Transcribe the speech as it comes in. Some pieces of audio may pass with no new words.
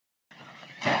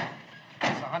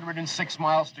106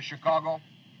 miles to Chicago.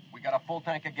 We got a full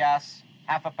tank of gas,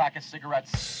 half a pack of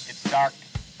cigarettes. It's dark,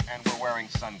 and we're wearing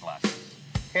sunglasses.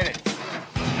 Hit it.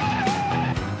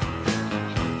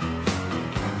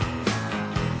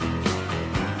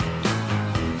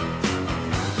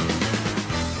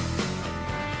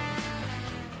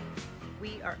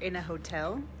 We are in a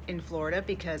hotel in Florida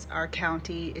because our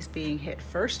county is being hit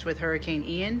first with Hurricane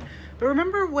Ian. But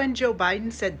remember when Joe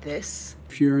Biden said this?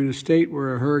 If you're in a state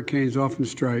where hurricanes often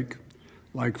strike,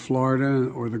 like Florida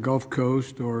or the Gulf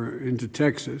Coast or into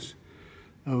Texas,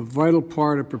 a vital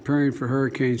part of preparing for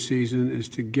hurricane season is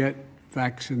to get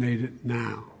vaccinated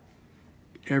now.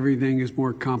 Everything is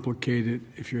more complicated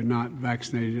if you're not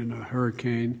vaccinated and a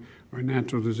hurricane or a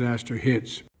natural disaster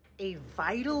hits. A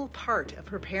vital part of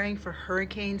preparing for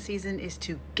hurricane season is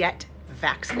to get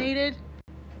vaccinated?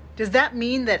 Does that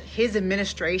mean that his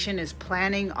administration is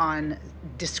planning on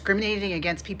discriminating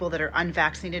against people that are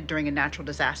unvaccinated during a natural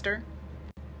disaster?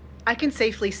 I can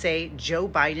safely say Joe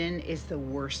Biden is the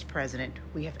worst president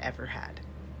we have ever had.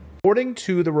 According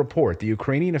to the report, the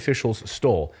Ukrainian officials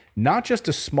stole not just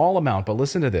a small amount, but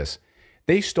listen to this.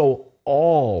 They stole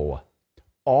all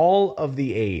of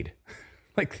the aid.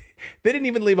 Like, they didn't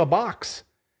even leave a box.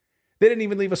 They didn't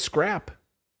even leave a scrap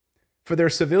for their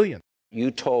civilians. You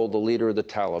told the leader of the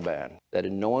Taliban that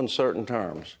in no uncertain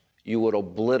terms, you would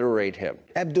obliterate him.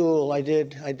 Abdul, I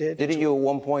did. Didn't you at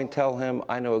one point tell him,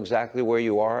 I know exactly where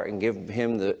you are, and give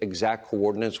him the exact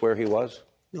coordinates where he was?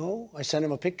 No, I sent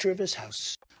him a picture of his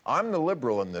house. I'm the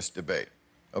liberal in this debate,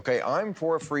 okay? I'm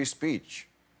for free speech.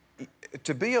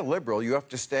 To be a liberal, you have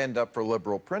to stand up for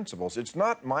liberal principles. It's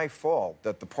not my fault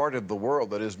that the part of the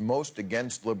world that is most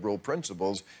against liberal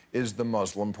principles is the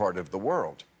Muslim part of the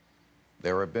world.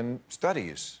 There have been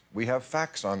studies. We have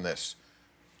facts on this.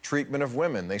 Treatment of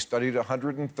women. They studied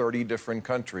 130 different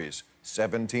countries.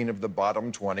 17 of the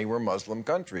bottom 20 were Muslim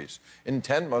countries. In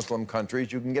 10 Muslim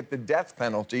countries, you can get the death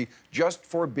penalty just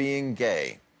for being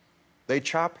gay. They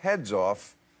chop heads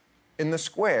off in the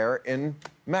square in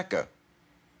Mecca.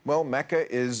 Well,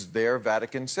 Mecca is their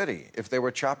Vatican City. If they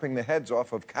were chopping the heads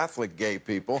off of Catholic gay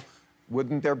people,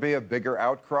 wouldn't there be a bigger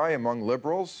outcry among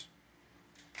liberals?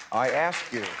 I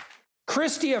ask you.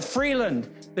 Chrystia Freeland,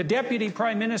 the Deputy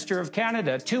Prime Minister of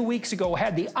Canada, 2 weeks ago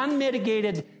had the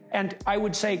unmitigated and I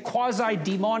would say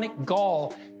quasi-demonic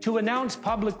gall to announce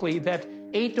publicly that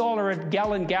 $8 a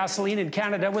gallon gasoline in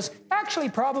Canada was actually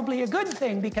probably a good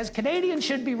thing because Canadians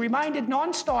should be reminded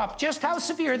nonstop just how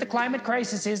severe the climate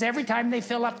crisis is every time they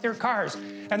fill up their cars.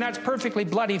 And that's perfectly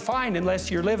bloody fine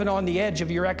unless you're living on the edge of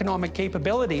your economic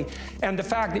capability. And the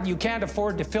fact that you can't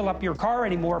afford to fill up your car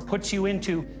anymore puts you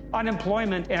into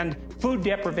unemployment and food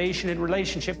deprivation in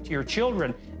relationship to your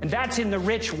children. And that's in the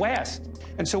rich West.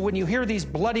 And so when you hear these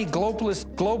bloody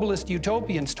globalist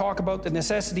utopians talk about the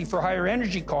necessity for higher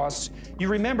energy costs, you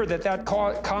remember that that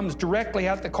comes directly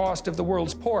at the cost of the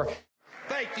world's poor.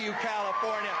 Thank you,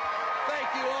 California.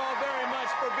 Thank you all very much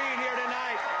for being here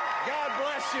tonight. God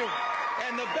bless you.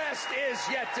 And the best is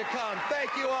yet to come.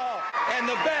 Thank you all. And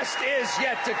the best is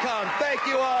yet to come. Thank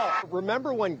you all.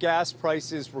 Remember when gas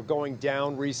prices were going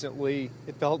down recently?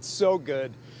 It felt so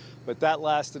good. But that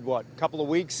lasted, what, a couple of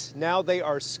weeks? Now they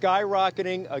are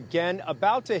skyrocketing again,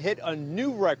 about to hit a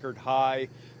new record high.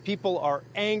 People are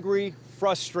angry,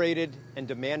 frustrated, and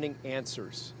demanding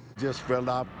answers. Just filled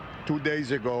up 2 days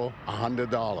ago,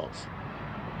 $100.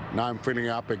 Now I'm filling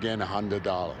up again,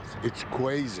 $100. It's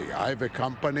crazy. I have a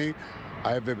company,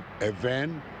 I have a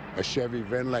van, a Chevy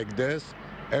van like this.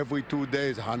 Every 2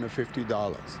 days,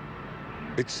 $150.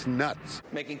 It's nuts.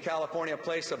 Making California a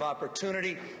place of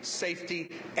opportunity,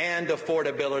 safety, and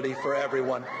affordability for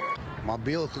everyone. My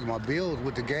bills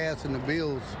with the gas and the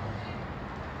bills,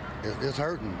 it's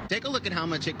hurting. Take a look at how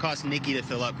much it cost Nikki to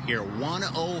fill up here.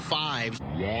 $105.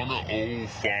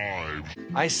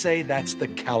 $105. I say that's the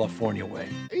California way.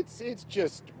 It's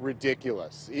just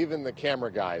ridiculous. Even the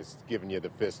camera guy's giving you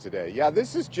the fist today. Yeah,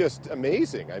 this is just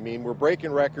amazing. I mean, we're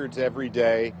breaking records every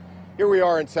day. Here we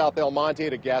are in South El Monte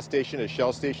at a gas station, a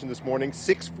Shell station this morning.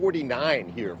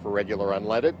 $6.49 here for regular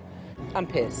unleaded. I'm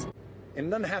pissed. And it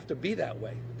doesn't have to be that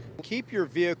way. Keep your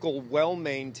vehicle well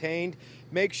maintained.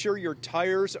 Make sure your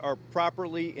tires are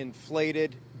properly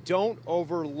inflated. Don't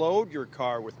overload your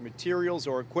car with materials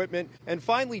or equipment. And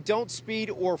finally, don't speed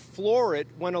or floor it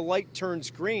when a light turns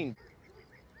green.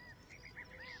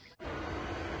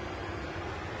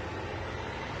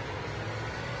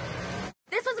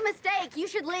 This was a mistake. You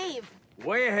should leave.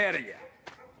 Way ahead of you.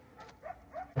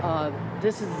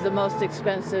 This is the most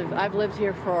expensive. I've lived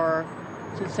here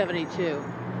since '72.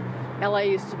 LA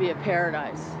used to be a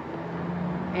paradise,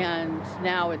 and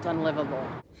now it's unlivable.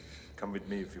 Come with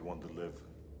me if you want to live.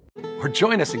 Or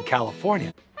join us in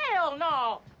California. Hell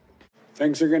no!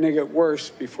 Things are going to get worse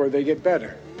before they get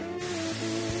better.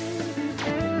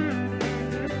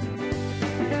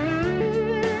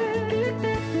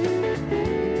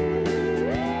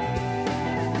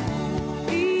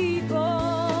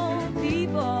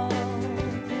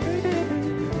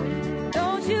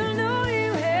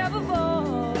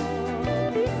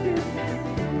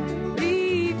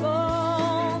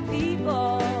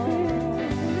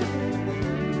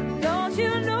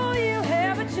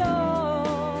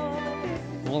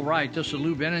 Right, this is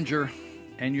Lou Benninger,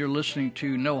 and you're listening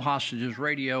to No Hostages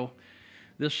Radio.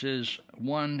 This is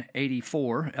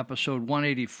 184, episode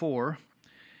 184,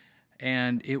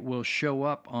 and it will show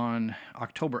up on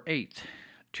October 8th,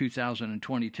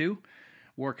 2022.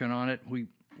 Working on it.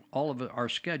 All of our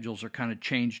schedules are kind of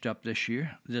changed up this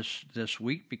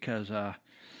week because our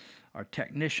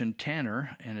technician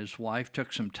Tanner and his wife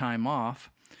took some time off,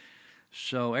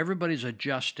 so everybody's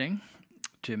adjusting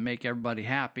to make everybody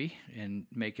happy and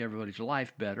make everybody's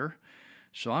life better.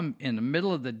 So I'm in the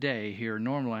middle of the day here.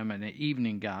 Normally I'm an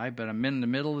evening guy, but I'm in the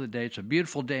middle of the day. It's a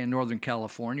beautiful day in Northern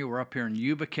California. We're up here in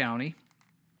Yuba County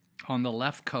on the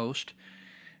left coast,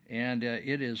 and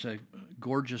it is a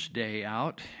gorgeous day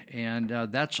out. And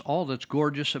that's all that's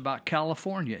gorgeous about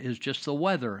California is just the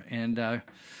weather. And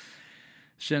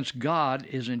since God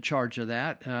is in charge of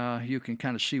that, you can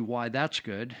kind of see why that's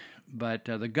good. But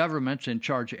the government's in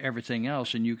charge of everything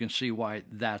else, and you can see why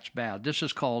that's bad. This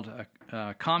is called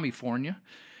California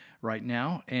right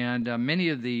now, and many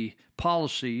of the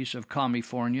policies of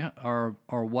California are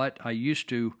what I used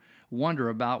to wonder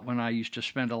about when I used to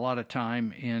spend a lot of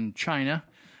time in China,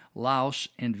 Laos,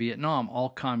 and Vietnam, all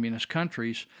communist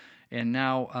countries. And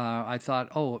now I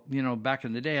thought, back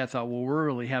in the day, I thought, well, we're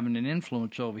really having an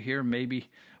influence over here. Maybe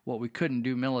what we couldn't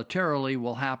do militarily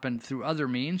will happen through other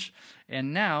means.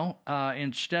 And now,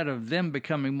 instead of them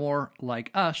becoming more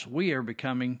like us, we are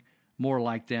becoming more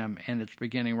like them. And it's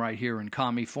beginning right here in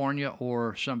California,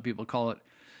 or some people call it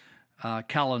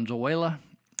Calenzuela,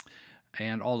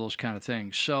 and all those kind of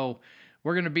things. So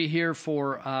we're going to be here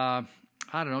for,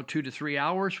 2 to 3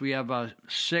 hours. We have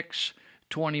 6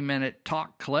 20-minute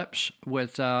talk clips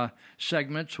with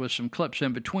segments with some clips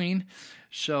in between.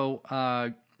 So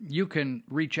you can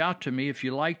reach out to me if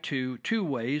you like to 2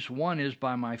 ways. One is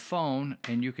by my phone,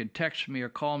 and you can text me or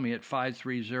call me at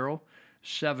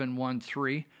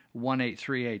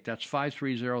 530-713-1838. That's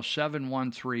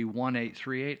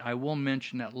 530-713-1838. I will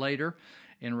mention that later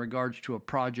in regards to a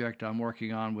project I'm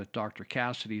working on with Dr.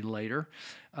 Cassidy later.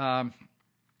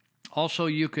 Also,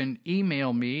 you can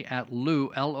email me at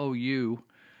Lou, L-O-U,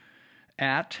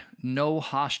 at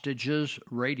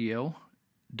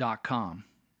nohostagesradio.com.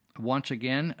 Once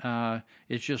again,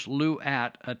 it's just Lou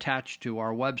at attached to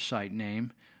our website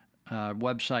name.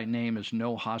 Website name is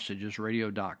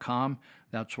nohostagesradio.com.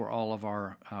 That's where all of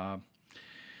our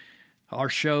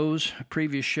shows,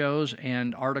 previous shows,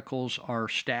 and articles are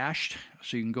stashed.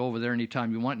 So you can go over there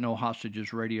anytime you want,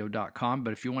 nohostagesradio.com.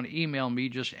 But if you want to email me,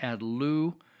 just add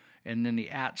Lou and then the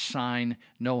 @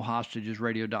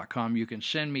 nohostagesradio.com. You can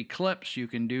send me clips. You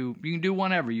can do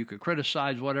whatever. You could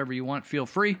criticize whatever you want. Feel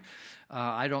free.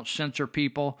 I don't censor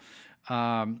people.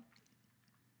 So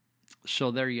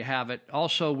there you have it.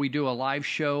 Also, we do a live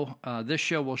show. This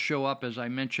show will show up, as I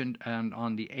mentioned,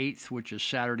 on the 8th, which is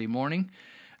Saturday morning.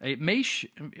 It may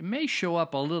show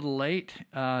up a little late.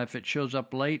 If it shows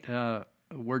up late,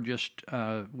 we're just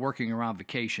working around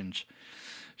vacations.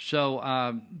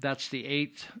 So that's the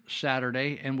 8th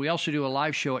Saturday. And we also do a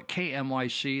live show at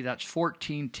KMYC. That's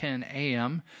 1410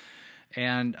 a.m.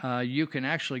 And you can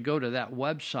actually go to that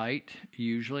website,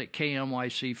 usually at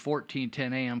KMYC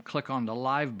 1410 a.m., click on the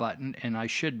live button, and I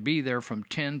should be there from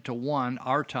 10 to 1,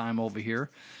 our time over here,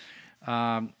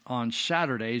 on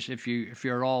Saturdays, if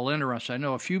you're at all interested. I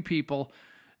know a few people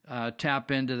tap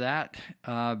into that,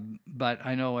 but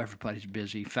I know everybody's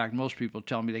busy. In fact, most people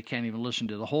tell me they can't even listen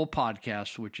to the whole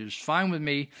podcast, which is fine with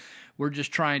me. We're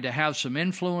just trying to have some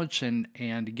influence and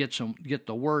get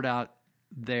the word out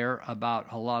there about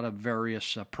a lot of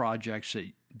various projects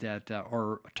that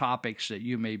or topics that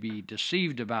you may be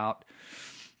deceived about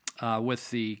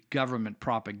with the government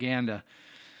propaganda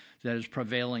that is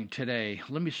prevailing today.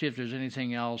 Let me see if there's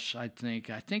anything else. I think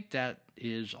that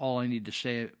is all I need to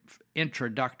say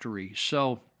introductory.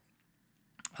 So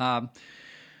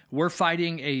we're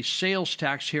fighting a sales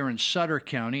tax here in Sutter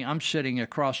County. I'm sitting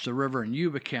across the river in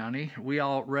Yuba County. We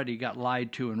already got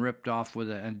lied to and ripped off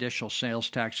with an additional sales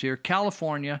tax here.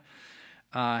 California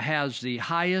has the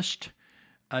highest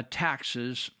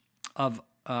taxes of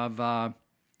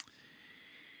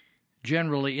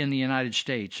generally in the United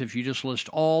States, if you just list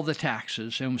all the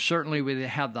taxes, and certainly we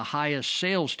have the highest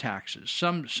sales taxes.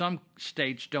 Some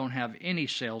states don't have any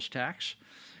sales tax.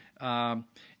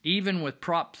 Even with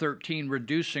Prop 13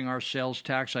 reducing our sales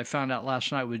tax, I found out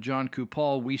last night with John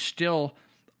Kupal, we still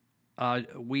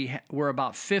we're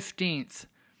about 15th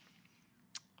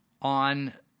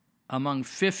among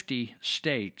 50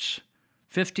 states,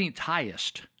 15th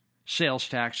highest sales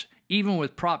tax, even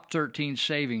with Prop 13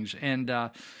 savings. And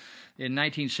in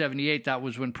 1978, that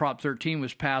was when Prop 13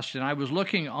 was passed. And I was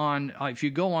looking on, if you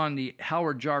go on the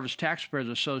Howard Jarvis Taxpayers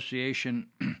Association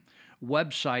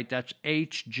website, that's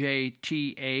hjta.org.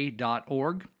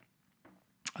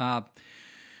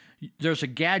 There's a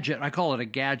gadget, I call it a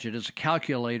gadget, it's a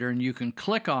calculator, and you can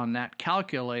click on that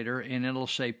calculator and it'll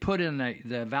say put in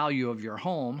the value of your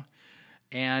home,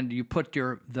 and you put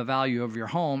the value of your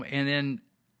home, and then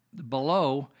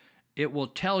below it will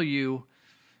tell you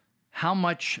how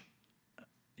much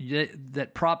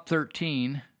that Prop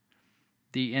 13,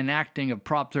 the enacting of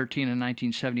Prop 13 in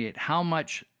 1978, how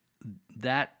much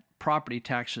that property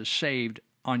tax has saved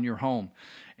on your home.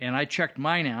 And I checked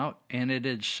mine out, and it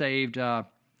had saved,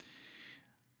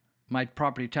 my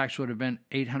property tax would have been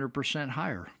 800%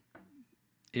 higher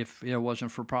if it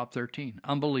wasn't for Prop 13.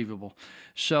 Unbelievable.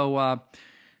 So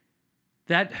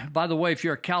that, by the way, if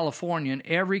you're a Californian,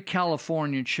 every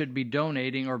Californian should be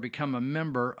donating or become a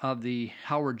member of the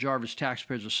Howard Jarvis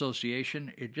Taxpayers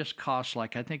Association. It just costs,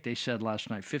 like I think they said last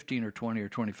night, $15 or $20 or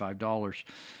 $25.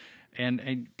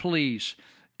 And please,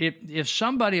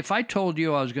 if I told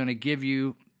you I was going to give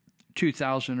you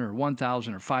 $2,000 or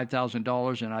 $1,000 or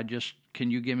 $5,000 and can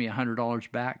you give me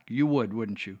 $100 back? You would,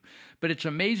 wouldn't you? But it's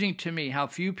amazing to me how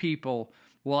few people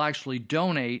will actually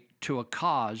donate to a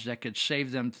cause that could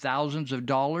save them thousands of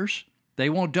dollars. They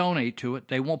won't donate to it.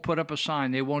 They won't put up a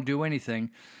sign. They won't do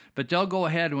anything. But they'll go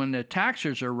ahead when the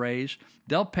taxes are raised.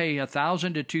 They'll pay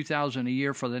 $1,000 to $2,000 a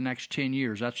year for the next 10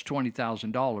 years. That's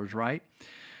 $20,000, right?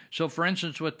 So, for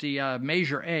instance, with the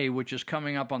Measure A, which is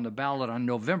coming up on the ballot on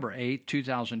November 8,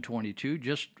 2022,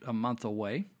 just a month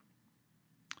away,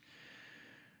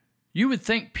 you would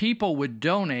think people would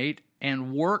donate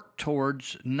and work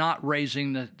towards not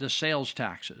raising the sales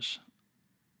taxes.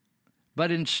 But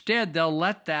instead, they'll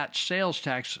let that sales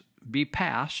tax be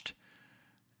passed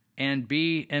and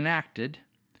be enacted,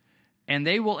 and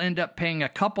they will end up paying a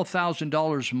couple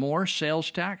 $1,000s more sales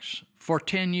tax for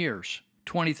 10 years,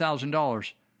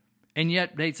 $20,000. And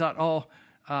yet they thought,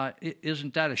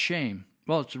 isn't that a shame?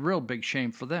 Well, it's a real big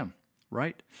shame for them,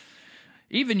 right?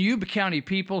 Even Yuba County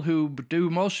people who do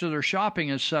most of their shopping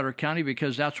in Sutter County,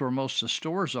 because that's where most of the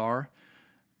stores are,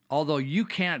 although you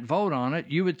can't vote on it,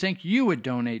 you would think you would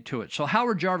donate to it. So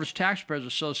Howard Jarvis Taxpayers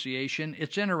Association,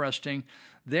 it's interesting.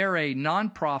 They're a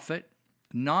nonprofit,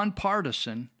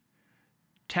 nonpartisan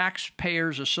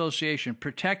taxpayers association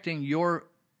protecting your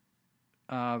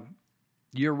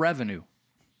revenue,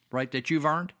 right, that you've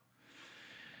earned.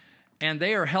 And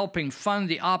they are helping fund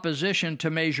the opposition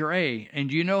to Measure A.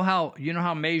 And you know how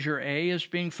Measure A is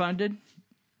being funded?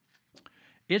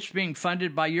 It's being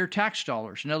funded by your tax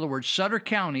dollars. In other words, Sutter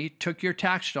County took your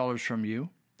tax dollars from you,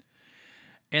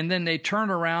 and then they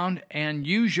turn around and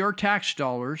use your tax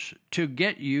dollars to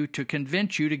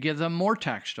convince you to give them more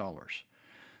tax dollars.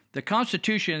 The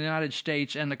Constitution of the United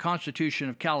States and the Constitution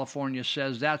of California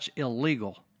says that's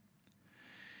illegal.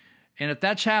 And if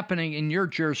that's happening in your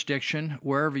jurisdiction,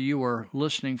 wherever you are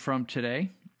listening from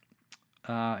today,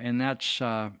 and that's,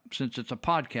 since it's a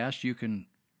podcast, you can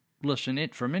listen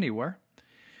it from anywhere.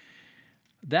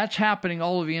 That's happening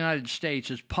all over the United States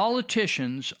as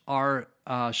politicians are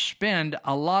spend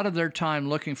a lot of their time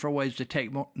looking for ways to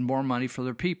take more money for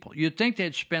their people. You'd think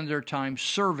they'd spend their time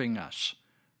serving us,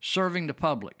 serving the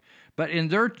public. But in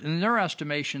their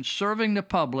estimation, serving the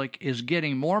public is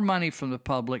getting more money from the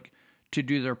public to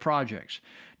do their projects.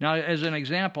 Now, as an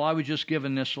example, I was just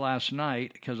given this last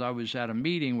night because I was at a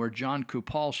meeting where John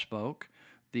Kupal spoke,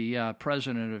 the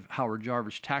president of Howard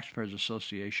Jarvis Taxpayers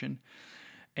Association,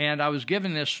 and I was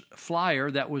given this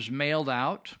flyer that was mailed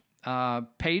out,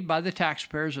 paid by the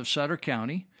taxpayers of Sutter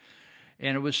County,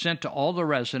 and it was sent to all the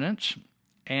residents.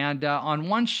 And on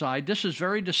one side, this is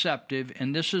very deceptive,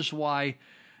 and this is why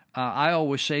I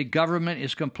always say government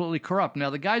is completely corrupt. Now,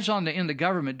 the guys in the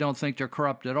government don't think they're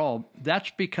corrupt at all.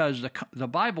 That's because the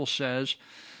Bible says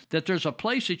that there's a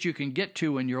place that you can get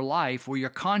to in your life where your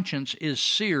conscience is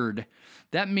seared.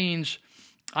 That means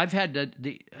I've had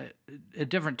at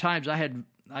different times I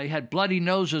had bloody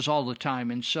noses all the time,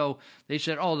 and so they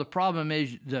said, the problem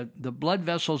is the blood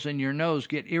vessels in your nose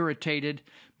get irritated.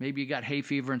 Maybe you got hay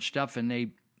fever and stuff, and they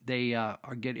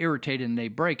get irritated and they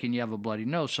break and you have a bloody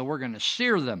nose. So we're going to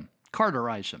sear them,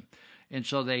 cauterize them. And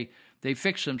so they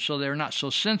fix them so they're not so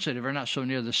sensitive or not so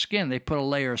near the skin. They put a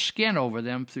layer of skin over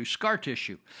them through scar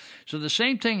tissue. So the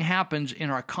same thing happens in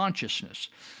our consciousness,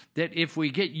 that if we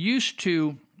get used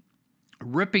to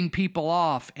ripping people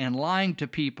off and lying to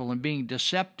people and being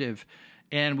deceptive,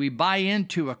 and we buy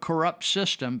into a corrupt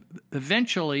system,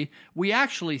 eventually we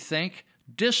actually think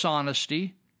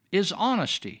dishonesty is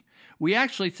honesty. We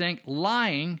actually think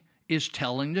lying is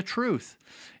telling the truth.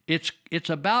 It's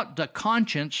about the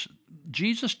conscience.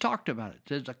 Jesus talked about it.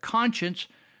 That the conscience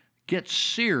gets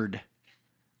seared.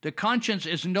 The conscience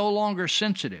is no longer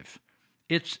sensitive.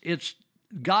 It's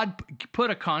God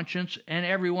put a conscience in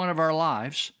every one of our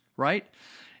lives, right?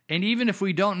 And even if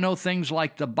we don't know things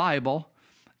like the Bible,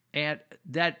 and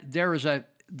that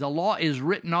the law is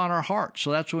written on our heart.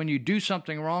 So that's when you do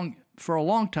something wrong for a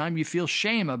long time, you feel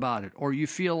shame about it, or you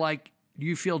feel like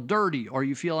you feel dirty, or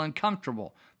you feel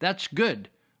uncomfortable. That's good,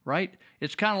 right?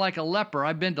 It's kind of like a leper.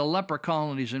 I've been to leper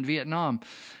colonies in Vietnam,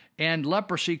 and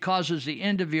leprosy causes the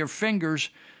end of your fingers.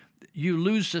 You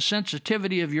lose the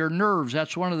sensitivity of your nerves.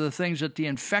 That's one of the things that the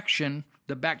infection,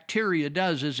 the bacteria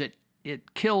does, is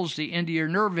it kills the end of your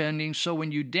nerve endings. So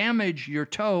when you damage your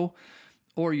toe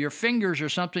or your fingers or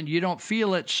something, you don't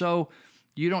feel it, so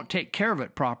you don't take care of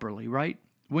it properly, right?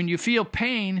 When you feel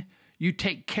pain, you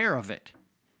take care of it.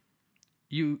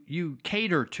 You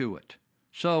cater to it.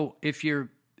 So if you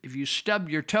stub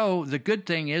your toe, the good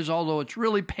thing is, although it's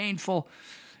really painful,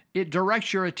 it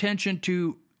directs your attention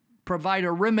to provide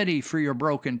a remedy for your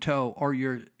broken toe or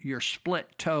your split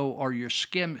toe or your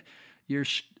skin, your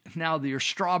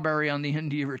strawberry on the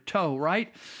end of your toe,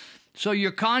 right? So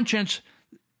your conscience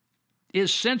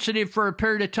is sensitive for a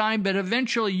period of time, but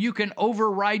eventually you can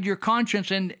override your conscience,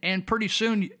 and pretty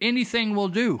soon anything will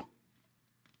do.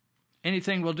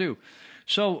 Anything will do.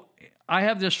 So I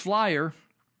have this flyer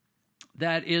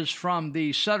that is from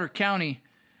the Sutter County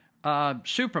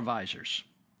supervisors.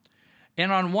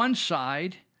 And on one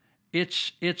side,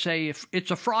 it's a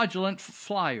fraudulent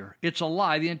flyer. It's a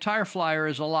lie. The entire flyer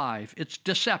is a lie. It's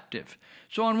deceptive.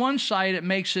 So on one side, it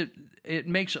makes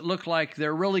it look like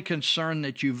they're really concerned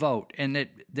that you vote, and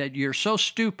that you're so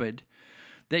stupid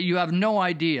that you have no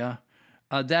idea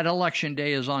that election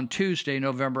day is on Tuesday,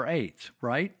 November 8th,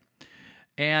 right?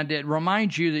 And it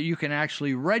reminds you that you can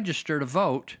actually register to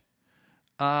vote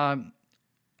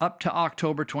up to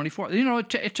October 24th. You know,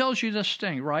 it tells you this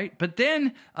thing, right? But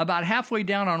then about halfway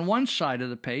down on one side of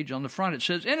the page, on the front, it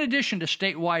says, in addition to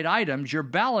statewide items, your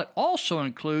ballot also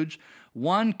includes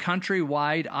one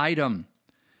countrywide item,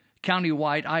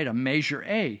 countywide item, Measure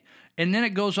A. And then it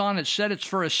goes on, it said it's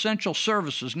for essential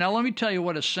services. Now, let me tell you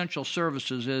what essential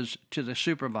services is to the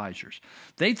supervisors.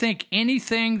 They think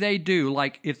anything they do,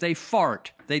 like if they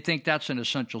fart, they think that's an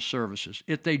essential services.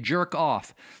 If they jerk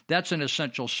off, that's an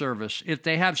essential service. If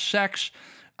they have sex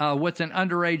with an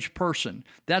underage person,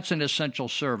 that's an essential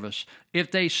service. If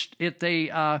they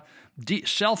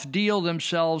self-deal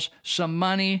themselves some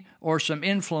money or some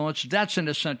influence, that's an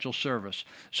essential service.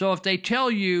 So if they tell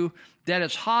you that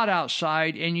it's hot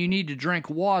outside and you need to drink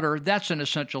water, that's an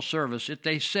essential service. If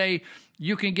they say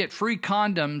you can get free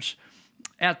condoms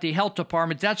at the health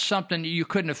department, that's something that you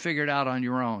couldn't have figured out on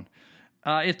your own.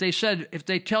 If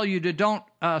they tell you to don't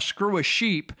screw a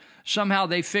sheep, somehow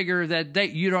they figure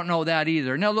that you don't know that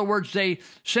either. In other words,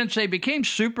 since they became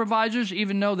supervisors,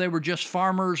 even though they were just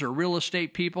farmers or real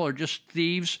estate people or just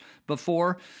thieves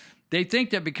before, they think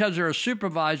that because they're a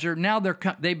supervisor, now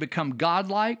they become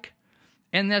godlike,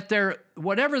 and that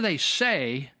whatever they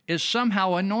say is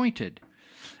somehow anointed.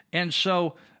 And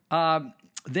so and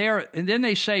then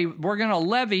they say, we're going to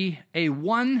levy a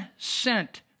 1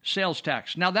 cent sales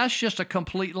tax. Now, that's just a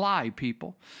complete lie,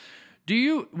 people.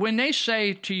 When they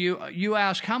say to you, you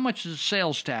ask, how much is the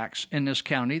sales tax in this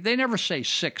county? They never say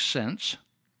 6 cents.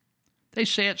 They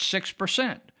say it's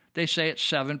 6%. They say it's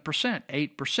 7%,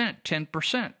 8%,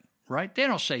 10%, right? They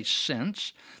don't say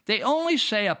cents. They only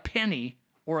say a penny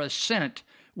or a cent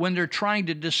when they're trying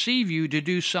to deceive you to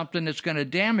do something that's going to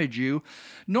damage you.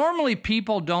 Normally,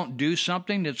 people don't do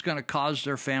something that's going to cause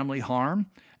their family harm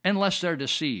unless they're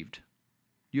deceived.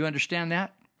 You understand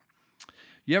that?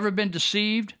 You ever been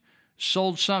deceived?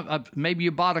 Sold maybe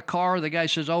you bought a car. The guy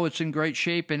says, oh, it's in great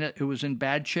shape, and it was in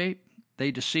bad shape.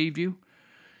 They deceived you.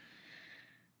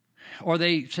 Or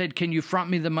they said, can you front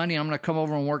me the money? I'm going to come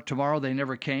over and work tomorrow. They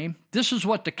never came. This is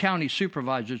what the county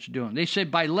supervisors are doing. They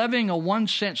said by levying a 1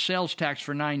 cent sales tax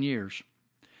for 9 years.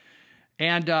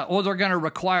 And, they're going to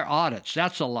require audits.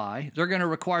 That's a lie. They're going to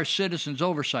require citizens'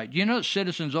 oversight. Do you know that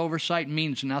citizens' oversight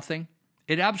means nothing?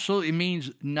 It absolutely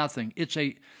means nothing. It's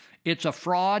It's a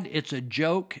fraud. It's a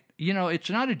joke. You know, it's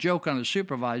not a joke on the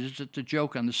supervisors. It's a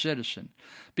joke on the citizen,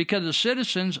 because the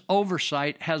citizen's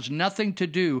oversight has nothing to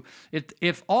do.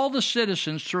 If all the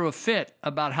citizens threw a fit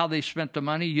about how they spent the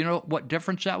money, you know what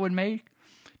difference that would make?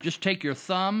 Just take your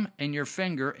thumb and your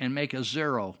finger and make a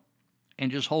 0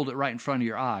 and just hold it right in front of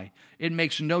your eye. It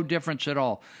makes no difference at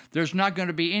all. There's not going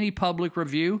to be any public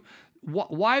review.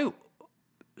 Why,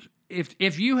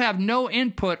 if you have no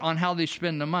input on how they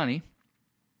spend the money,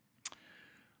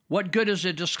 what good is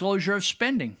a disclosure of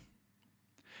spending?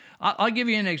 I'll give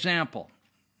you an example.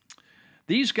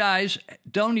 These guys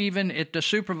don't even, at the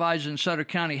supervisors in Sutter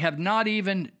County, have not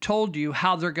even told you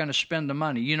how they're going to spend the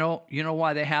money. You know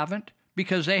why they haven't?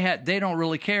 Because they don't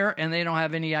really care and they don't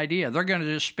have any idea. They're going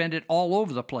to just spend it all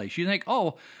over the place. You think,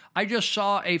 oh, I just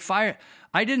saw a fire.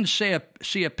 I didn't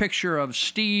see a picture of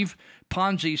Steve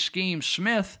Ponzi Scheme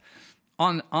Smith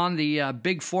on the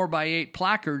big 4x8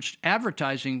 placards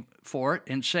advertising for it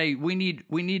and say we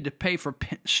need to pay for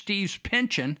Steve's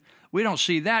pension. We don't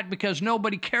see that because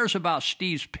nobody cares about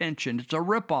Steve's pension. It's a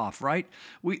ripoff, right?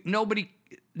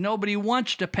 Nobody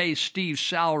wants to pay Steve's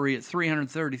salary at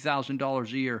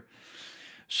 $330,000 a year.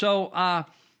 So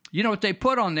you know what they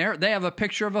put on there? They have a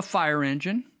picture of a fire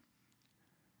engine,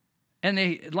 and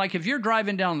they, like, if you're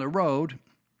driving down the road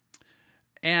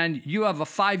and you have a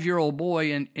 5-year-old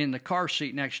boy in the car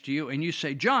seat next to you, and you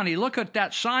say, Johnny, look at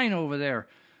that sign over there.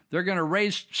 They're going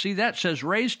to see that says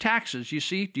raise taxes. You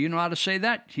see, do you know how to say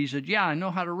that? He said, yeah, I know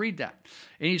how to read that.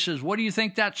 And he says, what do you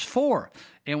think that's for?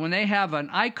 And when they have an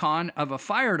icon of a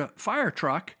fire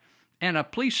truck and a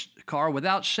police car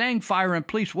without saying fire and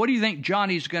police, what do you think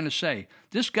Johnny's going to say?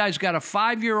 This guy's got a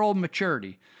 5-year-old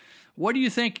maturity. What do you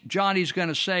think Johnny's going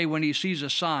to say when he sees a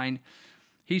sign?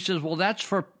 He says, well, that's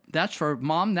for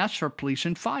Mom, that's for police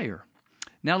and fire.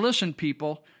 Now listen,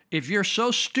 people, if you're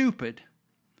so stupid,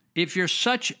 if you're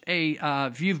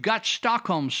if you've got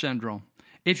Stockholm Syndrome,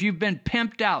 if you've been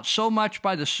pimped out so much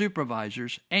by the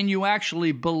supervisors and you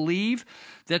actually believe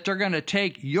that they're going to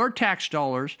take your tax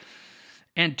dollars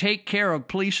and take care of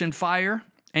police and fire,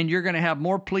 and you're going to have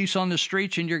more police on the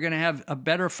streets and you're going to have a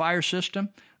better fire system,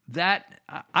 that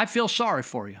I feel sorry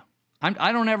for you.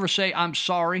 I don't ever say I'm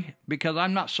sorry, because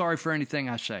I'm not sorry for anything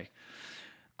I say.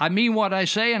 I mean what I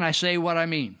say, and I say what I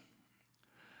mean.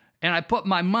 And I put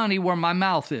my money where my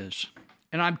mouth is.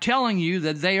 And I'm telling you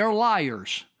that they are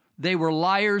liars. They were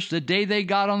liars the day they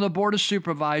got on the Board of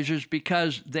Supervisors,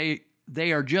 because they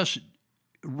are just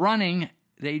running.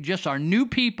 They just are new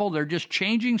people. They're just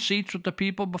changing seats with the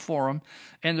people before them,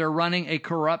 and they're running a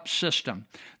corrupt system.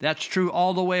 That's true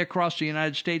all the way across the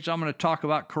United States. I'm going to talk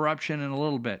about corruption in a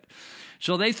little bit.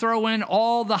 So they throw in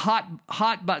all the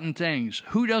hot button things.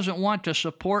 Who doesn't want to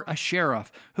support a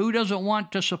sheriff? Who doesn't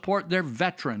want to support their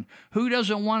veteran? Who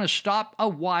doesn't want to stop a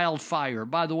wildfire?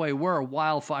 By the way, where are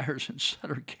wildfires in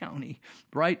Sutter County,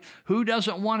 right? Who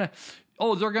doesn't want to...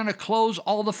 Oh, they're going to close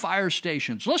all the fire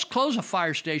stations. Let's close a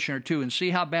fire station or two and see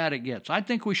how bad it gets. I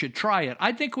think we should try it.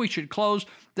 I think we should close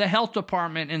the health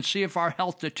department and see if our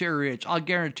health deteriorates. I'll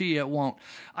guarantee you it won't.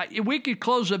 We could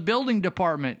close the building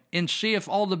department and see if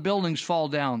all the buildings fall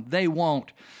down. They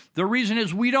won't. The reason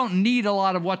is we don't need a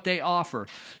lot of what they offer.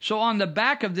 So on the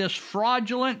back of this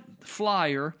fraudulent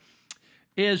flyer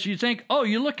is, you think, oh,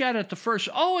 you look at it the first,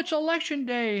 oh, it's election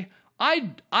day.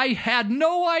 I had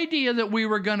no idea that we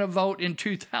were going to vote in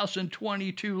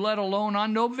 2022, let alone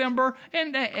on November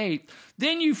and the 8th.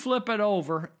 Then you flip it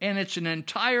over, and it's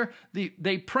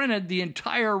they printed the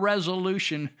entire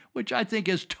resolution, which I think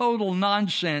is total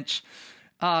nonsense.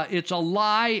 It's a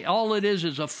lie. All it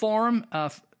is a form,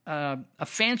 a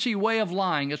fancy way of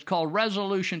lying. It's called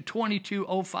Resolution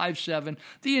 22057,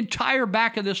 the entire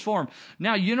back of this form.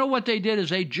 Now, you know what they did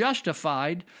is they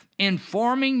justified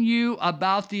informing you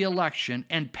about the election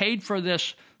and paid for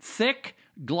this thick,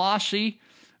 glossy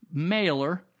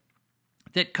mailer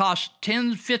that cost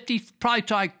probably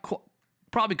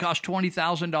cost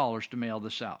 $20,000 to mail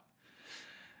this out.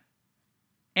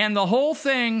 And the whole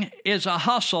thing is a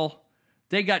hustle.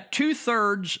 They got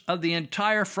 2/3 of the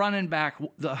entire front and back,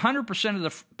 the 100% of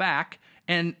the back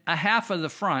and a half of the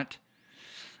front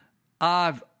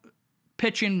of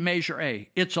pitching Measure A.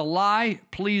 It's a lie.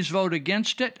 Please vote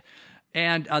against it,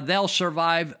 and they'll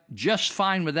survive just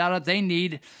fine without it. They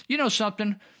need, you know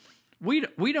something, we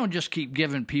don't just keep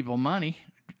giving people money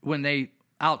when they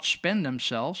outspend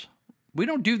themselves. We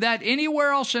don't do that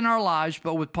anywhere else in our lives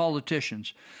but with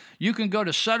politicians. You can go to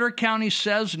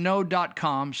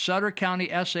SutterCountySaysNo.com,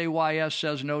 SutterCounty, SAYS,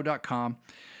 saysno.com,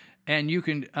 And you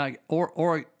can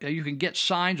or you can get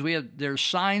signs. There's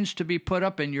signs to be put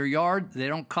up in your yard. They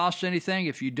don't cost anything.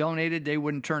 If you donated, they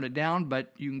wouldn't turn it down.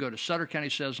 But you can go to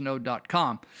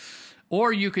SutterCountySaysNo.com,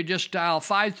 or you could just dial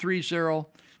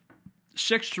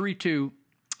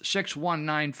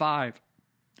 530-632-6195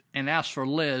 and ask for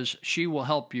Liz. She will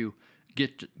help you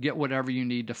get whatever you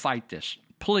need to fight this.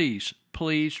 Please,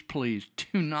 please, please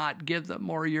do not give them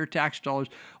more of your tax dollars.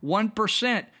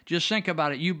 1%, just think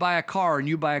about it. You buy a car and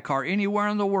you buy a car anywhere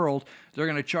in the world, they're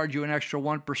going to charge you an extra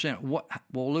 1%. Well,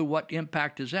 Lou, what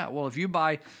impact is that? Well, if you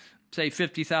buy, say,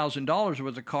 $50,000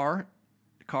 worth of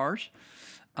cars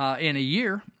in a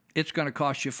year, it's going to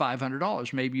cost you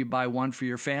 $500. Maybe you buy one for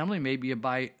your family. Maybe you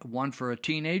buy one for a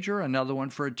teenager, another one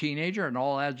for a teenager, and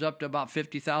all adds up to about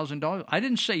 $50,000. I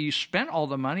didn't say you spent all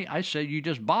the money. I said you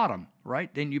just bought them,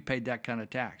 right? Then you paid that kind of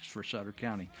tax for Sutter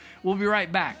County. We'll be right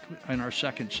back in our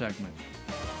second segment.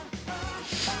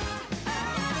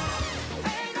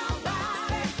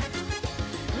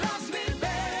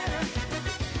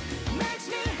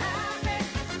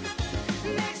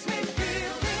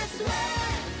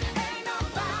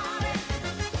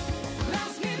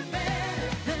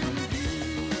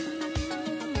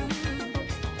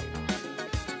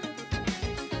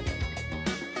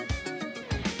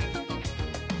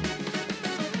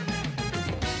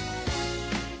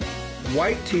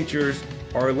 White teachers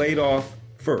are laid off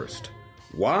first.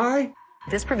 Why?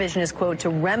 This provision is, quote, to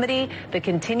remedy the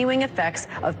continuing effects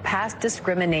of past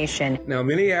discrimination. Now,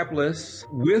 Minneapolis,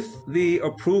 with the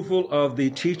approval of the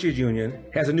teachers union,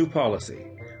 has a new policy.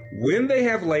 When they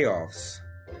have layoffs,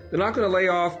 they're not going to lay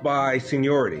off by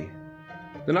seniority.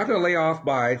 They're not going to lay off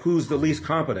by who's the least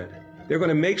competent. They're going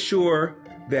to make sure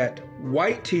that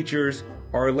white teachers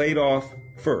are laid off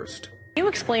first. Can you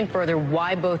explain further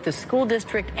why both the school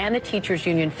district and the teachers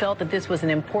union felt that this was an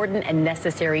important and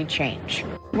necessary change?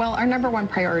 Well, our number one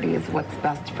priority is what's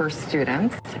best for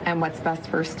students. And what's best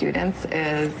for students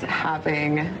is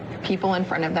having people in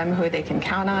front of them who they can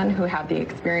count on, who have the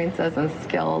experiences and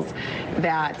skills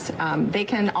that they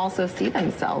can also see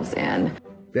themselves in.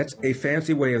 That's a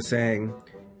fancy way of saying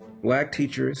black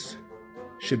teachers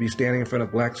should be standing in front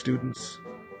of black students.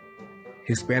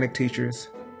 Hispanic teachers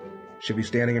should be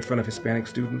standing in front of Hispanic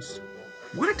students.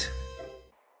 What?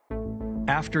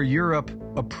 After Europe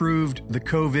approved the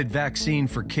COVID vaccine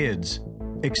for kids,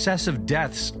 excessive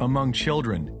deaths among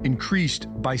children increased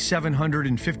by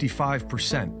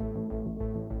 755%.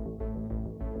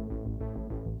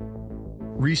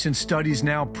 Recent studies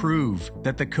now prove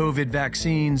that the COVID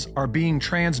vaccines are being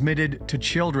transmitted to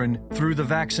children through the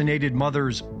vaccinated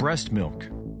mother's breast milk.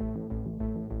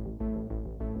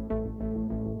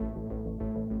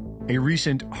 A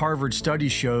recent Harvard study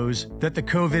shows that the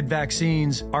COVID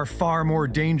vaccines are far more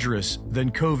dangerous than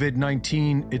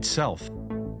COVID-19 itself.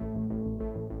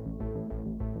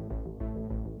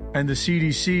 And the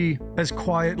CDC has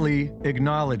quietly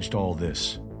acknowledged all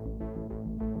this.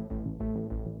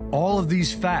 All of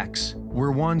these facts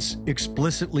were once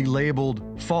explicitly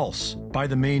labeled false by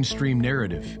the mainstream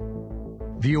narrative.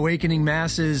 The awakening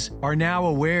masses are now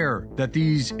aware that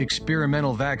these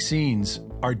experimental vaccines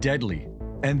are deadly,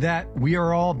 and that we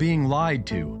are all being lied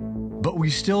to. But we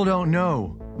still don't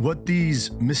know what these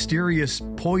mysterious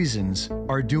poisons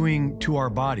are doing to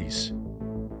our bodies.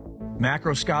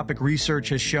 Macroscopic research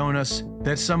has shown us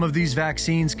that some of these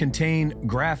vaccines contain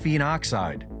graphene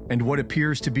oxide and what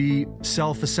appears to be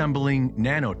self-assembling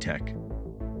nanotech.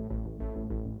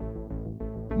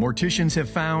 Morticians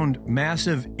have found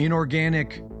massive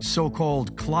inorganic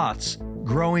so-called clots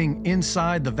growing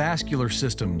inside the vascular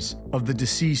systems of the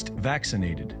deceased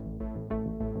vaccinated.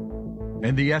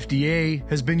 And the FDA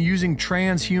has been using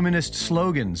transhumanist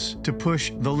slogans to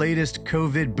push the latest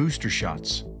COVID booster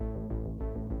shots.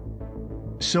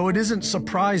 So it isn't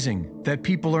surprising that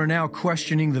people are now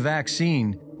questioning the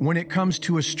vaccine when it comes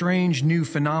to a strange new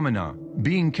phenomena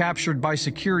being captured by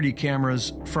security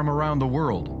cameras from around the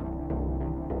world.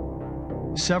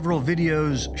 Several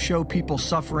videos show people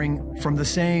suffering from the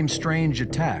same strange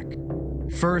attack.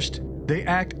 First, they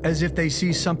act as if they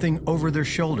see something over their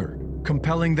shoulder,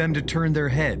 compelling them to turn their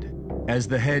head. As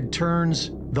the head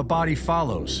turns, the body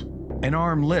follows. An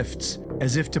arm lifts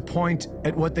as if to point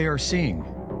at what they are seeing.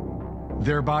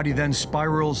 Their body then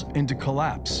spirals into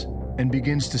collapse and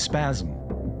begins to spasm.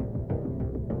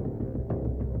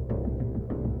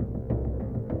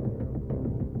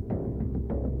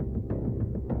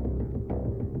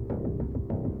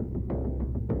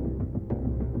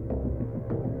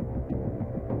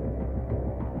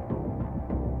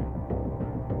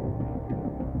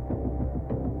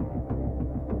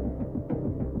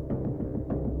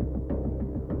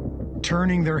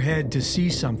 Turning their head to see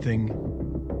something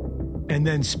and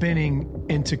then spinning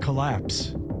into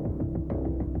collapse.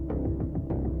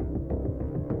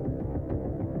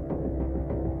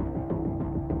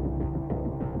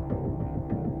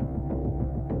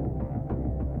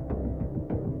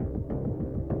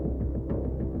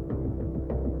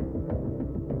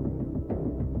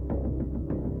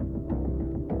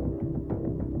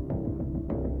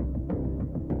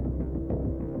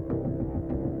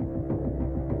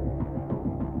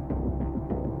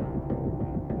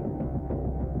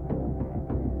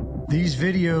 These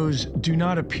videos do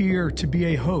not appear to be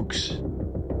a hoax.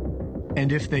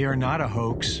 And if they are not a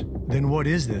hoax, then what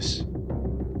is this?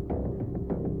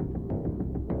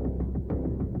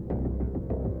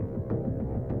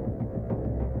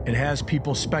 It has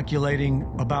people speculating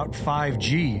about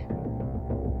 5G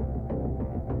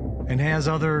and has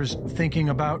others thinking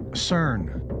about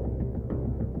CERN.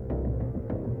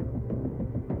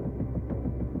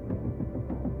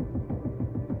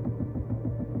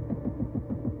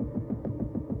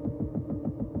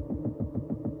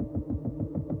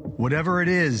 Whatever it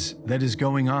is that is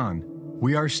going on,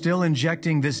 we are still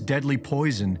injecting this deadly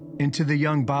poison into the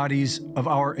young bodies of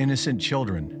our innocent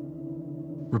children.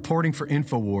 Reporting for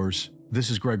InfoWars, this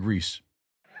is Greg Reese.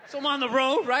 So I'm on the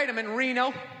road, right? I'm in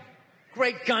Reno,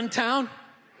 great gun town.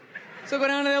 So I go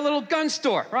down to their little gun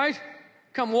store, right?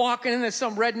 Come walking in, there's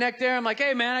some redneck there. I'm like,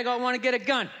 hey man, I want to get a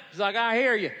gun. He's like, I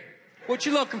hear you. What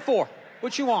you looking for?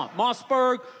 What you want?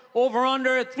 Mossberg? Over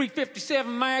under,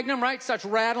 357 Magnum, right? Starts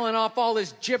rattling off all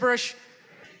this gibberish.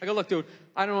 I go, look, dude,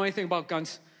 I don't know anything about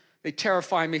guns. They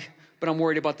terrify me, but I'm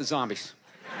worried about the zombies.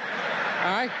 All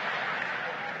right?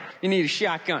 You need a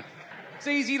shotgun. It's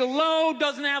easy to load,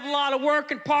 doesn't have a lot of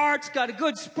working parts, got a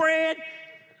good spread.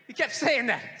 He kept saying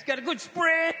that. It's got a good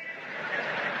spread.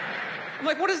 I'm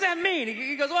like, what does that mean?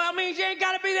 He goes, well, it means you ain't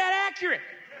got to be that accurate.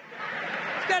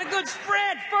 It's got a good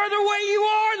spread. Further away you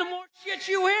are, the more shit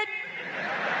you hit.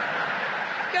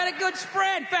 Got a good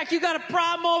spread. In fact, you got a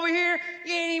problem over here,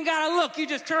 you ain't even got to look. You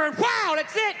just turn, wow,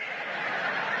 that's it.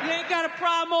 You ain't got a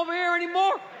problem over here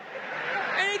anymore.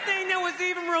 Anything that was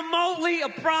even remotely a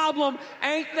problem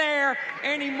ain't there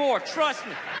anymore. Trust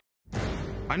me.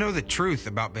 I know the truth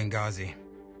about Benghazi.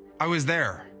 I was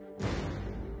there,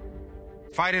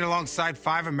 fighting alongside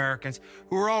 5 Americans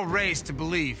who were all raised to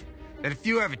believe that if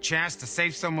you have a chance to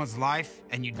save someone's life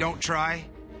and you don't try,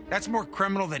 that's more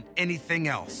criminal than anything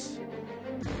else.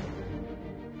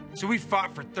 So we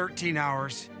fought for 13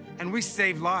 hours, and we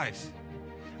saved lives.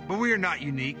 But we are not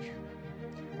unique.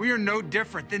 We are no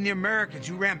different than the Americans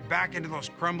who ran back into those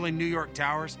crumbling New York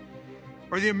towers,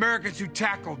 or the Americans who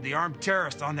tackled the armed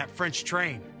terrorists on that French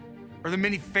train, or the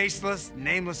many faceless,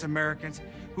 nameless Americans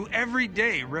who every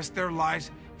day risk their lives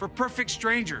for perfect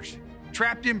strangers,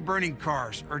 trapped in burning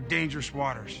cars or dangerous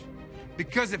waters.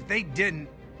 Because if they didn't,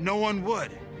 no one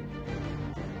would.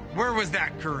 Where was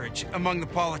that courage among the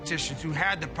politicians who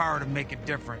had the power to make a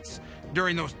difference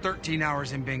during those 13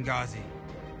 hours in Benghazi?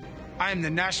 I am the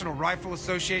National Rifle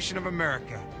Association of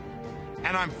America,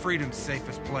 and I'm freedom's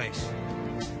safest place.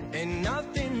 Ain't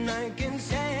nothing I can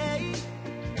say,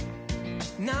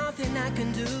 nothing I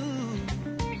can do.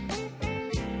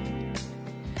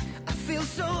 I feel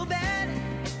so bad,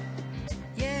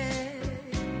 yeah,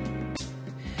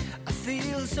 I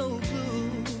feel so blue.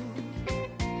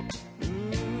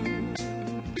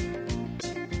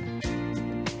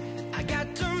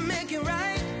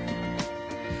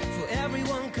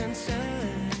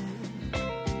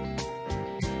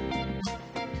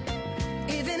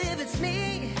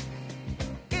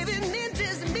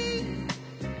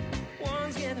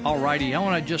 All righty, I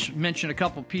want to just mention a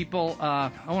couple people.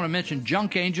 I want to mention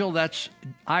Junk Angel. That's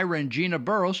Ira and Gina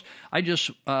Burrows. I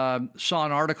just saw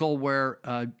an article where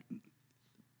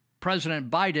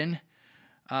President Biden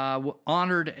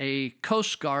honored a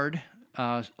Coast Guard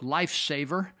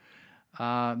lifesaver,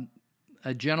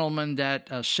 a gentleman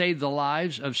that saved the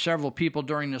lives of several people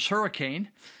during this hurricane.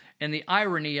 And the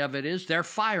irony of it is they're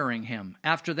firing him.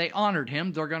 After they honored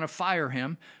him, they're going to fire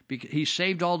him because he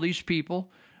saved all these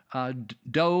people.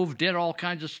 Dove, did all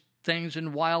kinds of things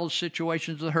in wild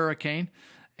situations of the hurricane.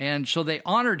 And so they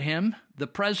honored him. The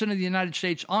President of the United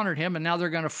States honored him, and now they're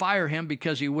going to fire him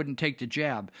because he wouldn't take the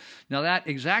jab. Now, that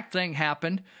exact thing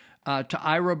happened to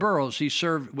Ira Burrows. He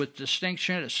served with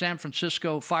distinction at San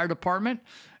Francisco Fire Department,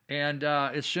 and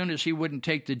as soon as he wouldn't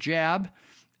take the jab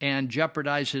and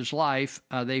jeopardize his life,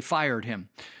 they fired him.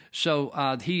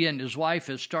 So he and his wife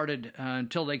have started,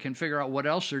 until they can figure out what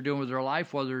else they're doing with their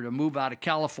life, whether to move out of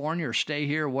California or stay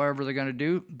here, whatever they're going to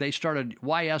do. They started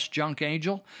YS Junk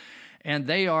Angel, and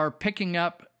they are picking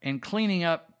up and cleaning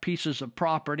up pieces of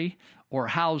property or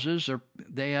houses, or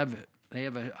they have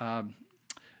a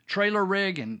trailer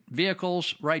rig and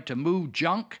vehicles, right, to move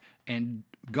junk and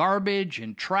garbage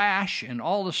and trash and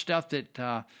all the stuff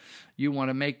that you want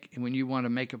to make when you want to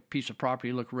make a piece of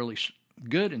property look really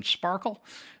good and sparkle.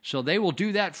 So they will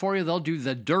do that for you. They'll do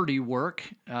the dirty work.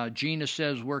 Gina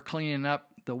says we're cleaning up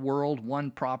the world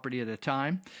one property at a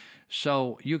time.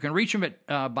 So you can reach them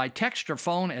by text or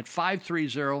phone at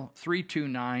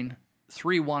 530-329-3113,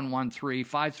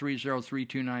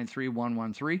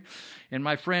 530-329-3113. And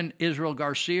my friend Israel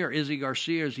Garcia, or Izzy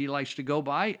Garcia as he likes to go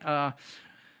by,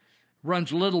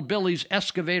 runs Little Billy's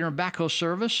Excavator and Backhoe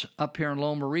Service up here in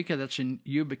Loma Rica. That's in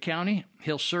Yuba County.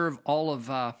 He'll serve all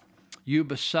of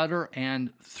Yuba, Sutter,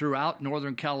 and throughout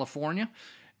Northern California.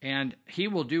 And he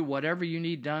will do whatever you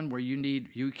need done where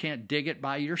you can't dig it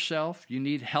by yourself. You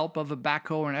need help of a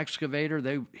backhoe or an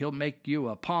excavator. He'll make you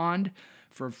a pond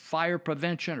for fire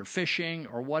prevention or fishing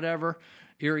or whatever.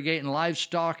 Irrigating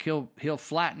livestock, he'll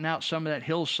flatten out some of that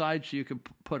hillside so you can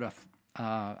put a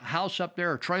house up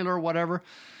there, a trailer or whatever.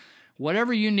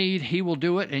 Whatever you need, he will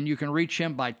do it, and you can reach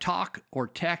him by talk or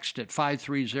text at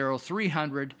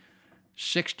 530-300-6010,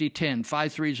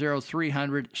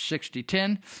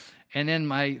 530-300-6010. And then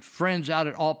my friends out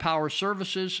at All Power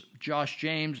Services, Josh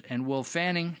James and Will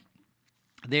Fanning,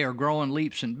 they are growing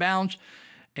leaps and bounds,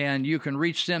 and you can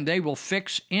reach them. They will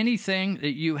fix anything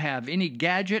that you have, any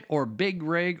gadget or big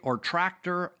rig or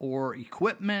tractor or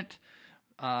equipment,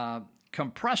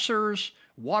 compressors,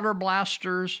 water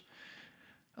blasters.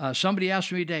 Somebody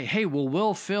asked me today, hey, will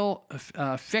Will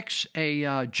fix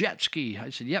a jet ski? I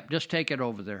said, yep, just take it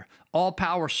over there. All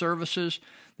Power Services,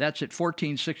 that's at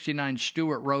 1469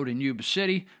 Stewart Road in Yuba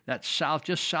City. That's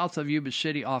just south of Yuba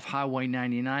City off Highway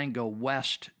 99. Go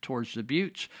west towards the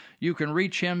Buttes. You can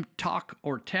reach him, talk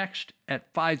or text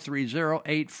at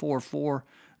 530-844-0347,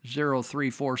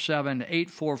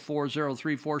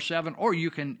 844-0347, or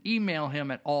you can email him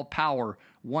at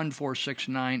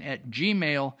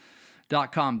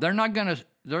allpower1469@gmail.com. They're not going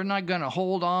to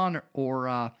hold on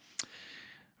or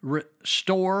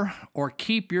restore or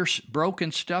keep your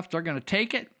broken stuff. They're going to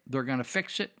take it, they're going to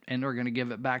fix it, and they're going to give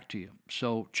it back to you.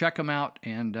 So check them out,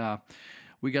 and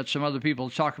we got some other people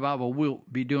to talk about, but we'll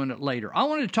be doing it later. I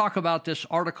wanted to talk about this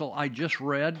article I just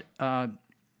read. I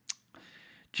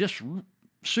wanted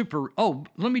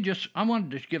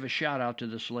to give a shout out to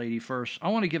this lady first. I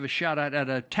want to give a shout out at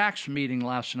a tax meeting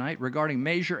last night regarding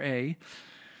Measure A.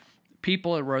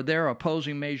 People that were there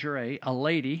opposing Measure A, a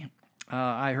lady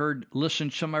I heard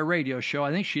listened to my radio show.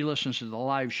 I think she listens to the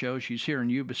live show. She's here in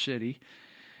Yuba City.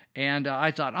 And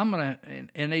I thought,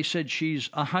 and they said she's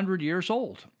 100 years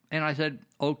old. And I said,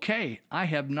 okay, I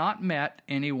have not met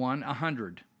anyone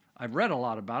 100. I've read a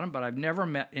lot about them, but I've never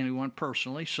met anyone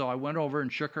personally. So I went over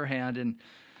and shook her hand and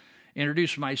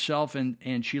introduced myself,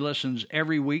 and she listens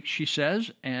every week, she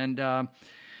says. And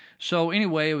so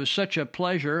anyway, it was such a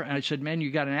pleasure. And I said, man, you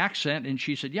got an accent. And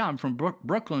she said, yeah, I'm from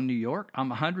Brooklyn, New York. I'm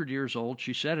 100 years old,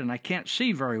 she said, and I can't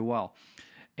see very well.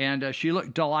 And she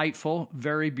looked delightful,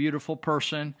 very beautiful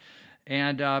person.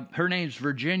 And her name's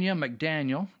Virginia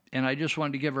McDaniel. And I just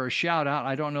wanted to give her a shout out.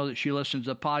 I don't know that she listens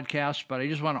to the podcast, but I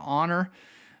just want to honor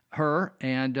her.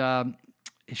 And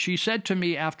she said to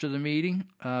me after the meeting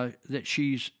that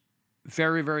she's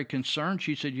very, very concerned.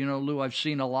 She said, Lou, I've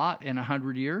seen a lot in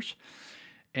 100 years.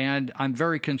 And I'm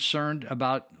very concerned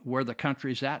about where the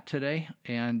country's at today.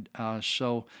 And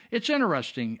so it's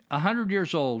interesting. 100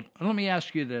 years old. Let me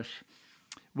ask you this.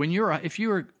 If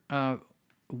you're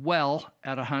well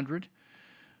at 100,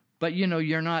 but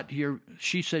you're not here.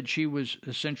 She said she was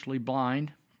essentially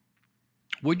blind.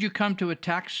 Would you come to a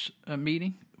tax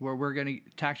meeting where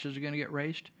taxes are going to get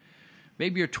raised?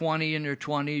 Maybe you're 20, in your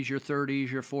 20s, your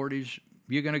 30s, your 40s.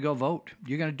 You're going to go vote.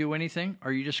 You're going to do anything? Or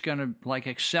are you just going to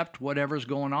accept whatever's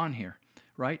going on here,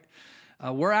 right?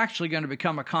 We're actually going to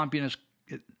become a communist.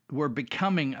 We're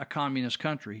becoming a communist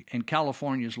country, and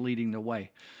California is leading the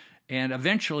way. And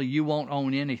eventually, you won't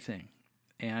own anything.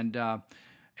 And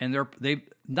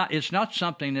it's not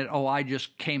something that I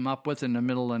just came up with in the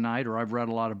middle of the night, or I've read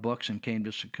a lot of books and came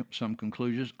to some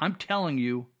conclusions. I'm telling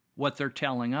you what they're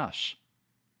telling us.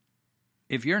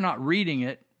 If you're not reading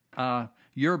it,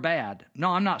 you're bad.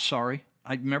 No, I'm not sorry.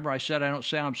 I said I don't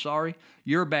say I'm sorry.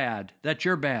 You're bad. That's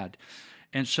your bad.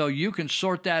 And so you can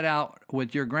sort that out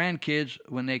with your grandkids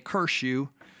when they curse you.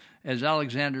 As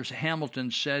Alexander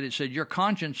Hamilton said, it said, your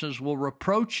consciences will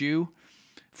reproach you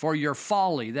for your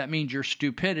folly. That means your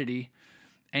stupidity.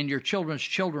 And your children's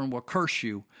children will curse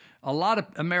you. A lot of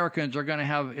Americans are going to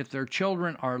have, if their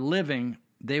children are living,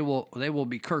 they will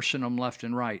be cursing them left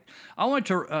and right. I want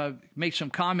to make some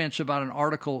comments about an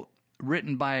article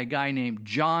written by a guy named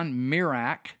John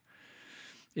Mirak.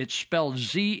 It's spelled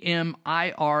Zmirak,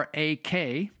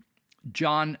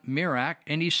 John Mirak,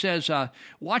 and he says,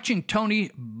 watching Tony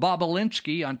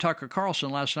Bobulinski on Tucker Carlson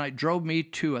last night drove me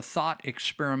to a thought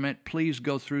experiment. Please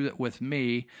go through it with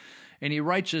me. And he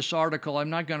writes this article. I'm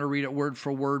not going to read it word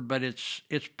for word, but it's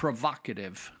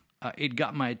provocative. It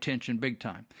got my attention big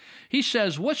time. He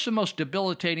says, what's the most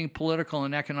debilitating political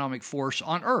and economic force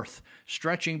on earth,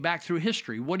 stretching back through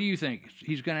history? What do you think?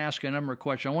 He's going to ask a number of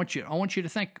questions. I want you to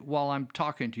think while I'm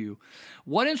talking to you.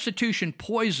 What institution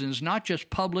poisons not just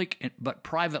public but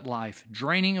private life,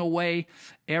 draining away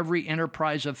every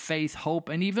enterprise of faith, hope,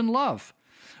 and even love?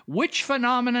 Which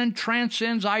phenomenon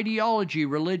transcends ideology,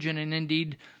 religion, and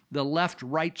indeed the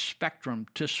left-right spectrum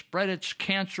to spread its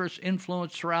cancerous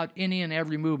influence throughout any and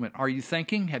every movement? Are you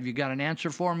thinking? Have you got an answer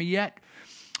for me yet?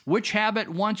 Which habit,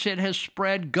 once it has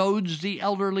spread, goads the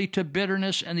elderly to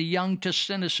bitterness and the young to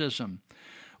cynicism?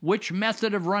 Which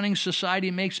method of running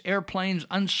society makes airplanes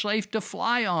unsafe to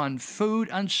fly on, food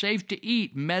unsafe to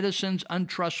eat, medicines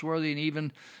untrustworthy, and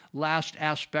even last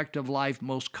aspect of life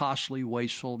most costly,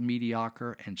 wasteful,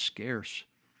 mediocre, and scarce?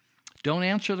 Don't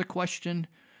answer the question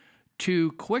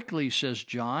too quickly, says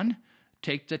John.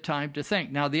 Take the time to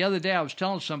think. Now, the other day I was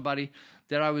telling somebody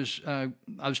that I was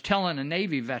telling a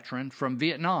Navy veteran from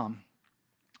Vietnam.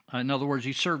 In other words,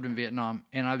 he served in Vietnam,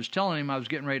 and I was telling him I was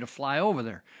getting ready to fly over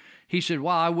there. He said,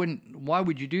 "Well, why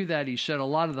would you do that?" He said, "A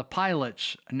lot of the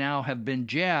pilots now have been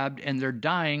jabbed and they're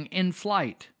dying in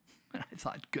flight." And I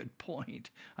thought, good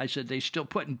point. I said, "They still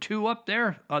putting two up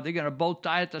there? Are they going to both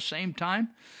die at the same time?"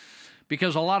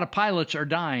 Because a lot of pilots are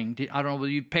dying. I don't know whether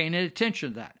you're paying any attention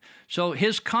to that. So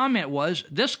his comment was,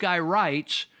 this guy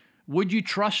writes, would you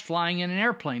trust flying in an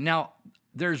airplane? Now,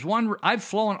 there's one, I've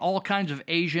flown all kinds of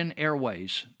Asian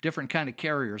airways, different kind of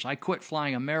carriers. I quit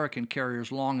flying American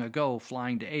carriers long ago,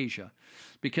 flying to Asia,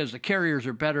 because the carriers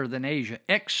are better than Asia,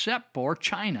 except for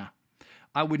China.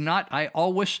 I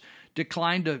always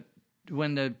declined to,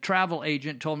 when the travel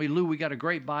agent told me, "Lou, we got a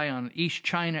great buy on East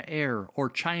China Air or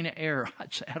China Air,"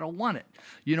 I'd say, "I don't want it."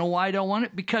 You know why I don't want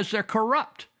it? Because they're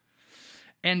corrupt.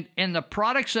 And the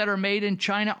products that are made in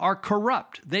China are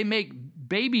corrupt. They make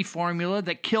baby formula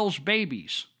that kills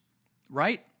babies,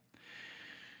 right?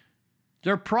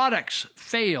 Their products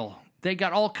fail. They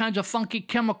got all kinds of funky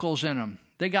chemicals in them.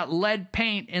 They got lead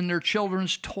paint in their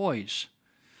children's toys.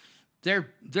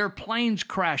 Their planes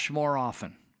crash more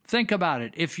often. Think about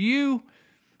it. If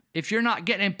you're not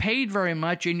getting paid very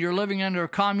much and you're living under a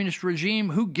communist regime,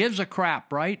 who gives a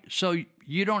crap, right? So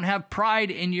you don't have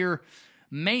pride in your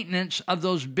maintenance of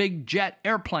those big jet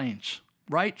airplanes,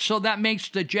 right? So that makes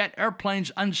the jet airplanes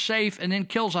unsafe and then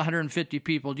kills 150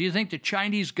 people. Do you think the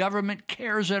Chinese government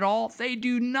cares at all? They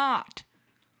do not.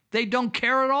 They don't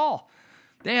care at all.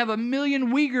 They have 1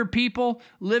 million Uyghur people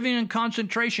living in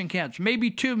concentration camps, maybe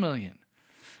 2 million.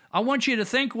 I want you to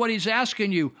think what he's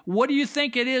asking you. What do you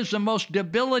think it is the most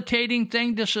debilitating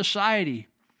thing to society?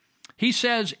 He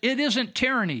says it isn't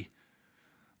tyranny,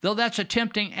 though that's a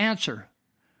tempting answer.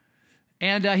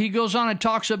 And he goes on and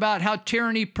talks about how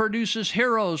tyranny produces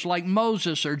heroes like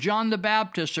Moses or John the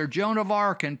Baptist or Joan of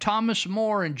Arc and Thomas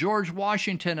More and George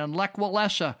Washington and Lech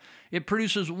Walesa. It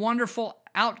produces wonderful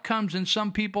outcomes in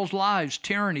some people's lives,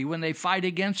 tyranny, when they fight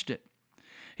against it.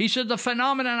 He said, the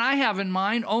phenomenon I have in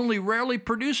mind only rarely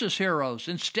produces heroes.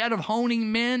 Instead of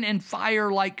honing men in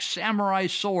fire like samurai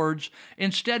swords,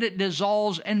 instead it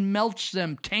dissolves and melts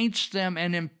them, taints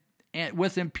them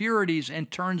with impurities and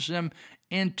turns them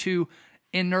into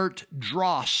inert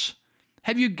dross.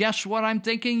 Have you guessed what I'm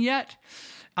thinking yet?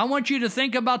 I want you to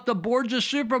think about the boards of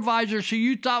supervisors who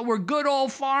you thought were good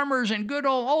old farmers and good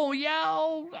old,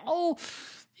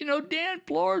 Dan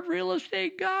Flores, real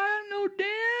estate guy. I know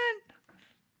Dan.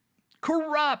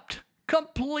 Corrupt,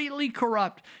 completely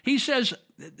corrupt. He says,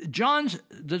 John's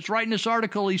that's writing this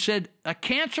article, he said, a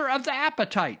cancer of the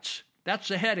appetites. That's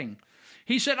the heading.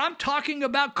 He said, I'm talking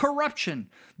about corruption.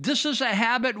 This is a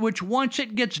habit which, once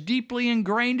it gets deeply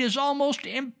ingrained, is almost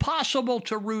impossible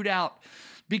to root out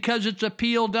because its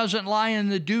appeal doesn't lie in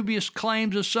the dubious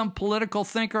claims of some political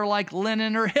thinker like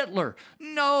Lenin or Hitler.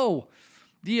 No,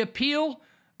 the appeal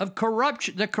of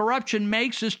corruption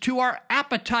makes is to our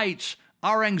appetites,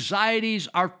 our anxieties,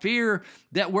 our fear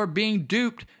that we're being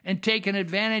duped and taken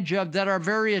advantage of, that our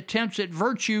very attempts at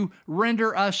virtue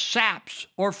render us saps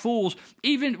or fools.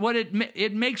 Even what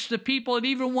it makes the people that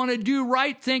even want to do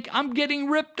right think, I'm getting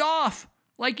ripped off.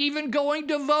 Like even going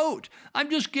to vote, I'm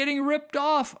just getting ripped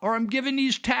off, or I'm giving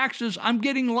these taxes, I'm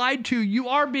getting lied to. You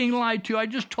are being lied to. I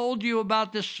just told you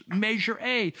about this Measure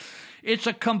A. It's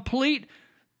a complete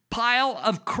pile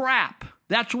of crap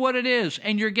That's what it is,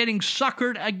 and you're getting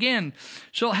suckered again.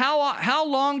 So how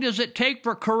long does it take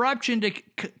for corruption to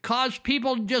cause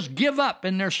people to just give up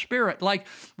in their spirit? Like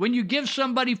when you give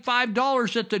somebody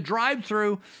 $5 at the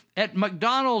drive-thru at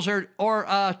McDonald's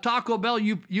or Taco Bell,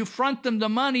 you front them the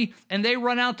money and they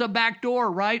run out the back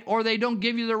door, right? Or they don't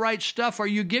give you the right stuff, or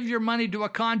you give your money to a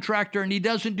contractor and he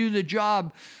doesn't do the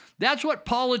job. That's what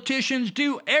politicians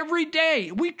do every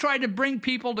day. We try to bring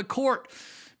people to court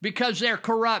because they're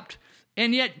corrupt.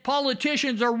 And yet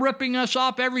politicians are ripping us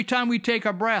off every time we take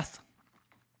a breath.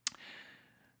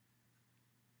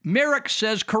 Merrick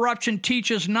says corruption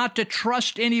teaches not to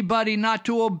trust anybody, not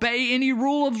to obey any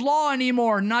rule of law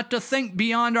anymore, not to think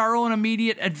beyond our own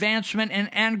immediate advancement and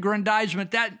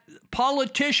aggrandizement. That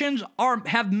politicians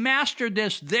have mastered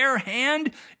this. Their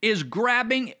hand is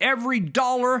grabbing every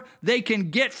dollar they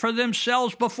can get for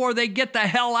themselves before they get the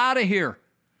hell out of here.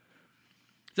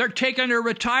 They're taking their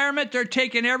retirement. They're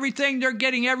taking everything. They're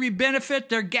getting every benefit.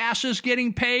 Their gas is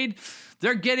getting paid.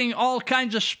 They're getting all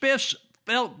kinds of spiffs.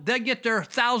 They get their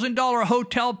 $1,000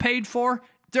 hotel paid for.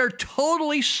 They're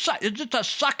totally, it's just a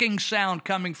sucking sound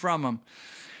coming from them.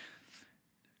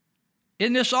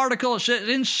 In this article, it says,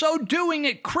 in so doing,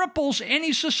 it cripples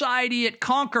any society it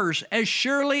conquers as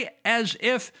surely as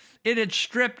if it had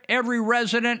stripped every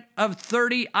resident of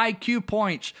 30 IQ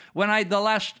points.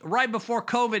 Right before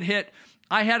COVID hit,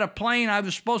 I had a plane. I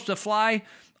was supposed to fly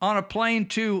on a plane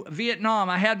to Vietnam.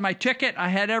 I had my ticket. I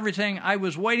had everything. I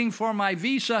was waiting for my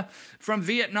visa from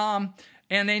Vietnam,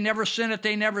 and they never sent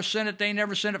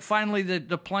it. Finally,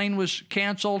 the plane was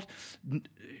canceled.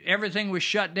 Everything was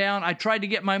shut down. I tried to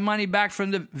get my money back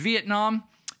from the Vietnam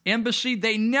embassy.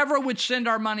 They never would send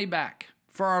our money back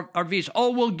for our visa. Oh,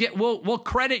 we'll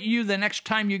credit you the next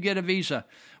time you get a visa.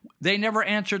 They never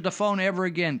answered the phone ever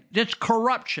again. It's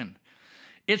corruption.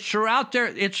 It's throughout their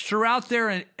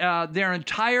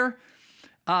entire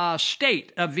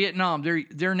state of Vietnam,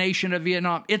 their nation of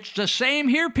Vietnam. It's the same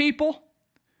here, people.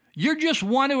 You just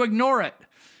want to ignore it.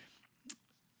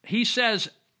 He says,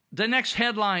 the next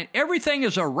headline, everything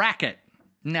is a racket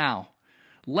now.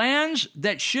 Lands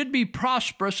that should be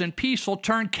prosperous and peaceful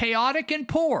turn chaotic and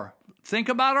poor. Think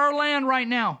about our land right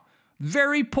now.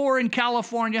 Very poor in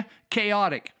California,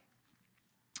 chaotic.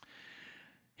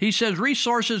 He says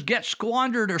resources get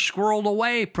squandered or squirreled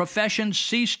away. Professions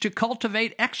cease to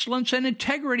cultivate excellence and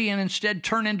integrity and instead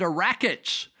turn into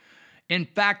rackets. In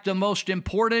fact, the most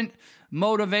important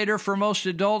motivator for most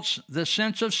adults, the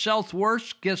sense of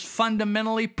self-worth, gets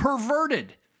fundamentally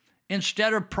perverted.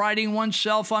 Instead of priding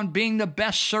oneself on being the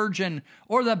best surgeon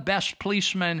or the best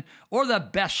policeman or the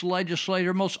best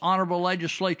legislator, most honorable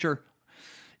legislator,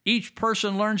 each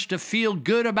person learns to feel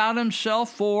good about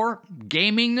himself for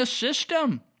gaming the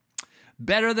system.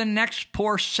 Better than next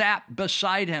poor sap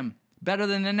beside him. Better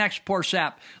than the next poor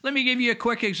sap. Let me give you a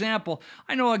quick example.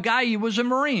 I know a guy, he was a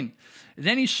Marine.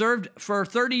 Then he served for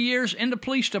 30 years in the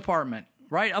police department,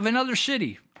 right, of another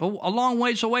city, a long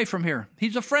ways away from here.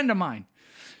 He's a friend of mine.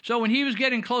 So when he was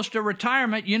getting close to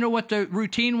retirement, you know what the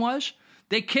routine was?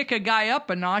 They kick a guy up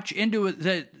a notch into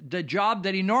the job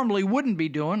that he normally wouldn't be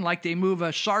doing, like they move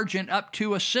a sergeant up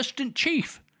to assistant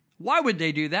chief. Why would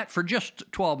they do that for just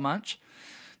 12 months?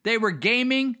 They were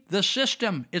gaming the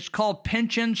system. It's called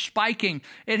pension spiking.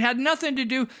 It had nothing to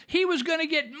do. He was going to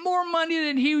get more money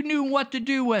than he knew what to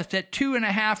do with at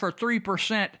 2.5% or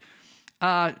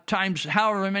 3% times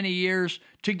however many years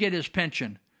to get his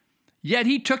pension. Yet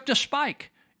he took the spike.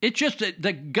 It's just that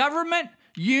the government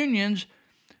unions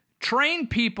train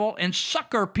people and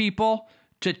sucker people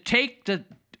to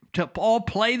to all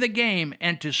play the game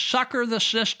and to sucker the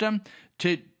system,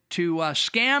 to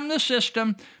scam the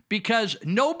system, because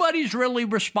nobody's really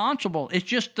responsible. It's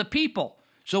just the people.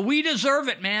 So we deserve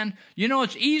it, man. You know,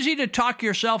 it's easy to talk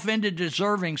yourself into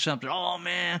deserving something. Oh,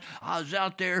 man, I was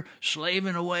out there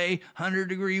slaving away,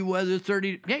 100-degree weather,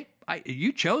 30. Hey,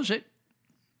 you chose it.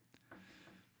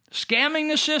 Scamming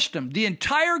the system. The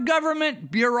entire government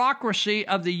bureaucracy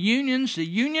of the unions, the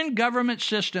union government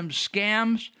system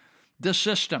scams the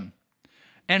system.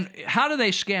 And how do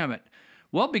they scam it?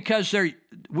 Well, because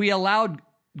we allowed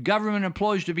government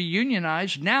employees to be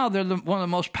unionized. Now they're one of the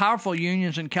most powerful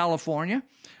unions in California.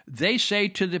 They say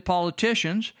to the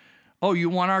politicians, oh, you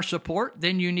want our support?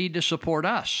 Then you need to support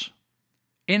us.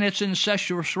 And it's an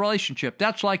incestuous relationship.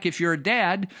 That's like if you're a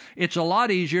dad, it's a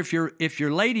lot easier if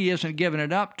your lady isn't giving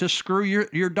it up to screw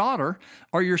your daughter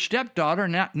or your stepdaughter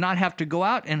and not have to go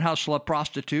out and hustle a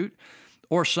prostitute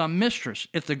or some mistress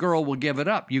if the girl will give it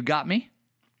up. You got me?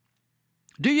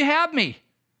 Do you have me?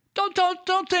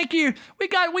 Don't think you. We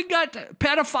got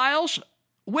pedophiles.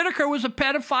 Whitaker was a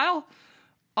pedophile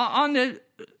on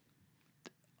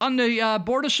on the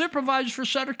Board of Supervisors for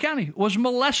Sutter County, was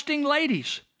molesting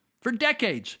ladies for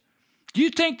decades. Do you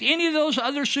think any of those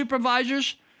other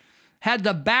supervisors had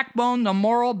the backbone, the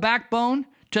moral backbone,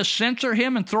 to censor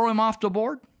him and throw him off the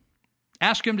board?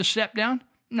 Ask him to step down?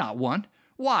 Not one.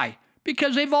 Why?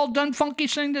 Because they've all done funky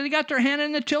things that they got their hand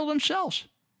in the till themselves.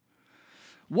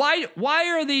 Why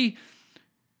are the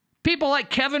people like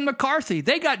Kevin McCarthy,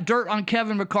 they got dirt on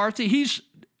Kevin McCarthy.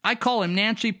 I call him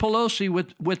Nancy Pelosi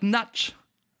with nuts,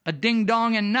 a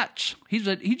ding-dong and nuts. He's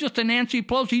just a Nancy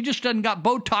Pelosi. He just doesn't got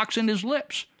Botox in his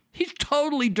lips. He's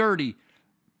totally dirty.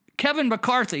 Kevin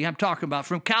McCarthy, I'm talking about,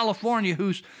 from California,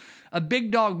 who's a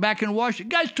big dog back in Washington.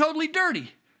 Guy's totally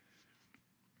dirty.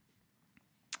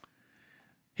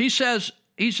 He says,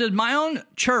 my own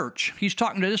church, he's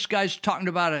talking to this guy's talking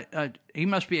about he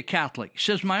must be a Catholic. He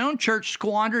says, my own church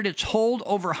squandered its hold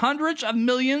over hundreds of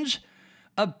millions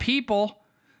of people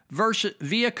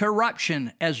via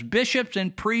corruption as bishops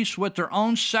and priests with their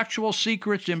own sexual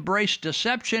secrets embrace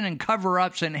deception and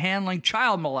cover-ups in handling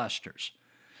child molesters.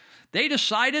 They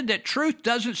decided that truth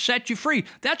doesn't set you free.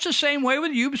 That's the same way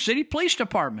with the Yuba City Police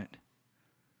Department.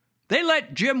 They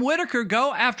let Jim Whitaker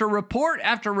go after report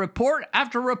after report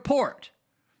after report.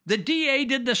 The DA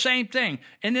did the same thing.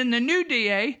 And then the new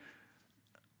DA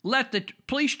let the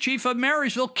police chief of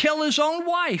Marysville kill his own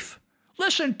wife.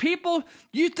 Listen, people,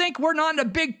 you think we're not in a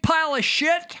big pile of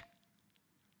shit?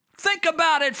 Think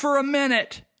about it for a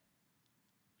minute.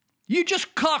 You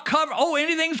just cover,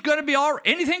 anything going to be all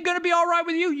right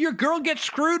with you? Your girl gets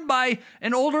screwed by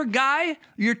an older guy,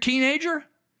 your teenager?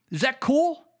 Is that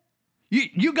cool?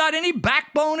 You got any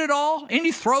backbone at all?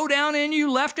 Any throwdown in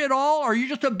you left at all? Or are you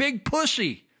just a big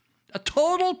pussy? A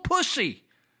total pussy.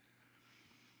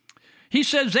 He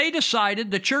says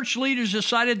the church leaders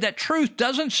decided that truth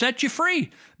doesn't set you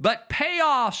free, but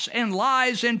payoffs and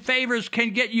lies and favors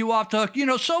can get you off the hook. You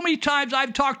know, so many times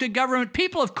I've talked to government,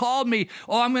 people have called me,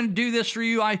 I'm going to do this for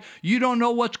you. You don't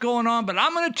know what's going on, but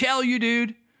I'm going to tell you,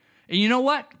 dude. And you know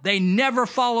what? They never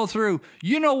follow through.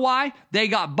 You know why? They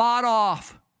got bought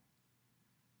off.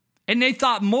 And they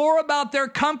thought more about their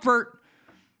comfort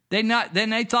than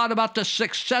they thought about the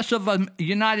success of the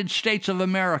United States of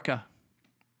America.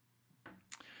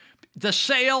 The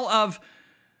sale of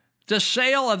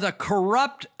the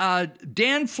corrupt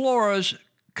Dan Flores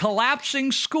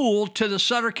collapsing school to the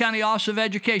Sutter County Office of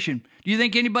Education. Do you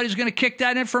think anybody's going to kick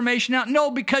that information out?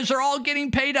 No, because they're all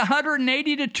getting paid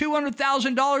 $180,000 to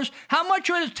 $200,000. How much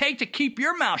would it take to keep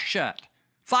your mouth shut?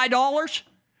 $5?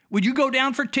 Would you go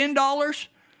down for $10?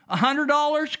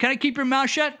 $100? Can I keep your mouth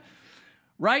shut?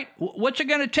 Right? What's it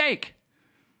going to take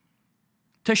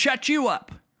to shut you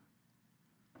up?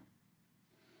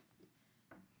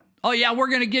 Oh, yeah, we're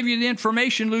going to give you the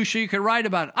information, Lou, so you can write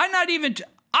about it.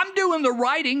 I'm doing the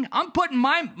writing. I'm putting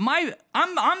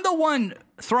I'm the one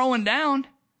throwing down.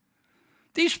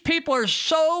 These people are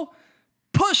so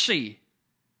pussy.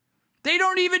 They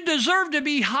don't even deserve to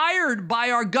be hired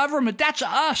by our government. That's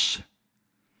us.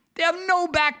 They have no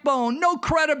backbone, no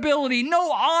credibility,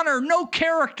 no honor, no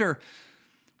character.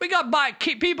 We got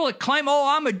people that claim,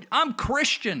 I'm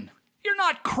Christian. You're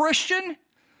not Christian.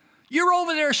 You're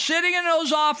over there sitting in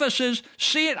those offices,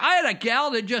 I had a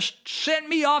gal that just sent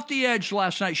me off the edge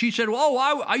last night. She said,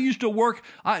 I used to work,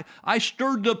 I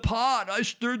stirred the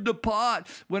pot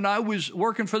when I was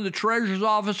working for the treasurer's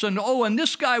office, and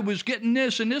this guy was getting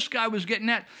this, and this guy was getting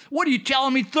that. What are you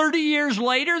telling me, 30 years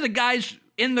later, the guy's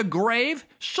in the grave?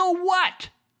 So what?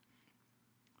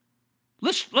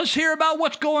 Let's hear about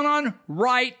what's going on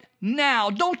right now.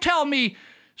 Don't tell me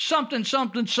something,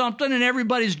 and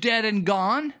everybody's dead and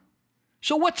gone.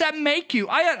 So what's that make you?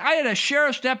 I had a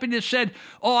sheriff's deputy that said,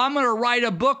 I'm going to write a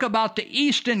book about the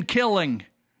Easton killing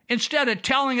instead of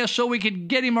telling us so we could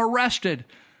get him arrested.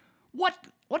 What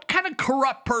kind of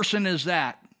corrupt person is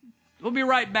that? We'll be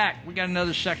right back. We got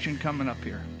another section coming up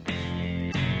here.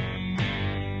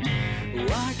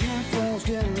 Why can't folks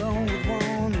get along with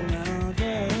one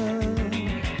another?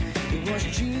 It was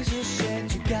Jesus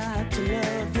said you got to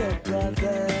love your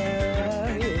brother.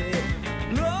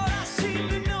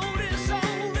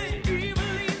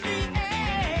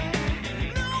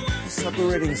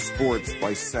 Separating sports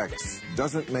by sex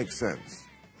doesn't make sense.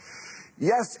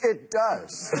 Yes, it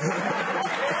does.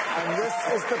 And this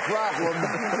is the problem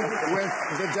with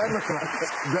the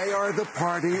Democrats. They are the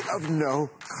party of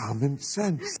no common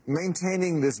sense.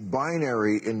 Maintaining this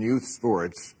binary in youth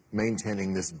sports,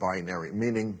 meaning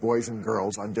boys and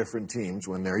girls on different teams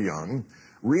when they're young,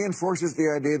 reinforces the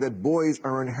idea that boys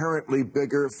are inherently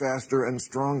bigger, faster, and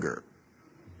stronger.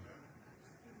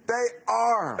 They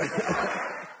are.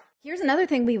 Here's another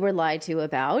thing we were lied to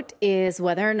about is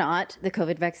whether or not the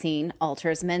COVID vaccine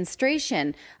alters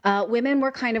menstruation. Women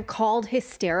were kind of called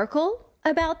hysterical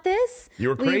about this. You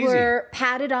were crazy. We were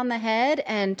patted on the head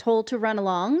and told to run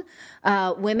along.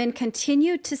 Women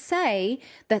continued to say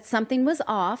that something was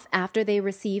off after they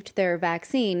received their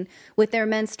vaccine with their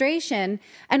menstruation.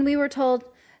 And we were told,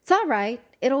 it's all right.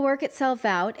 It'll work itself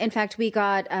out. In fact, we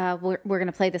got, we're going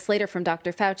to play this later from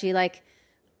Dr. Fauci, like,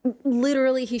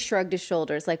 literally, he shrugged his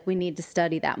shoulders like, we need to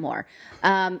study that more,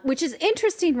 which is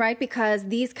interesting, right? Because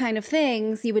these kind of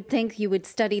things, you would think you would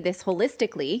study this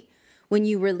holistically when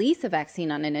you release a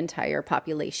vaccine on an entire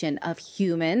population of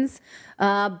humans.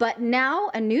 But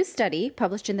now a new study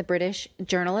published in the British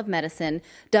Journal of Medicine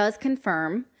does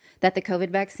confirm that the COVID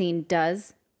vaccine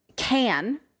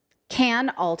can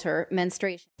alter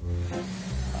menstruation.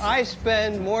 I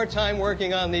spend more time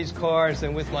working on these cars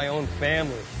than with my own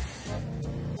family.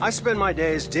 I spend my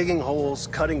days digging holes,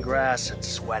 cutting grass, and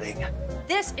sweating.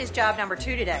 This is job number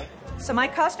 2 today. So my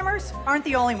customers aren't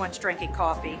the only ones drinking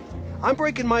coffee. I'm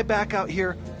breaking my back out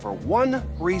here for one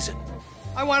reason.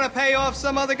 I want to pay off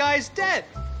some other guy's debt.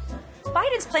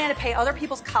 Biden's plan to pay other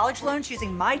people's college loans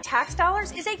using my tax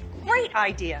dollars is a great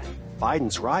idea.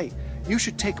 Biden's right. You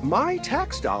should take my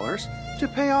tax dollars to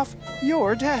pay off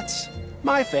your debts.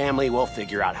 My family will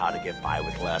figure out how to get by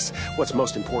with less. What's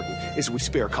most important is we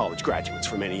spare college graduates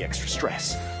from any extra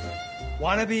stress.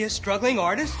 Want to be a struggling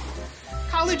artist?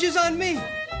 College is on me.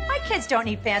 My kids don't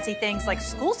need fancy things like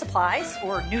school supplies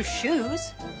or new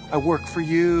shoes. I work for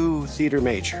you, theater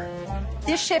major.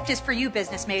 This shift is for you,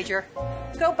 business major.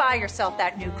 Go buy yourself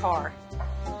that new car.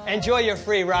 Enjoy your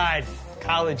free ride.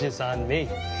 College is on me.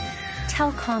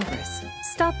 Tell Congress,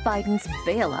 stop Biden's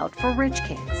bailout for rich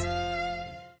kids.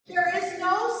 There is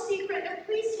no secret, and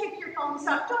please take your phones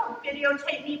out. Don't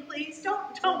videotape me, please.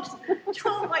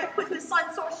 Don't like put this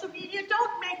on social media.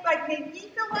 Don't make me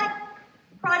feel like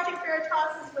Project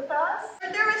Veritas is with us.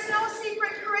 There is no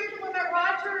secret curriculum at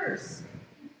Rogers.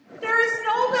 There is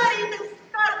nobody that's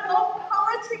got woke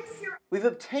politics here. We've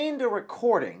obtained a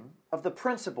recording of the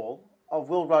principal of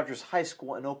Will Rogers High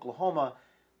School in Oklahoma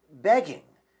begging,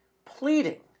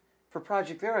 pleading for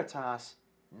Project Veritas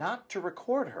not to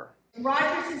record her.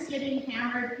 Rogers is getting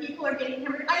hammered. People are getting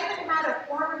hammered. I even had a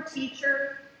former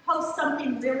teacher post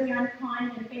something really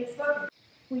unkind on Facebook.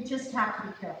 We just have to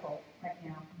be careful right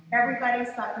now.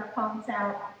 Everybody's got their phones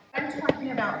out. I'm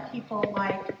talking about people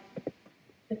like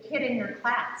the kid in your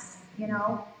class, you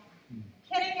know?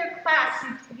 Kid in your class,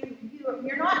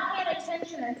 you're not paying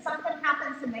attention and something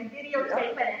happens and they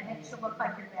videotape it and it makes you look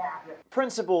like you're bad.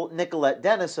 Principal Nicolette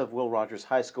Dennis of Will Rogers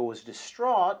High School was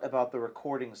distraught about the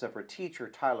recordings of her teacher,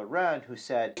 Tyler Wren, who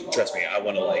said, "Trust me, I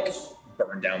want to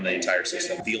burn down the entire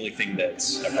system. The only thing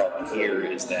that's a problem here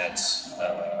is that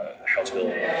House Bill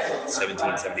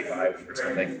 1775 or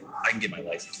something, I can get my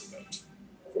license revoked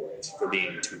for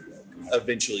being too woke.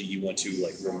 Eventually, you want to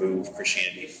remove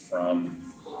Christianity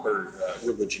from or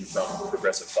religion from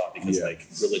progressive thought because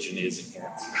religion is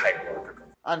inherently hierarchical."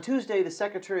 On Tuesday, the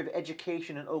Secretary of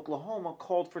Education in Oklahoma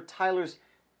called for Tyler's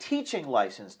teaching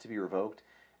license to be revoked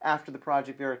after the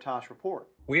Project Veritas report.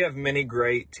 We have many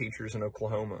great teachers in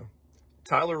Oklahoma.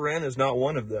 Tyler Wren is not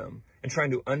one of them. And trying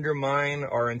to undermine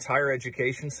our entire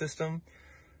education system,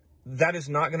 that is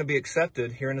not going to be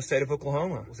accepted here in the state of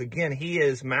Oklahoma. Again, he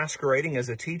is masquerading as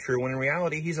a teacher when in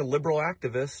reality he's a liberal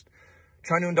activist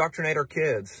trying to indoctrinate our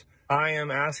kids. I am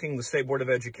asking the State Board of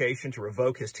Education to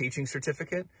revoke his teaching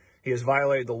certificate. He has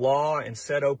violated the law and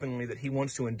said openly that he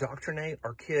wants to indoctrinate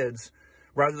our kids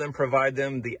rather than provide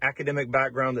them the academic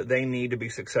background that they need to be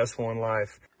successful in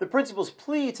life. The principal's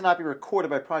plea to not be recorded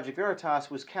by Project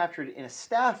Veritas was captured in a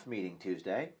staff meeting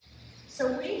Tuesday.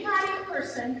 So we had a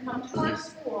person come to our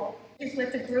school who's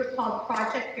with a group called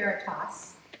Project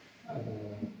Veritas.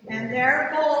 And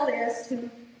their goal is to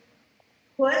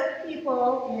put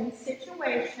people in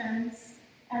situations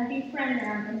and befriend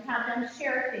them and have them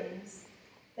share things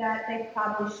that they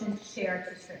probably shouldn't share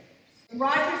to strangers.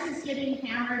 Rogers is getting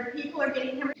hammered. People are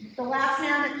getting hammered. The last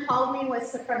man that called me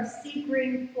was from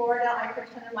Sebring, Florida. I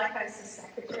pretended like I was the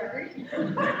secretary.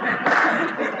 Isn't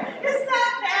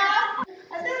that bad?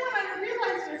 And then when I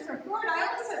realized it was from Florida, I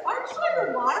almost said, "Aren't you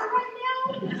underwater right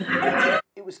now?"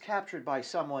 It was captured by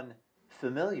someone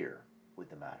familiar with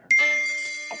the matter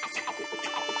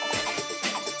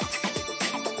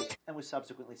and was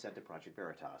subsequently sent to Project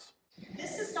Veritas.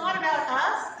 This is not about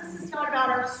us. This is not about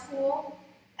our school.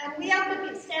 And we have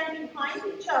to stand behind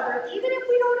each other, even if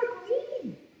we don't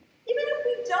agree. Even if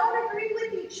we don't agree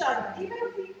with each other. Even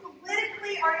if we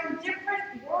politically are in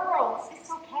different worlds, it's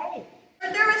okay.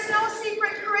 There is no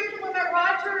secret curriculum at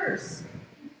Rogers.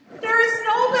 There is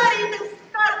nobody that's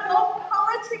got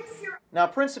Now,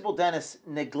 Principal Dennis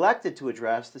neglected to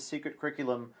address the secret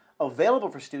curriculum available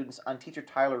for students on teacher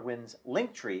Tyler Wynn's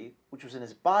Linktree, which was in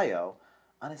his bio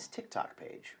on his TikTok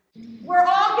page. We're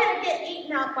all going to get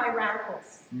eaten up by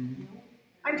radicals.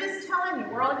 I'm just telling you,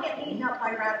 we're all getting eaten up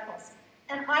by radicals.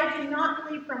 And I do not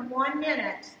believe from one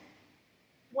minute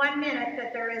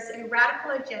that there is a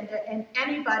radical agenda in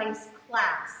anybody's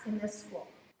class in this school.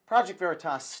 Project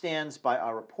Veritas stands by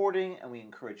our reporting, and we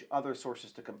encourage other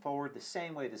sources to come forward the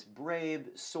same way this brave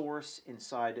source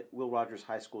inside Will Rogers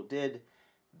High School did.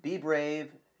 Be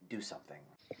brave, do something.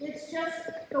 It's just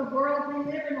the world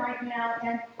we live in right now,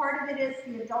 and part of it is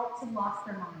the adults have lost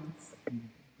their minds.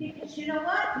 Because you know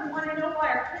what? You want to know why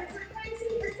our kids are crazy?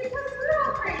 It's because we're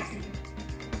all crazy.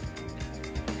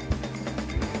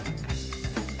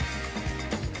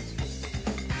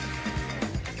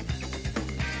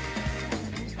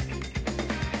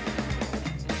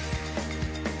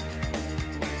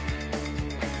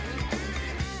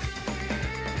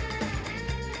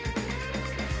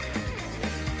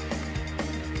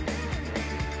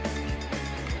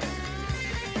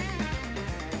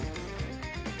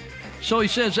 So he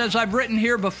says, as I've written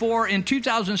here before, in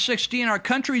 2016, our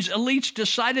country's elites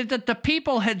decided that the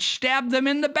people had stabbed them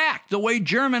in the back, the way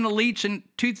German elites in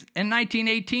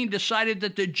 1918 decided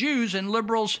that the Jews and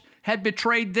liberals had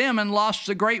betrayed them and lost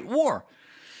the Great War.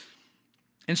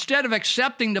 Instead of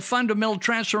accepting the fundamental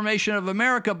transformation of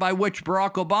America by which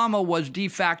Barack Obama was de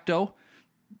facto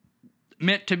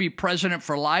meant to be president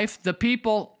for life, the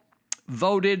people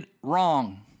voted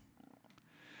wrong.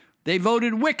 They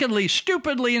voted wickedly,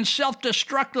 stupidly, and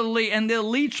self-destructively, and the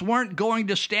elites weren't going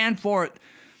to stand for it.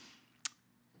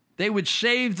 They would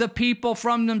save the people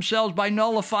from themselves by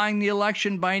nullifying the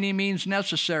election by any means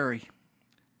necessary.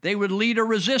 They would lead a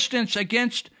resistance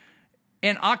against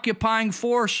an occupying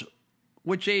force,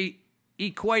 which they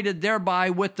equated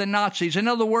thereby with the Nazis. In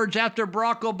other words, after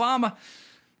Barack Obama,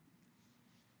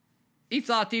 he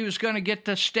thought he was going to get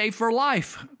to stay for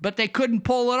life, but they couldn't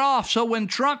pull it off. So when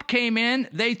Trump came in,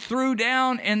 they threw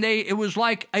down, and it was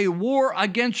like a war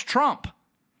against Trump.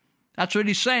 That's what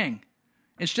he's saying.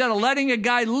 Instead of letting a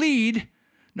guy lead,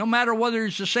 no matter whether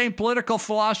it's the same political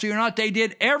philosophy or not, they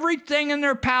did everything in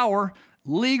their power,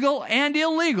 legal and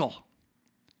illegal,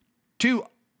 to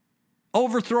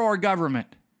overthrow our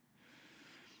government.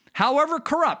 However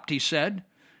corrupt, he said,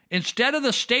 instead of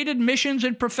the stated missions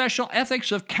and professional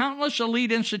ethics of countless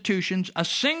elite institutions, a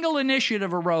single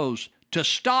initiative arose to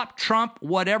stop Trump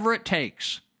whatever it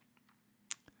takes.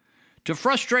 To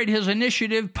frustrate his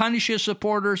initiative, punish his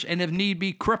supporters, and if need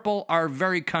be, cripple our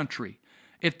very country,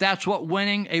 if that's what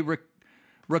winning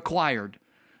required.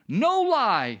 No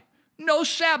lie, no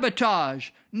sabotage,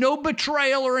 no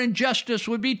betrayal or injustice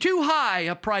would be too high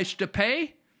a price to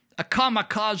pay. A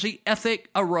kamikaze ethic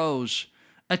arose,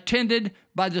 attended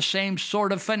by the same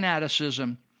sort of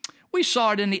fanaticism. We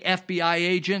saw it in the FBI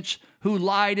agents who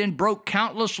lied and broke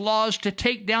countless laws to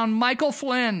take down Michael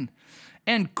Flynn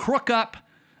and cook up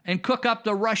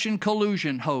the Russian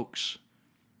collusion hoax.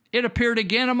 It appeared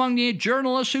again among the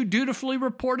journalists who dutifully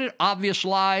reported obvious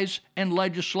lies and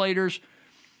legislators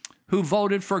who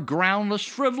voted for groundless,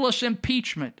 frivolous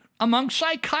impeachment, among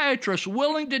psychiatrists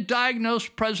willing to diagnose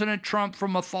President Trump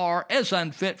from afar as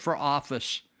unfit for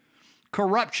office.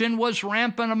 Corruption was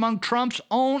rampant among Trump's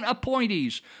own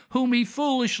appointees, whom he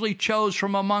foolishly chose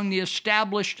from among the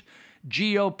established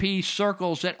GOP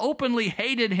circles that openly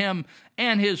hated him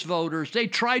and his voters. They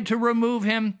tried to remove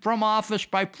him from office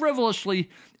by frivolously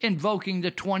invoking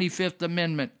the 25th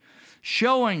Amendment,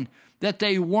 showing that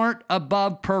they weren't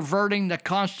above perverting the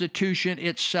Constitution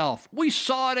itself. We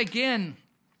saw it again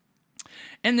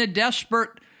in the desperate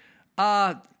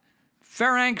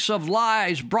phalanx of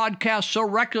lies broadcast so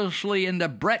recklessly in the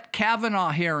Brett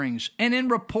Kavanaugh hearings and in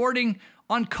reporting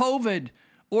on COVID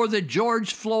or the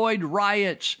George Floyd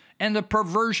riots and the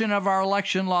perversion of our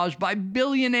election laws by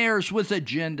billionaires with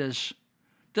agendas.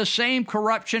 The same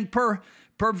corruption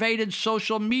pervaded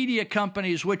social media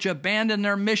companies which abandoned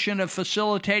their mission of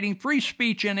facilitating free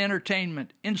speech and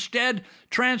entertainment, instead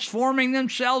transforming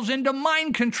themselves into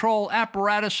mind control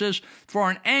apparatuses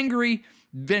for an angry,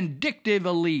 vindictive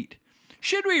elite.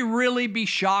 Should we really be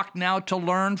shocked now to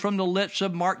learn from the lips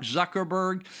of Mark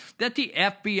Zuckerberg that the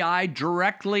FBI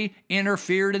directly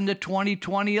interfered in the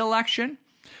 2020 election?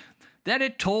 That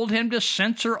it told him to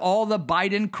censor all the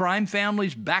Biden crime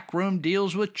family's backroom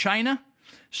deals with China,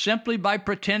 simply by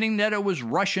pretending that it was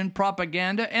Russian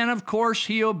propaganda, and of course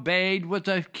he obeyed with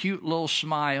a cute little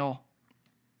smile.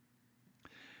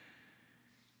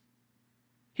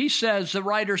 He says, the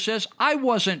writer says, I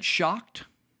wasn't shocked.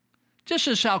 This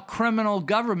is how criminal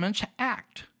governments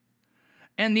act.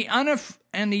 And the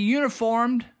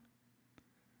uniformed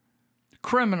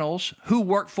criminals who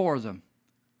work for them.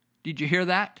 Did you hear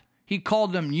that? He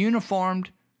called them uniformed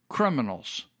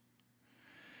criminals.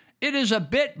 It is a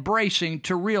bit bracing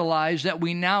to realize that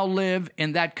we now live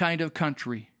in that kind of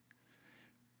country.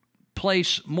 A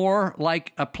place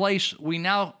we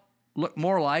now look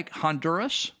more like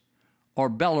Honduras or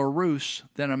Belarus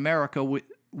than America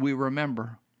we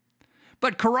remember.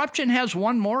 But corruption has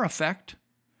one more effect.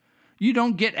 You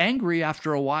don't get angry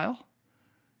after a while.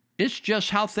 It's just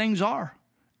how things are.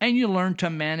 And you learn to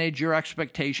manage your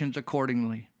expectations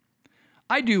accordingly.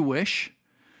 I do wish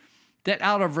that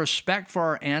out of respect for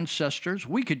our ancestors,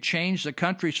 we could change the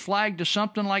country's flag to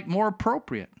something like more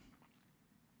appropriate.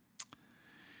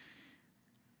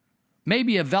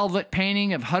 Maybe a velvet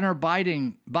painting of Hunter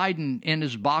Biden in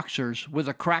his boxers with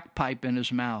a crack pipe in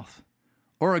his mouth.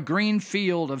 Or a green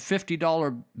field of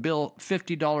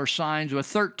 $50 signs with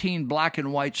 13 black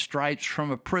and white stripes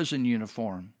from a prison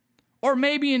uniform. Or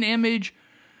maybe an image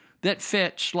that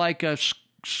fits like a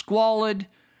squalid,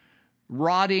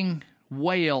 rotting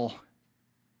whale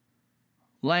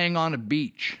laying on a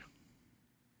beach.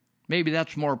 Maybe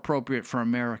that's more appropriate for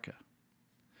America.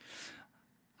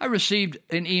 I received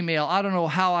an email. I don't know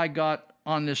how I got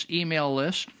on this email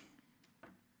list.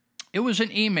 It was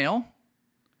an email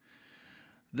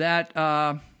that,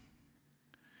 let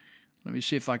me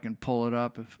see if I can pull it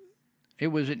up. It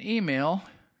was an email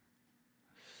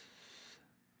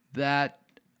that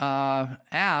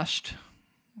asked,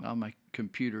 well, my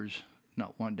computer's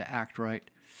not wanting to act right.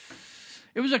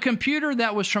 It was a computer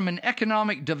that was from an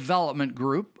economic development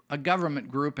group, a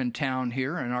government group in town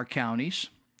here in our counties.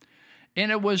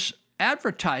 And it was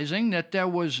advertising that there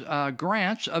was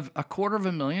grants of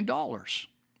 $250,000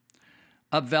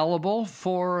 available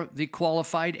for the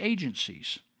qualified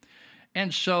agencies.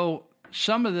 And so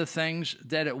some of the things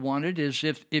that it wanted is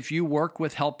if you work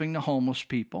with helping the homeless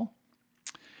people,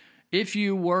 if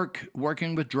you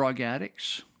working with drug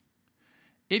addicts,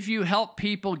 if you help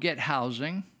people get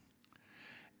housing,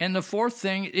 and the fourth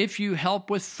thing, if you help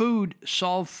with food,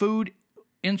 solve food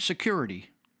insecurity.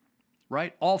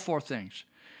 Right? All four things.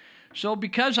 So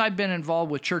because I've been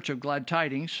involved with Church of Glad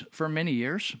Tidings for many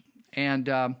years, and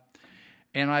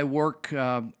I worked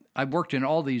in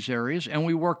all these areas, and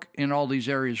we work in all these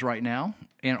areas right now,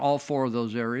 in all four of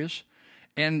those areas.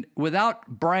 And without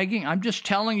bragging, I'm just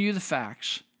telling you the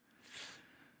facts.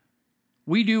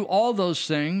 We do all those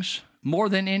things more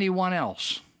than anyone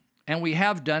else, and we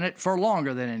have done it for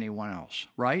longer than anyone else,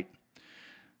 right?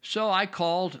 So I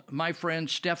called my friend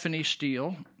Stephanie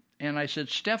Steele, and I said,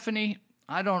 Stephanie,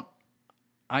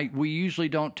 we usually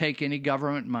don't take any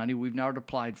government money. We've never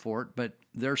applied for it, but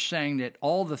they're saying that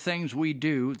all the things we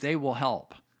do, they will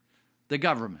help the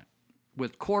government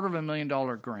with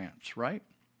 $250,000 grants, right?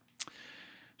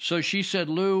 So she said,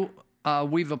 Lou,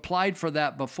 we've applied for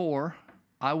that before.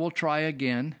 I will try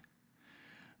again.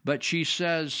 But she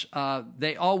says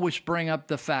they always bring up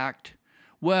the fact,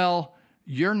 well,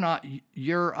 you're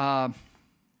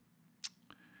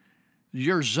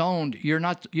zoned, you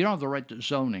don't have the right to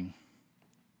zoning,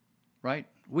 right?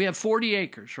 We have 40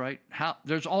 acres, right?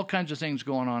 There's all kinds of things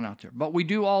going on out there. But we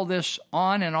do all this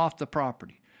on and off the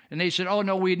property. And they said, oh,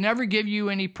 no, we'd never give you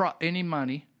any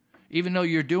money, even though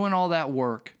you're doing all that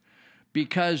work,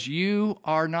 because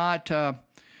you're not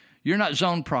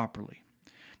zoned properly.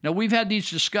 Now, we've had these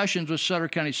discussions with Sutter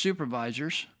County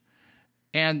supervisors,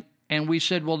 and we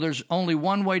said, well, there's only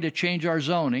one way to change our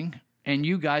zoning, and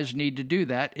you guys need to do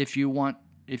that if you want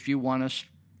us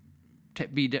to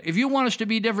be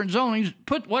different zonings.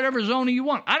 Put whatever zoning you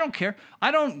want. I don't care.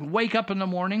 I don't wake up in the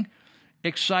morning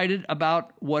excited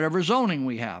about whatever zoning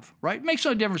we have. Right? It makes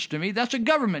no difference to me. That's a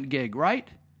government gig, right?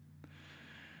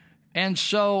 And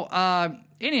so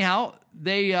anyhow,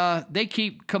 they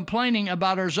keep complaining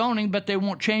about our zoning, but they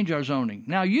won't change our zoning.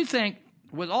 Now you think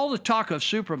with all the talk of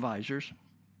supervisors,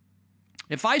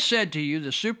 if I said to you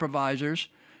the supervisors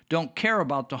don't care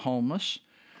about the homeless,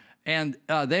 and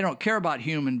they don't care about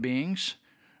human beings.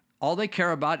 All they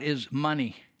care about is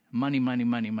money,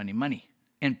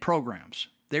 and programs.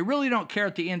 They really don't care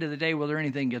at the end of the day whether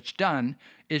anything gets done.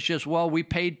 It's just, well, we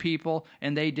paid people,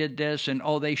 and they did this, and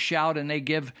they shout, and they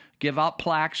give out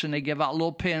plaques, and they give out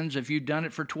little pins if you've done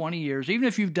it for 20 years. Even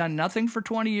if you've done nothing for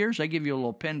 20 years, they give you a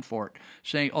little pin for it,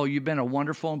 saying, oh, you've been a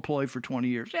wonderful employee for 20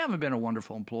 years. They haven't been a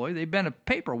wonderful employee. They've been a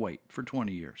paperweight for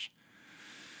 20 years.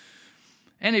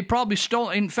 And they probably stole.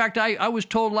 In fact, I was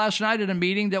told last night at a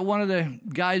meeting that one of the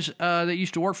guys that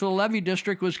used to work for the Levy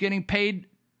District was getting paid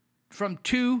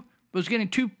two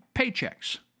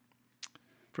paychecks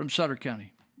from Sutter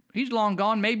County. He's long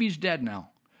gone. Maybe he's dead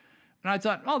now. And I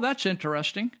thought, oh, that's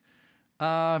interesting.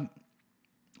 2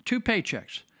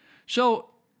 paychecks.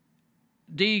 So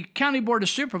the County Board of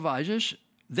Supervisors,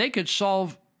 they could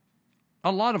solve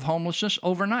a lot of homelessness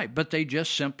overnight, but they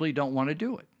just simply don't want to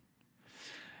do it.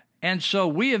 And so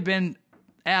we have been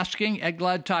asking at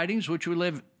Glad Tidings, which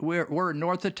we're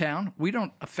north of town. We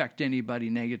don't affect anybody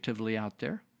negatively out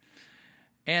there.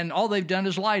 And all they've done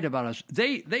is lied about us.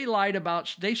 They lied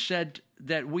about, they said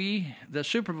that we, the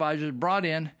supervisors, brought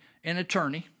in an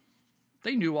attorney.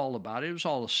 They knew all about it. It was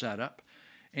all a setup.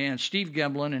 And Steve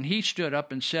Gemblin, and he stood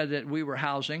up and said that we were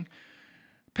housing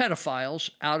pedophiles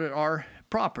out at our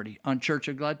property on Church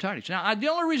of Glad Tidings. Now, the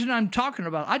only reason I talk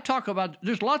about,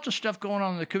 there's lots of stuff going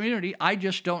on in the community. I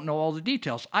just don't know all the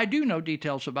details. I do know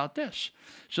details about this.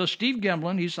 So Steve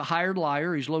Gemblin, he's the hired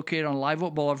liar. He's located on Live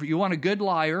Oak Boulevard. You want a good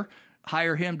liar,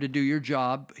 hire him to do your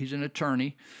job. He's an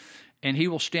attorney, and he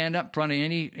will stand up in front of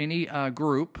any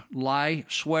group, lie,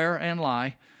 swear and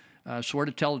lie, swear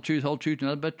to tell the truth, whole truth,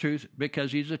 nothing but truth,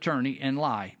 because he's an attorney, and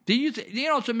lie. You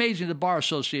know, it's amazing the Bar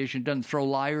Association doesn't throw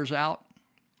liars out.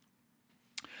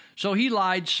 So he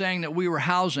lied, saying that we were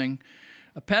housing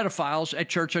pedophiles at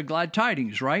Church of Glad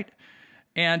Tidings, right?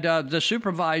 And the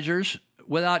supervisors,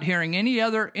 without hearing any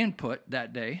other input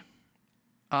that day,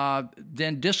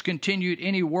 then discontinued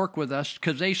any work with us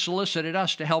because they solicited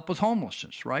us to help with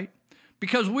homelessness, right?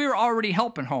 Because we were already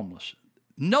helping homeless.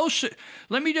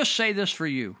 Let me just say this for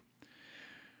you.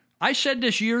 I said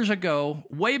this years ago,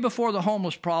 way before the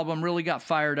homeless problem really got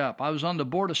fired up. I was on the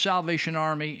board of Salvation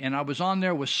Army, and I was on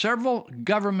there with several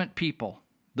government people,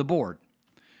 the board,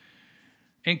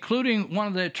 including one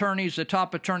of the attorneys, the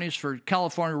top attorneys for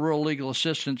California Rural Legal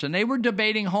Assistance, and they were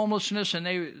debating homelessness, and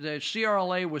the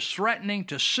CRLA was threatening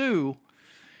to sue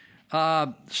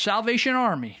Salvation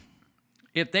Army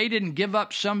if they didn't give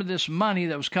up some of this money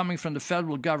that was coming from the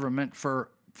federal government for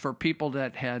people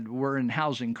that were in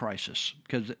housing crisis,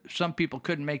 because some people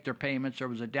couldn't make their payments. There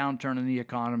was a downturn in the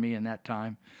economy in that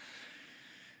time.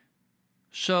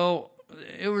 So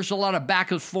it was a lot of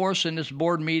back and forth in this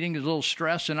board meeting, a little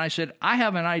stress. And I said, I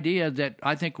have an idea that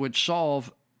I think would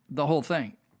solve the whole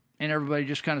thing. And everybody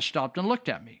just kind of stopped and looked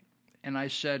at me. And I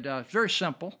said, it's very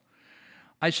simple.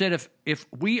 I said, if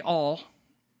we all,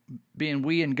 being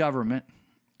we in government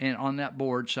and on that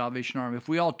board, Salvation Army, if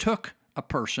we all took a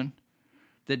person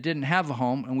that didn't have a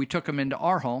home and we took them into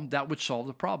our home, that would solve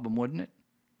the problem, wouldn't it?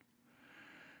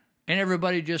 And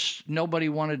nobody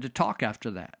wanted to talk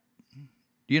after that.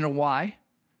 You know why?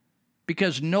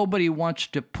 Because nobody wants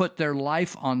to put their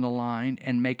life on the line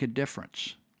and make a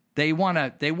difference. They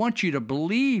want you to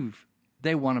believe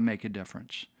they want to make a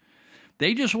difference.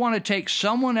 They just want to take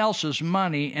someone else's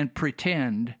money and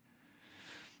pretend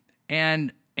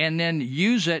and then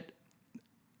use it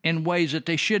in ways that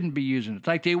they shouldn't be using it.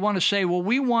 Like they want to say, well,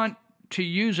 we want to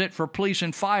use it for police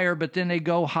and fire, but then they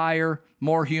go hire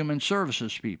more human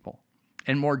services people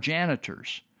and more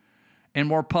janitors and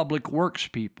more public works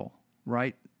people,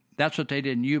 right? That's what they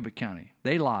did in Yuba County.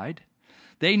 They lied.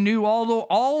 They knew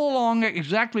all along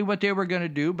exactly what they were going to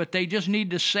do, but they just need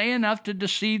to say enough to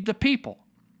deceive the people.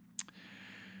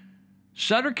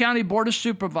 Sutter County Board of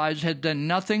Supervisors had done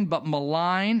nothing but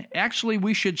malign. Actually,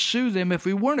 we should sue them. If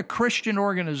we weren't a Christian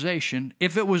organization,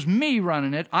 if it was me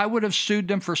running it, I would have sued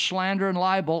them for slander and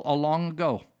libel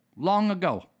long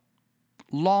ago.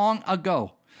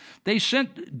 They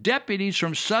sent deputies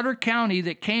from Sutter County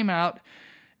that came out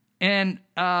and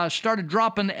started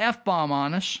dropping the F-bomb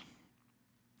on us,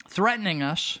 threatening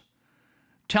us,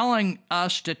 telling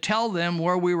us to tell them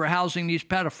where we were housing these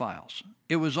pedophiles.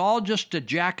 It was all just to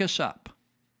jack us up.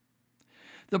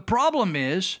 The problem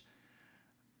is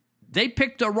they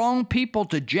picked the wrong people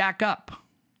to jack up.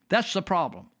 That's the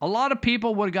problem. A lot of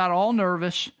people would have got all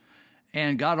nervous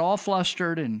and got all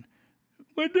flustered and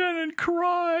went down and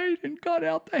cried and got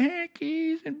out the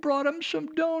hankies and brought them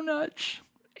some donuts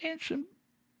and some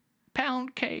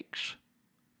pound cakes.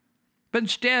 But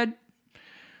instead,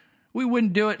 we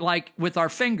wouldn't do it like with our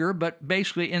finger, but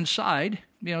basically inside.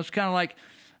 You know, it's kind of like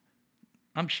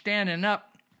I'm standing up.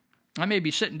 I may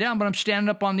be sitting down, but I'm standing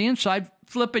up on the inside,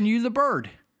 flipping you the bird.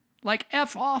 Like,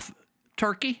 F off,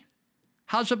 turkey.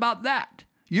 How's about that?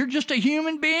 You're just a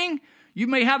human being. You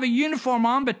may have a uniform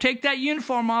on, but take that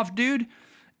uniform off, dude.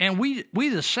 And we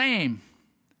the same.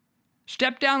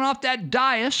 Step down off that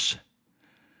dais,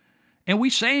 and we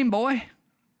same, boy.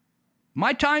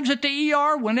 My times at the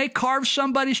ER, when they carve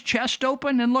somebody's chest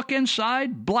open and look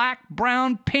inside, black,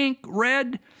 brown, pink,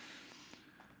 red,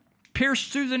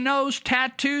 pierced through the nose,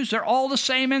 tattoos, they're all the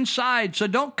same inside. So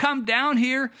don't come down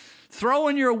here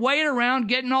throwing your weight around,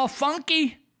 getting all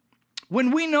funky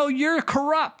when we know you're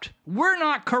corrupt. We're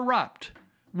not corrupt.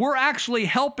 We're actually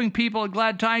helping people at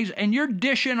Glad Tidings, and you're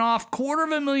dishing off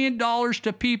 $250,000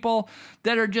 to people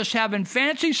that are just having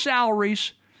fancy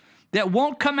salaries that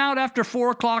won't come out after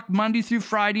 4 o'clock Monday through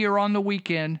Friday or on the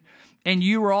weekend, and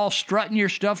you were all strutting your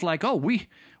stuff like, oh, we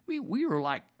were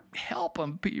like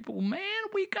helping people, man.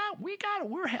 We got it.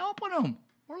 We're helping them.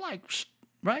 We're like,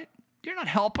 right? You're not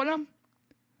helping them.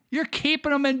 You're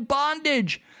keeping them in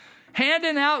bondage.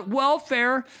 Handing out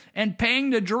welfare and paying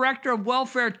the director of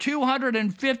welfare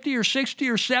 $250,000 or $60,000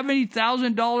 or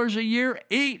 $70,000 a year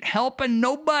ain't helping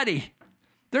nobody.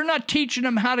 They're not teaching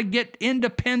them how to get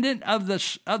independent of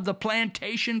the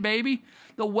plantation, baby,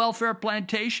 the welfare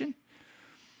plantation.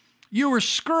 You were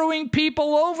screwing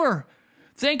people over,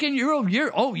 thinking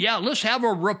oh yeah, let's have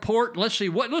a report. Let's see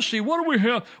what do we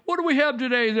have? What do we have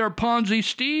today there, Ponzi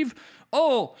Steve?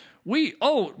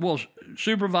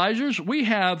 Supervisors, we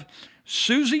have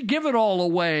Susie Give It All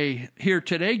Away here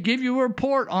today. Give you a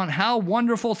report on how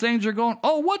wonderful things are going.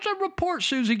 Oh, what's a report,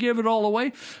 Susie Give It All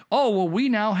Away? Oh, well, we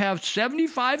now have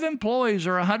 75 employees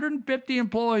or 150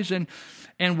 employees, and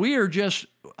we are just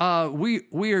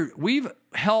we've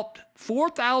helped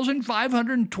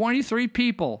 4,523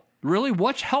 people. Really,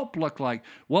 what's help look like?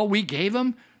 Well, we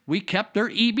kept their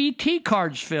EBT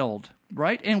cards filled.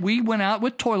 Right? And we went out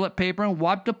with toilet paper and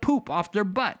wiped the poop off their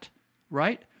butt.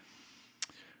 Right?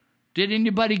 Did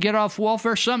anybody get off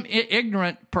welfare? Some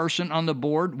ignorant person on the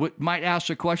board might ask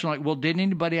a question like, well, did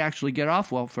anybody actually get off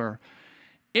welfare?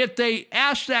 If they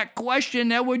asked that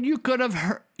question, you couldn't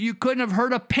have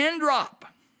heard a pin drop.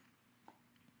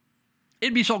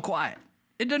 It'd be so quiet.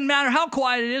 It doesn't matter how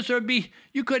quiet it is,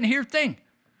 you couldn't hear a thing.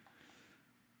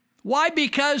 Why?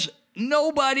 Because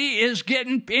nobody is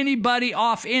getting anybody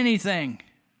off anything.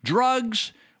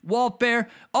 Drugs, welfare.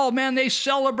 Oh, man, they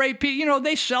celebrate people.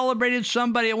 They celebrated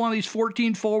somebody at one of these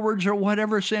 14 forwards or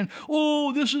whatever saying,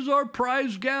 oh, this is our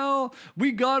prize gal.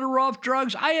 We got her off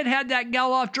drugs. I had that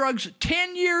gal off drugs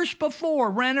 10 years before.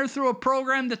 Ran her through a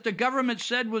program that the government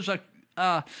said was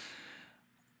an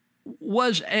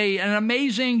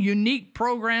amazing, unique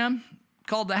program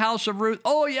called the House of Ruth.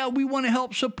 Oh, yeah, we want to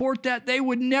help support that. They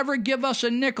would never give us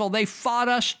a nickel. They fought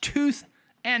us tooth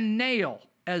and nail,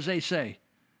 as they say,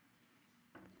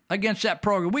 against that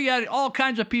program. We got all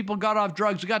kinds of people got off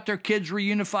drugs, got their kids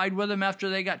reunified with them after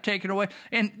they got taken away.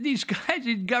 And these guys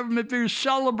in government figures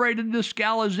celebrated this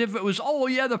gal as if it was, oh,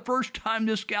 yeah, the first time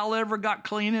this gal ever got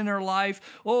clean in her life.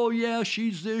 Oh, yeah,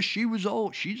 she's this,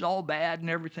 she's all bad and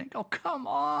everything. Oh, come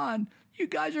on. You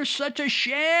guys are such a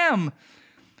sham.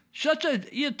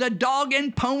 The dog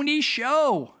and pony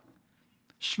show.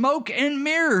 Smoke and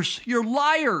mirrors. You're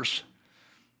liars.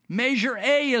 Measure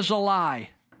A is a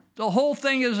lie. The whole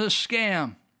thing is a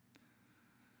scam.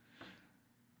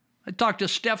 I talked to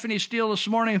Stephanie Steele this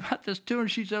morning about this too,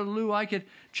 and she said, Lou, I could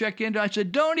check into it. I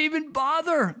said, don't even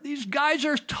bother. These guys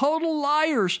are total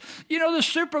liars. The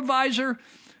supervisor,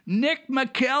 Nick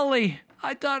McKelly,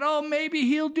 I thought, oh, maybe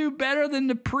he'll do better than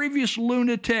the previous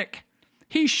lunatic.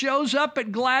 He shows up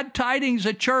at Glad Tidings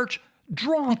at church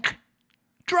drunk,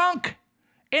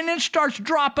 and then starts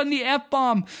dropping the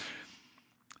F-bomb.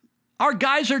 Our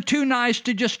guys are too nice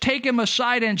to just take him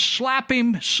aside and slap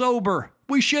him sober.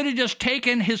 We should have just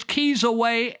taken his keys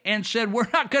away and said, we're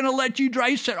not going to let you drive.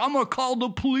 He said, I'm going to call the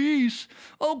police.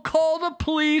 Oh, call the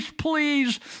police,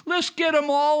 please. Let's get them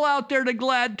all out there to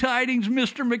Glad Tidings,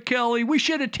 Mr. McKelly. We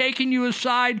should have taken you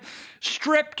aside,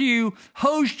 stripped you,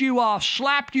 hosed you off,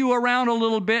 slapped you around a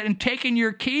little bit, and taken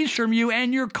your keys from you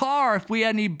and your car if we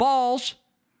had any balls.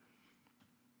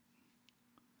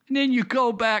 And then you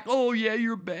go back, oh, yeah,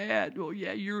 you're bad. Oh,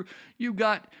 yeah, you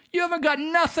haven't got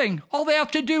nothing. All they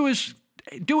have to do is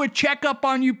do a checkup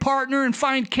on you, partner, and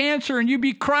find cancer, and you'd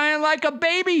be crying like a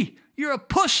baby. You're a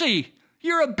pussy.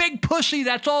 You're a big pussy.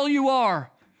 That's all you are.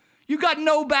 You got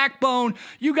no backbone.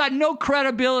 You got no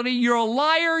credibility. You're a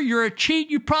liar. You're a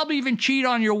cheat. You probably even cheat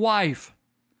on your wife.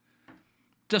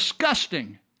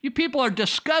 Disgusting. You people are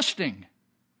disgusting.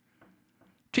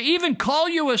 To even call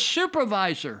you a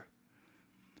supervisor,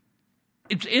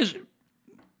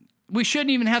 we shouldn't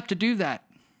even have to do that.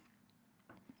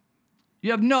 We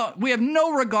have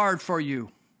no regard for you.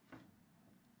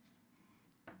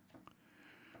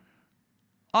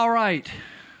 All right.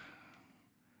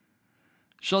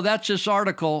 So that's this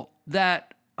article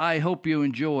that I hope you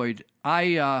enjoyed.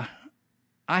 I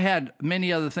had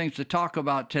many other things to talk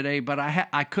about today, but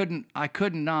I couldn't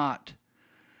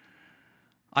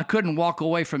walk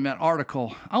away from that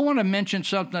article. I want to mention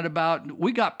something about,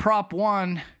 we got Prop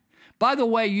 1. By the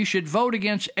way, you should vote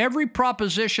against every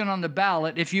proposition on the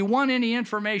ballot. If you want any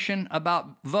information about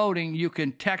voting, you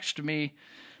can text me,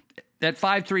 at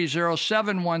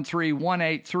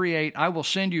 530-713-1838. I will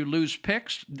send you Lou's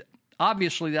picks.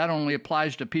 Obviously, that only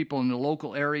applies to people in the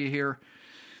local area here.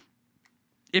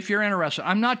 If you're interested,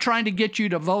 I'm not trying to get you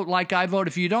to vote like I vote.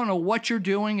 If you don't know what you're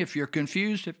doing, if you're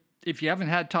confused, if you haven't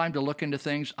had time to look into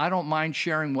things, I don't mind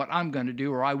sharing what I'm going to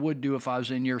do, or I would do if I was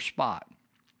in your spot.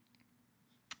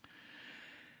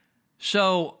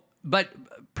 So, but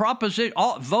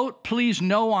vote please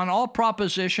no on all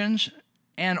propositions,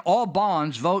 and all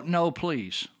bonds, vote no,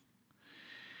 please.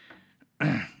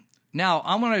 Now,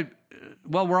 I'm going to,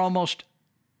 well, we're almost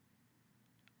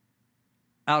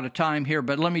out of time here,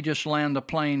 but let me just land the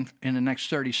plane in the next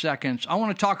 30 seconds. I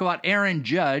want to talk about Aaron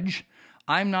Judge.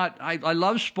 I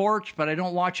love sports, but I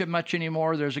don't watch it much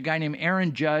anymore. There's a guy named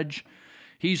Aaron Judge.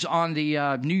 He's on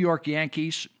the New York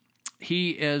Yankees.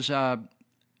 He is an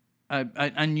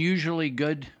unusually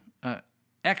good,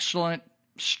 excellent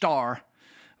star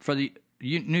for the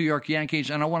New York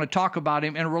Yankees, and I want to talk about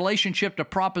him in relationship to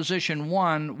Proposition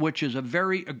 1, which is a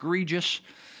very egregious,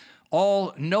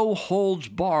 all no holds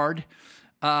barred,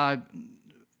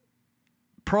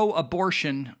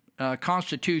 pro-abortion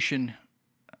Constitution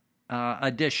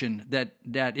addition that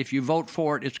if you vote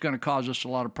for it, it's going to cause us a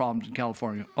lot of problems in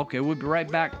California. Okay, we'll be right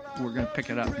back. We're going to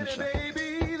pick it up in a second.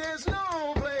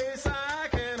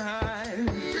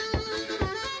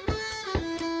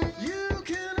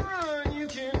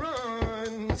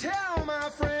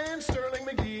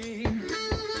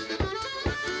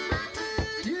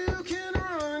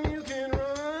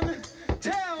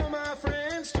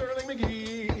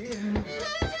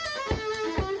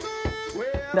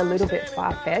 A little bit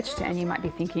far-fetched, and you might be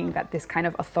thinking that this kind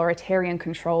of authoritarian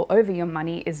control over your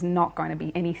money is not going to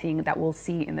be anything that we'll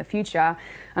see in the future.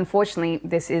 Unfortunately,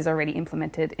 this is already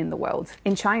implemented in the world.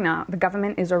 In China, the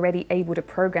government is already able to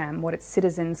program what its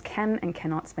citizens can and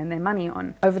cannot spend their money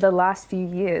on. Over the last few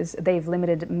years, they've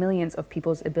limited millions of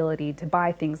people's ability to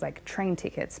buy things like train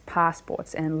tickets,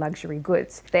 passports, and luxury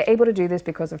goods. They're able to do this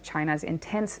because of China's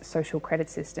intense social credit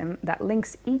system that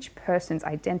links each person's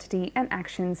identity and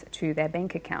actions to their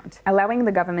bank account, allowing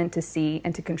the government to see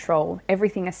and to control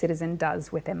everything a citizen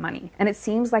does with their money. And it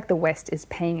seems like the West is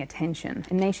paying attention.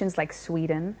 In nations like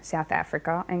Sweden, South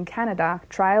Africa, and Canada,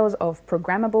 trials of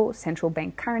programmable central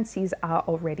bank currencies are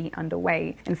already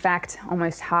underway. In fact,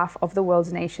 almost half of the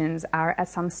world's nations are at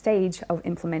some stage of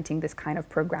implementing this kind of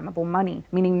programmable money,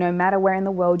 meaning no matter where in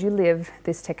the world you live,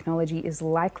 this technology is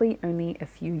likely only a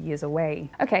few years away.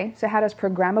 Okay, so how does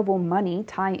programmable money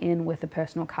tie in with the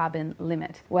personal carbon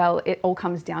limit? Well, it all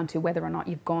comes down to whether or not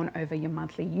you've gone over your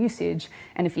monthly usage,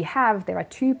 and if you have, there are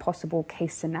two possible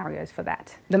case scenarios for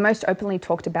that. The most openly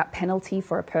talked about penalty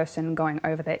for a person going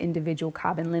over their individual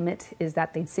carbon limit is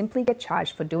that they'd simply get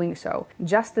charged for doing so,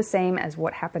 just the same as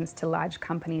what happens to large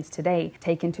companies today.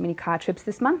 Taken too many car trips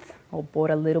this month, or bought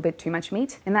a little bit too much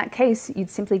meat? In that case, you'd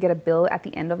simply get a bill at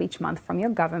the end of each month from your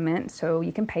government so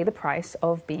you can pay the price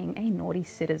of being a naughty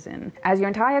citizen. As your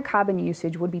entire carbon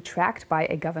usage would be tracked by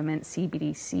a government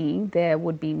CBDC, there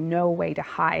would be no way to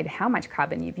hide how much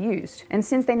carbon you've used. And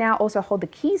since they now also hold the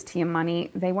keys to your money,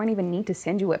 they won't even need to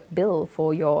send you a bill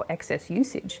for your excess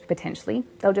usage. Potentially,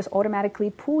 they'll just automatically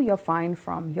pull your fine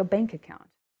from your bank account.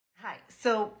 Hi.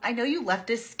 So I know you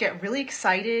leftists get really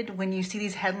excited when you see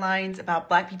these headlines about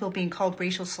Black people being called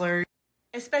racial slurs,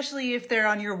 especially if they're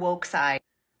on your woke side.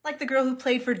 Like the girl who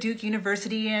played for Duke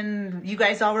University and you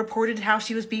guys all reported how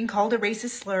she was being called a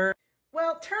racist slur.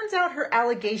 Well, turns out her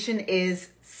allegation is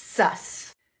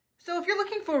sus. So if you're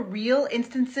looking for real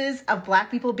instances of Black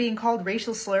people being called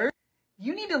racial slurs,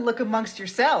 you need to look amongst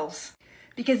yourselves.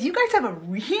 Because you guys have a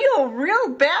real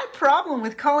bad problem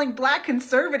with calling Black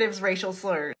conservatives racial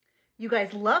slurs. You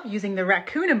guys love using the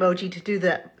raccoon emoji to do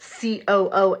the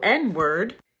COON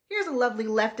word. Here's a lovely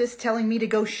leftist telling me to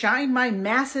go shine my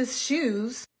masses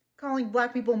shoes. Calling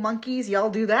Black people monkeys,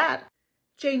 y'all do that.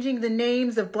 Changing the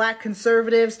names of Black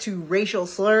conservatives to racial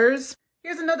slurs.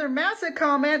 Here's another massa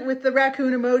comment with the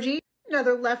raccoon emoji.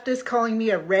 Another leftist calling me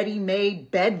a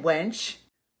ready-made bed wench.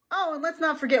 Oh, and let's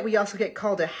not forget we also get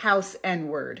called a house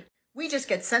N-word. We just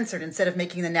get censored instead of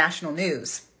making the national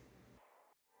news.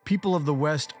 People of the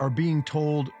West are being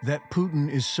told that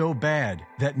Putin is so bad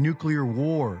that nuclear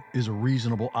war is a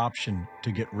reasonable option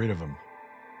to get rid of him.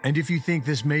 And if you think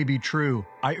this may be true,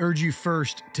 I urge you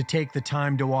first to take the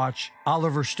time to watch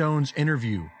Oliver Stone's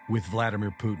interview with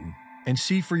Vladimir Putin and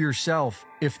see for yourself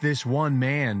if this one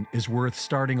man is worth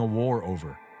starting a war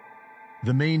over.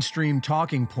 The mainstream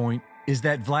talking point is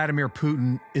that Vladimir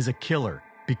Putin is a killer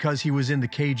because he was in the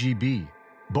KGB.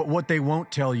 But what they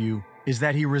won't tell you is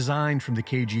that he resigned from the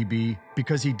KGB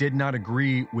because he did not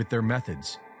agree with their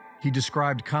methods. He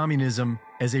described communism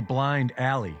as a blind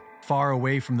alley far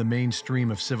away from the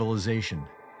mainstream of civilization.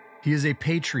 He is a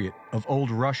patriot of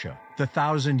old Russia, the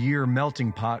 1,000-year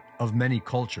melting pot of many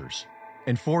cultures,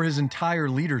 and for his entire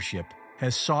leadership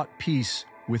has sought peace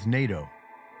with NATO.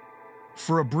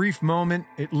 For a brief moment,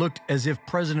 it looked as if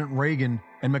President Reagan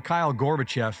and Mikhail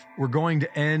Gorbachev were going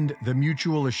to end the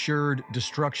mutual assured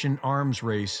destruction arms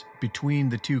race between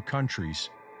the two countries.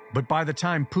 But by the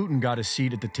time Putin got a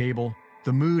seat at the table,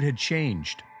 the mood had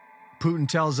changed. Putin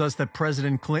tells us that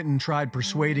President Clinton tried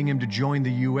persuading him to join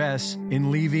the U.S.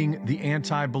 in leaving the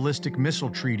Anti-Ballistic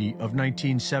Missile Treaty of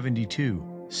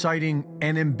 1972, citing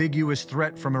an ambiguous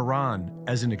threat from Iran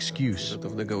as an excuse.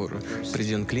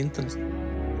 Президент Клинтон,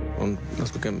 он,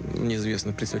 насколько мне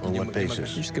известно, представитель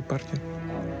демократической партии,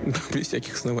 без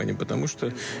всяких оснований, потому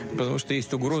что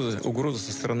есть угроза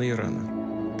со стороны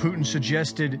Ирана. Putin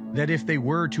suggested that if they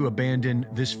were to abandon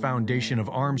this foundation of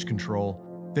arms control,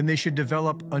 then they should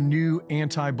develop a new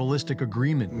anti-ballistic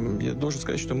agreement. Я должен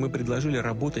сказать, что мы предложили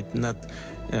работать над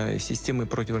системой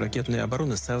противоракетной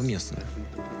обороны совместно.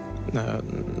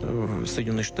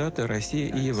 Соединенные Штаты,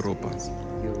 Россия и Европа.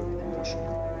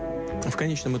 В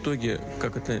конечном итоге,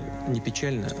 как это ни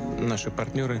печально, наши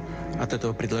партнеры от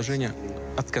этого предложения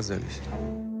отказались.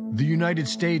 The United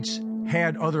States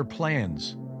had other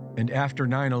plans, and after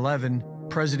 9/11,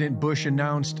 President Bush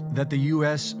announced that the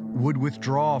U.S. would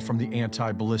withdraw from the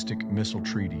Anti-Ballistic Missile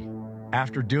Treaty.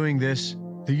 After doing this,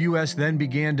 the U.S. then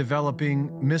began developing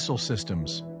missile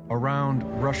systems around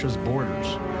Russia's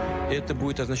borders. Это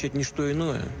будет означать не что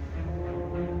иное,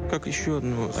 как еще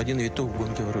один виток в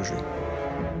гонке вооружений.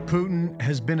 Putin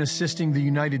has been assisting the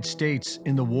United States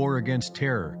in the war against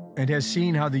terror and has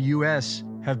seen how the U.S.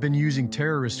 have been using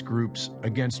terrorist groups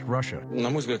against Russia. На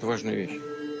мой взгляд, важная вещь.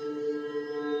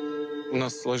 У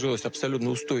нас сложилось абсолютно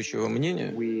устойчивое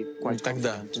мнение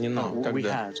тогда, не нам,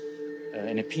 тогда,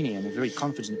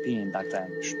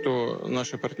 что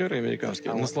наши партнеры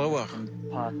американские на словах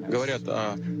говорят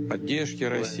о поддержке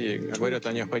России, говорят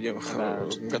о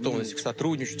готовности к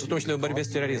сотрудничеству, в том числе в борьбе с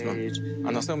терроризмом,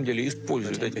 а на самом деле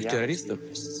используют этих террористов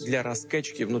для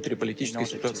раскачки внутриполитической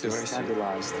ситуации в России.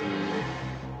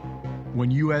 When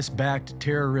U.S.-backed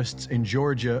terrorists in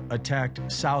Georgia attacked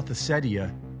South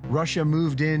Ossetia, Russia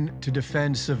moved in to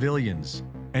defend civilians,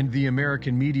 and the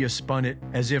American media spun it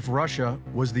as if Russia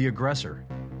was the aggressor.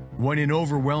 When an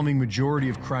overwhelming majority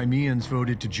of Crimeans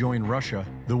voted to join Russia,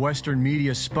 the Western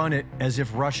media spun it as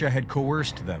if Russia had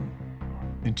coerced them.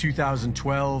 In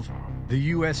 2012, the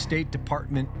U.S. State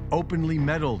Department openly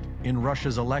meddled in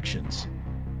Russia's elections.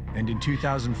 And in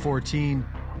 2014,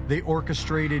 they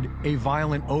orchestrated a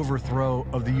violent overthrow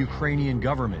of the Ukrainian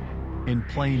government in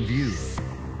plain view.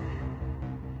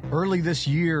 Early this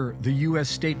year, the U.S.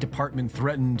 State Department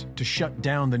threatened to shut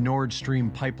down the Nord Stream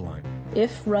pipeline.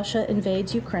 If Russia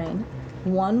invades Ukraine,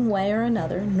 one way or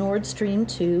another, Nord Stream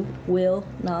 2 will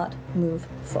not move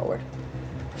forward.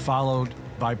 Followed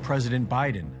by President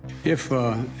Biden. If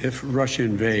Russia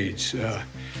invades,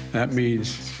 that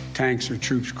means tanks or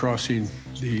troops crossing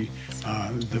the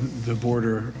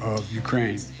border of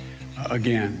Ukraine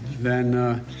again.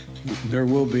 Then there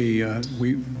will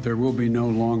be no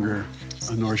longer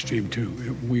a Nord Stream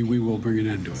 2. We will bring an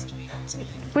end to it.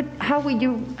 But how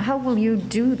will you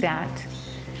do that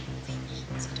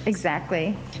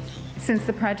exactly, since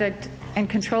the project and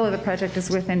control of the project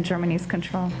is within Germany's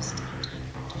control?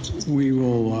 We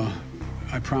will,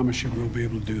 I promise you, we'll be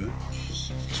able to do it.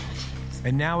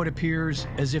 And now it appears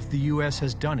as if the U.S.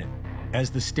 has done it,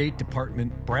 as the State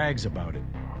Department brags about it.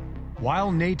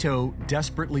 While NATO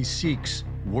desperately seeks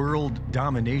world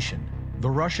domination, the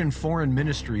Russian Foreign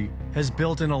Ministry has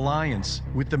built an alliance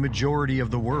with the majority of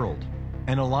the world,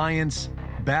 an alliance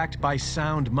backed by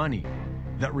sound money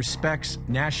that respects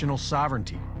national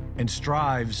sovereignty and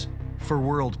strives for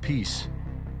world peace.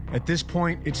 At this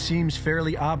point, it seems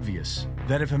fairly obvious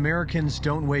that if Americans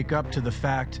don't wake up to the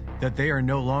fact that they are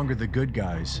no longer the good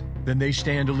guys, then they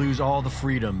stand to lose all the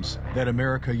freedoms that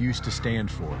America used to stand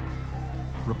for.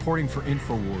 Reporting for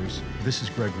InfoWars, this is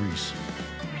Greg Reese.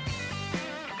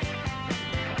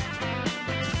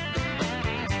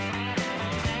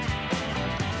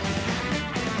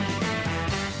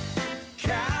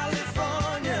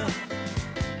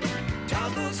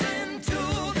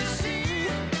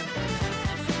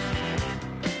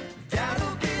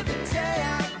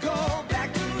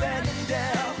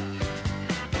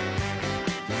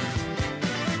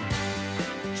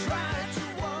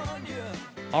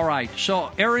 All right,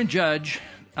 so Aaron Judge,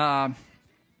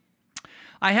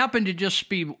 I happened to just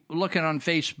be looking on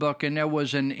Facebook, and there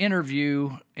was an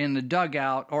interview in the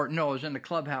dugout, or no, it was in the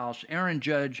clubhouse. Aaron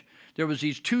Judge, there was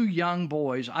these two young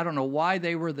boys. I don't know why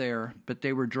they were there, but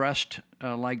they were dressed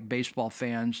like baseball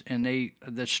fans, and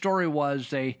the story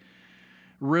was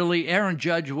Aaron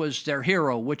Judge was their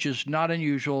hero, which is not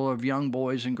unusual of young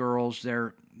boys and girls.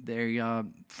 They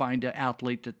find an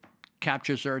athlete that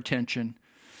captures their attention,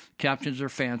 captures their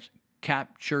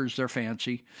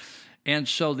fancy. And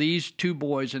so these two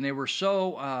boys, and they were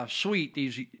so sweet,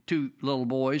 these two little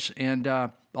boys, and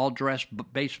all dressed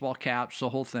baseball caps, the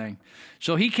whole thing.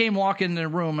 So he came walking in the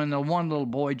room, and the one little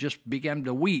boy just began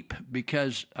to weep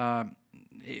because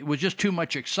it was just too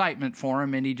much excitement for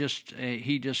him, and he just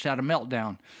had a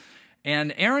meltdown.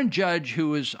 And Aaron Judge,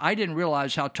 I didn't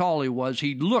realize how tall he was.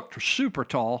 He looked super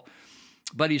tall,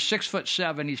 but he's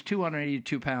 6'7". He's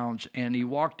 282 pounds, and he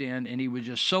walked in, and he was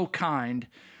just so kind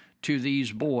to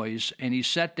these boys, and he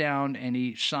sat down and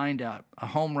he signed a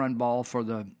home run ball for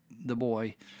the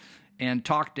boy and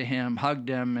talked to him, hugged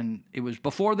him, and it was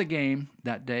before the game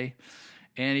that day.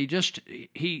 And he just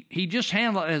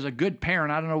handled it as a good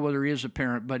parent. I don't know whether he is a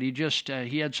parent, but he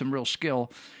had some real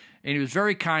skill, and he was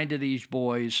very kind to these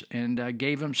boys and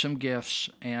gave them some gifts.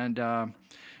 And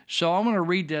so I'm going to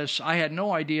read this. I had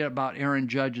no idea about Aaron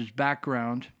Judge's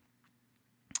background.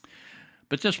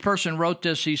 But this person wrote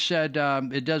this. He said,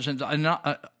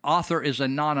 author is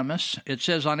anonymous. It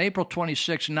says, on April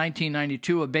 26,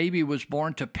 1992, a baby was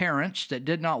born to parents that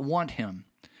did not want him.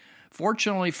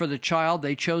 Fortunately for the child,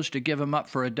 they chose to give him up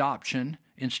for adoption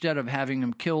instead of having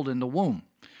him killed in the womb.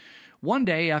 One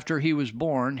day after he was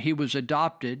born, he was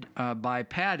adopted by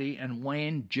Patty and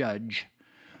Wayne Judge,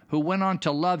 who went on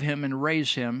to love him and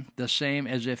raise him the same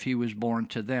as if he was born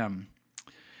to them.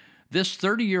 This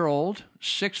 30-year-old,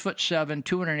 6'7",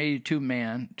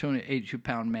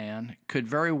 282-pound man could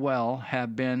very well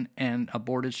have been an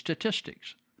aborted statistic.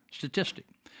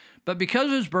 But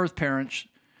because his birth parents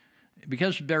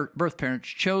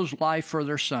chose life for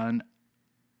their son,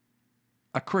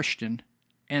 a Christian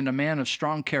and a man of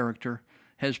strong character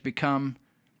has become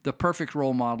the perfect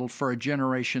role model for a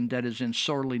generation that is in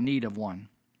sorely need of one.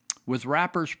 With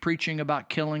rappers preaching about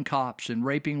killing cops and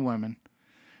raping women,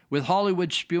 with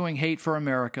Hollywood spewing hate for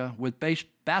America, with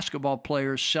basketball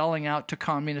players selling out to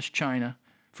communist China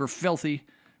for filthy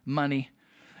money,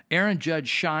 Aaron Judge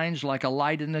shines like a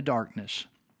light in the darkness,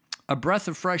 a breath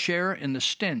of fresh air in the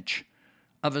stench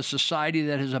of a society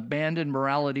that has abandoned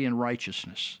morality and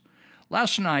righteousness.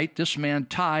 Last night, this man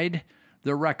tied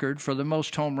the record for the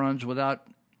most home runs without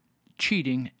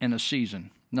cheating in a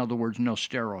season. In other words, no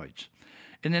steroids.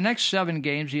 In the next 7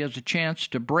 games, he has a chance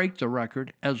to break the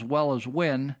record as well as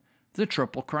win the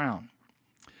Triple Crown.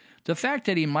 The fact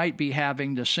that he might be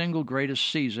having the single greatest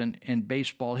season in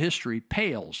baseball history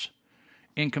pales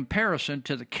in comparison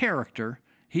to the character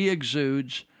he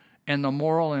exudes and the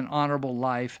moral and honorable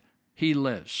life he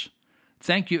lives.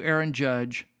 Thank you, Aaron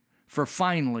Judge, for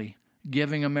finally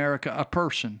giving America a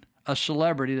person, a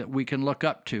celebrity that we can look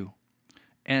up to,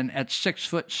 and at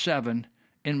 6'7"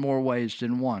 in more ways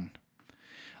than one.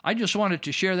 I just wanted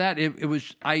to share that.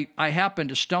 I happened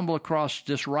to stumble across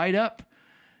this write-up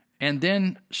and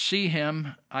then see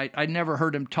him. I never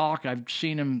heard him talk. I've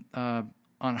seen him on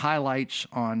highlights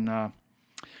on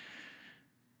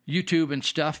YouTube and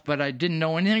stuff, but I didn't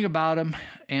know anything about him.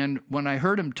 And when I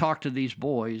heard him talk to these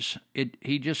boys,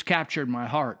 he just captured my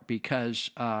heart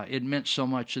because it meant so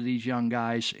much to these young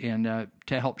guys and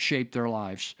to help shape their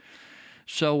lives.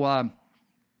 So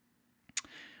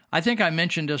I think I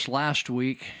mentioned this last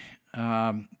week,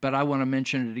 but I want to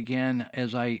mention it again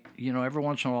as every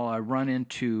once in a while I run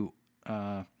into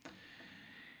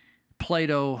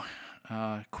Plato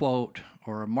quote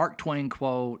or a Mark Twain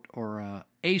quote or a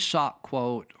Aesop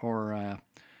quote or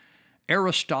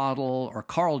Aristotle or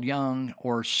Carl Jung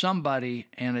or somebody,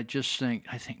 and I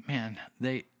think, man,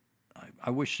 I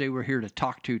wish they were here to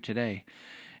talk to today.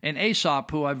 And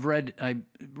Aesop, who I've read, I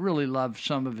really love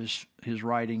some of his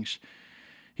writings.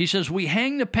 He says, we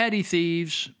hang the petty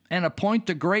thieves and appoint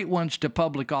the great ones to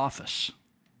public office.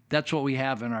 That's what we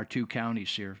have in our 2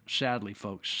 counties here, sadly,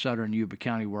 folks, Southern Yuba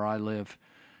County where I live.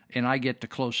 And I get the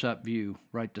close-up view,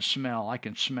 right, the smell. I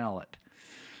can smell it.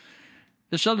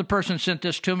 This other person sent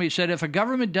this to me. He said, if a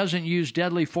government doesn't use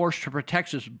deadly force to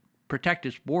protect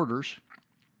its borders,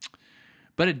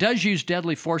 but it does use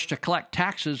deadly force to collect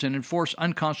taxes and enforce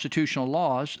unconstitutional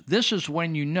laws, this is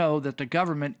when you know that the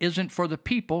government isn't for the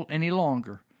people any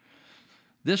longer.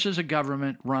 This is a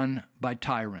government run by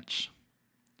tyrants.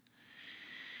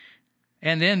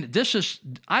 And then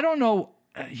I don't know,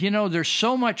 there's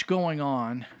so much going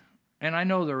on, and I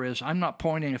know there is. I'm not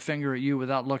pointing a finger at you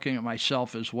without looking at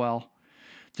myself as well.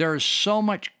 There is so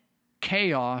much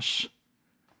chaos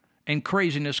and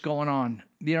craziness going on.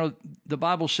 You know, the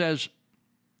Bible says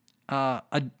a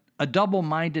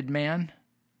double-minded man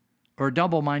or a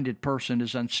double-minded person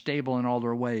is unstable in all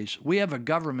their ways. We have a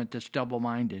government that's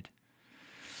double-minded.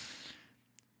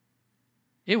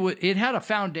 It had a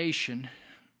foundation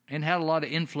and had a lot of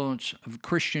influence of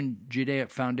Christian Judaic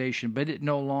foundation, but it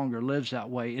no longer lives that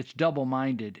way. It's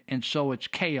double-minded, and so it's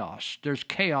chaos. There's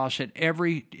chaos in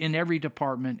every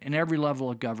department, in every level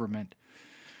of government.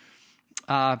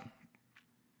 I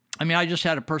mean, I just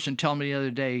had a person tell me the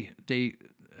other day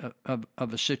of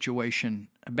a situation,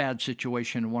 a bad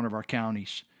situation in one of our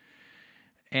counties,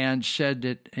 and said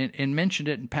that, and mentioned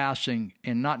it in passing,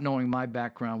 and not knowing my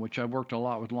background, which I worked a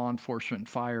lot with law enforcement and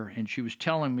fire, and she was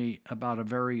telling me about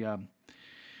a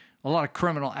lot of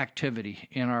criminal activity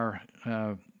in our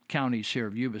counties here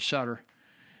of Yuba Sutter,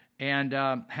 and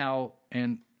how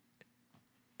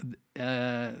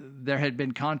there had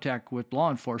been contact with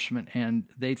law enforcement, and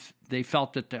they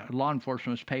felt that the law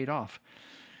enforcement was paid off.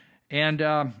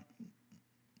 And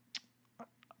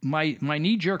my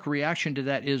knee-jerk reaction to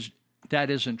that is, that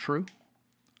isn't true.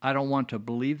 I don't want to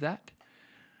believe that.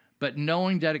 But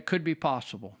knowing that it could be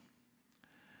possible,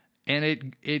 and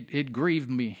it grieved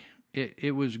me.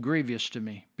 It was grievous to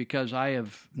me, because I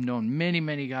have known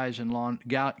many guys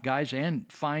guys and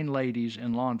fine ladies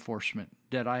in law enforcement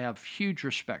that I have huge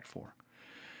respect for.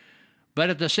 But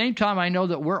at the same time, I know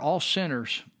that we're all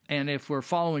sinners, and if we're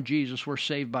following Jesus, we're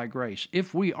saved by grace.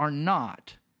 If we are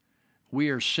not, we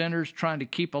are sinners trying to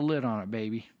keep a lid on it,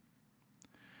 baby.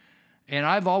 And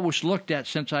I've always looked at,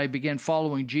 since I began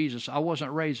following Jesus, I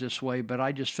wasn't raised this way, but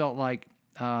I just felt like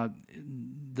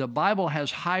the Bible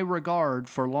has high regard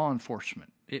for law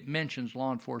enforcement. It mentions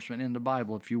law enforcement in the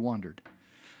Bible, if you wondered.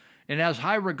 It has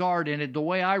high regard in it. The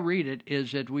way I read it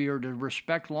is that we are to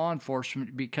respect law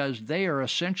enforcement because they are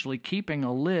essentially keeping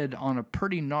a lid on a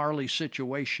pretty gnarly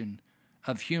situation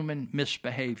of human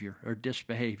misbehavior or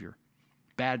disbehavior,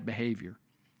 bad behavior,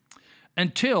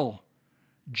 until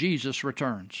Jesus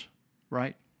returns.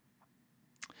 Right?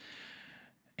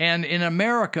 And in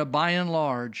America, by and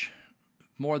large,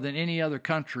 more than any other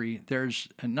country, there's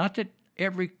not that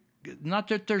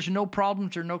there's no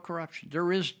problems or no corruption.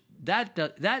 There is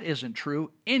that isn't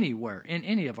true anywhere in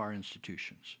any of our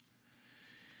institutions.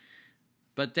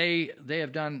 But they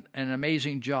have done an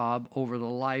amazing job over the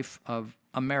life of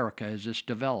America as it's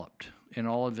developed in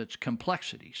all of its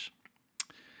complexities.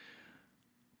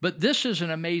 But this is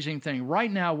an amazing thing. Right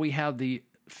now we have the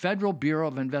Federal Bureau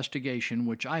of Investigation,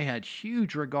 which I had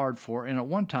huge regard for, and at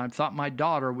one time thought my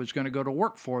daughter was going to go to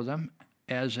work for them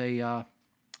as a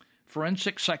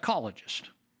forensic psychologist.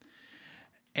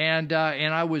 And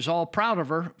I was all proud of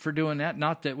her for doing that.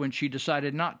 Not that when she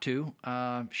decided not to,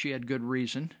 she had good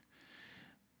reason.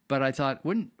 But I thought,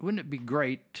 wouldn't it be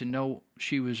great to know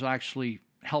she was actually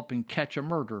helping catch a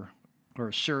murder or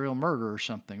a serial murder or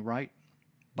something, right?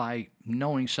 By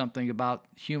knowing something about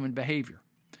human behavior.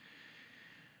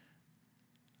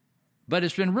 But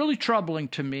it's been really troubling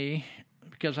to me,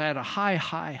 because I had a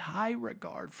high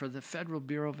regard for the Federal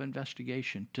Bureau of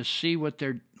Investigation, to see what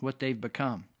they've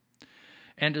become,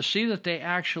 and to see that they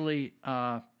actually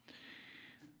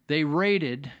they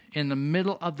raided in the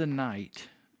middle of the night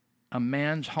a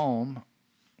man's home.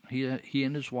 He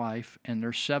and his wife and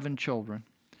their 7 children.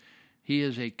 He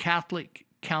is a Catholic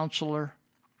counselor.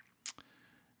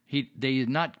 They did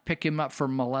not pick him up for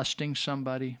molesting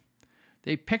somebody.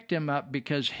 They picked him up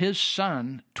because his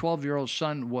son, 12-year-old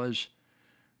son, was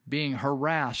being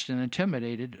harassed and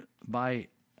intimidated by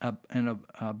an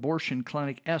abortion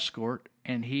clinic escort,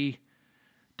 and he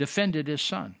defended his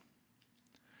son.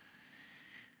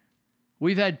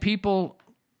 We've had people,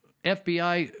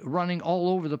 FBI, running all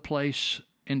over the place,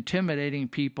 intimidating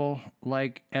people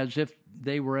like as if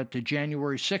they were at the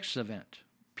January 6th event.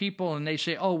 People, and they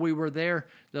say, oh, we were there.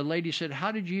 The lady said,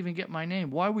 how did you even get my name?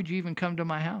 Why would you even come to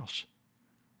my house?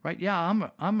 Right? Yeah,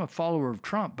 I'm a follower of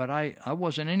Trump, but I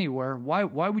wasn't anywhere. Why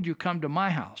would you come to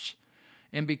my house?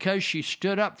 And because she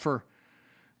stood up for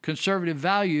conservative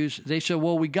values, they said,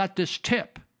 well, we got this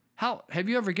tip. How have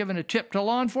you ever given a tip to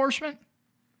law enforcement?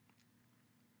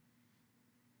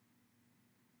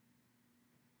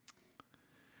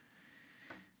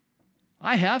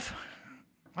 I have.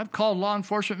 I've called law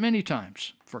enforcement many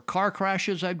times for car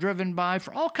crashes I've driven by,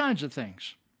 for all kinds of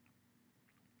things.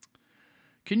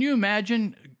 Can you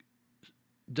imagine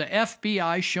the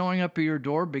FBI showing up at your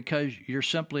door because you're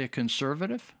simply a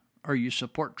conservative or you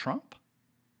support Trump?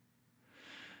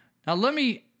 Now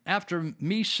after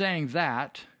me saying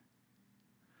that,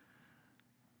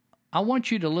 I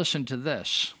want you to listen to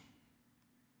this.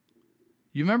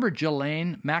 You remember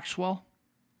Ghislaine Maxwell?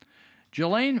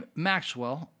 Ghislaine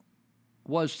Maxwell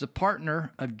was the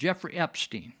partner of Jeffrey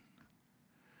Epstein,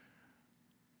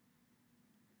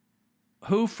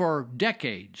 who for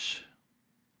decades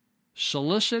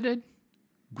solicited,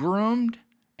 groomed,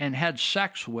 and had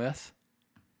sex with,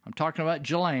 I'm talking about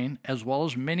Ghislaine, as well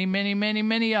as many, many, many,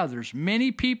 many others.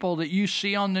 Many people that you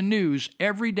see on the news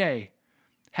every day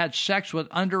had sex with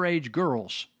underage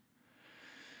girls.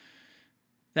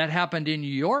 That happened in New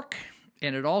York,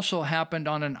 and it also happened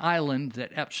on an island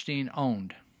that Epstein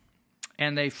owned.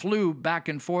 And they flew back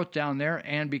and forth down there,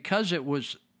 and because it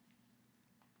was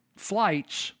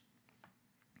flights,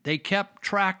 they kept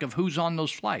track of who's on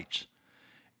those flights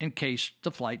in case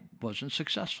the flight wasn't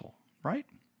successful, right?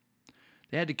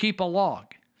 They had to keep a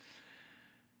log.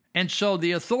 And so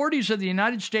the authorities of the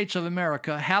United States of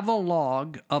America have a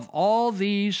log of all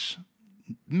these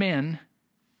men,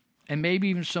 and maybe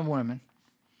even some women,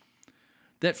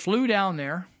 that flew down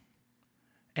there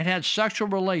and had sexual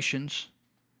relations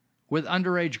with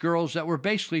underage girls that were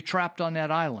basically trapped on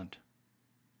that island.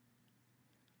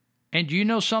 And do you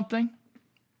know something?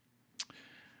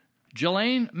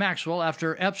 Ghislaine Maxwell,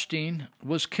 after Epstein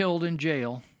was killed in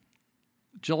jail,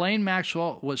 Ghislaine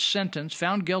Maxwell was sentenced,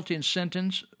 found guilty and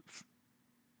sentenced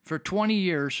for 20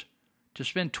 years to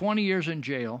spend 20 years in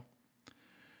jail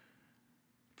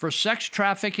for sex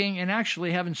trafficking and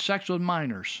actually having sex with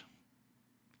minors.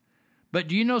 But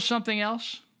do you know something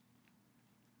else?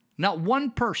 Not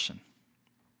one person,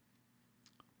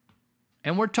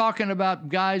 and we're talking about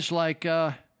guys like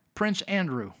Prince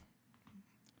Andrew.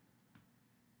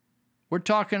 We're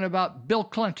talking about Bill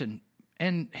Clinton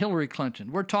and Hillary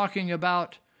Clinton. We're talking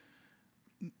about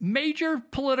major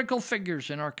political figures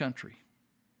in our country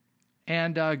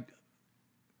and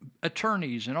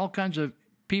attorneys and all kinds of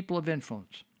people of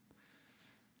influence.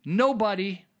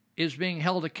 Nobody is being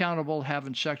held accountable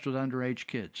having sex with underage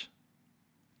kids.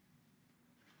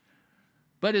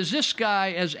 But as this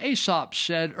guy, as Aesop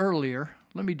said earlier,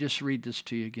 let me just read this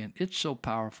to you again. It's so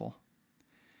powerful.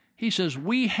 He says,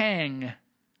 we hang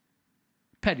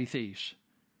petty thieves.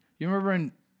 You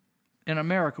remember in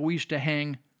America, we used to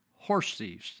hang horse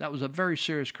thieves. That was a very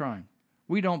serious crime.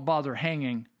 We don't bother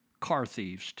hanging car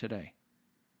thieves today.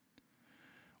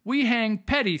 We hang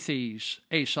petty thieves,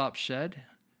 Aesop said,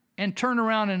 and turn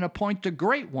around and appoint the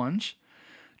great ones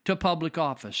to public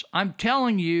office. I'm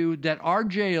telling you that our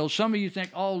jails, some of you think,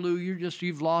 oh, Lou,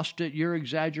 you've lost it. You're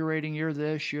exaggerating. You're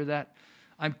this, you're that.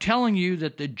 I'm telling you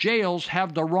that the jails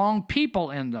have the wrong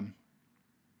people in them.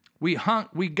 We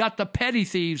got the petty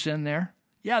thieves in there.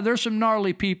 Yeah, there's some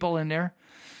gnarly people in there.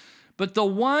 But the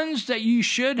ones that you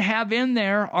should have in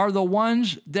there are the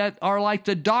ones that are like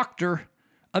the doctor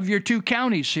of your two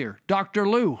counties here, Dr.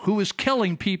 Lou, who is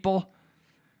killing people,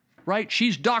 right?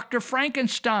 She's Dr.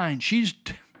 Frankenstein. She's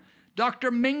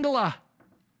Dr. Mengele.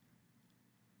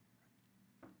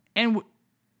 And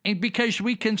because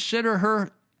we consider her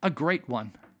a great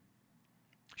one.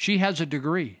 She has a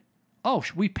degree. Oh,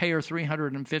 we pay her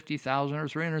 $350,000 or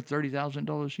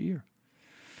 $330,000 a year.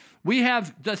 We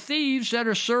have the thieves that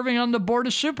are serving on the board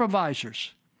of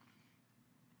supervisors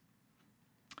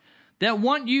that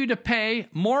want you to pay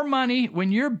more money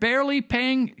when you're barely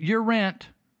paying your rent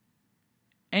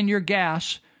and your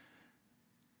gas.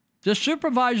 The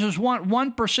supervisors want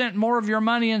 1% more of your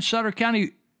money in Sutter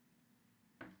County.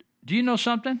 Do you know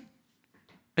something?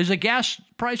 Is the gas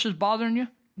prices bothering you?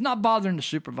 Not bothering the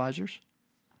supervisors.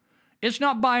 It's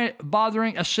not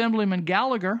bothering Assemblyman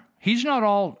Gallagher. He's not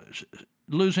all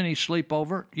losing his sleep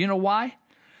over. You know why?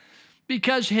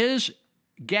 Because his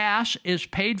gas is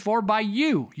paid for by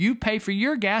you. You pay for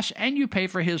your gas and you pay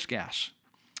for his gas.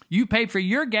 You pay for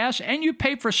your gas and you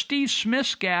pay for Steve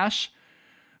Smith's gas,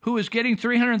 who is getting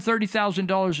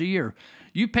 $330,000 a year.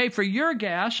 You pay for your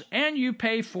gas and you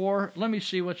pay for, let me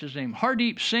see, what's his name?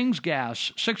 Hardeep Singh's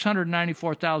gas,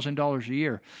 $694,000 a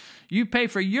year. You pay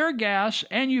for your gas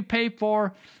and you pay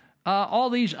for all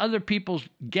these other people's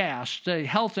gas. The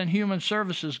Health and Human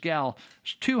Services gal,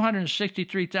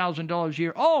 $263,000 a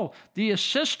year. Oh, the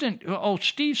assistant,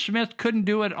 Steve Smith couldn't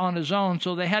do it on his own,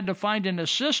 so they had to find an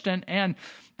assistant, and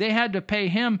they had to pay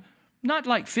him not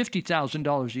like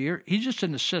 $50,000 a year. He's just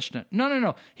an assistant.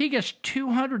 No. He gets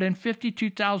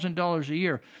 $252,000 a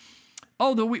year.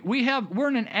 Oh, we're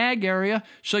in an ag area,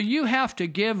 so you have to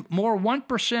give more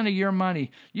 1% of your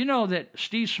money. You know that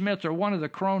Steve Smith or one of the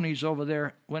cronies over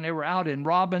there, when they were out in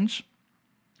Robbins,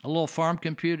 a little farm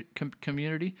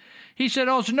community, he said,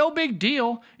 oh, it's no big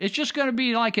deal. It's just going to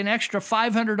be like an extra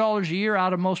 $500 a year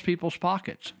out of most people's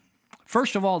pockets.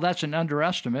 First of all, that's an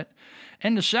underestimate.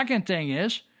 And the second thing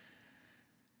is,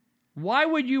 why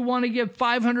would you want to give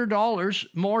 $500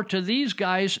 more to these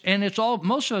guys, and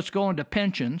most of it's going to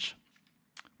pensions,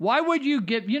 Why would you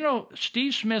give,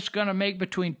 Steve Smith's going to make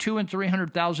between $200,000 and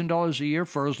 $300,000 a year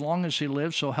for as long as he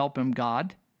lives, so help him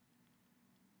God.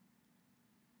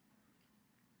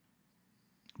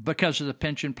 Because of the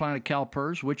pension plan of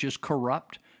CalPERS, which is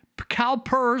corrupt.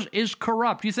 CalPERS is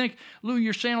corrupt. You think, Lou,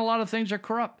 you're saying a lot of things are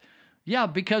corrupt. Yeah,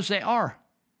 because they are.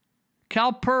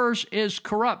 CalPERS is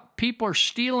corrupt. People are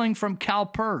stealing from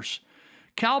CalPERS.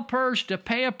 CalPERS to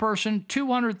pay a person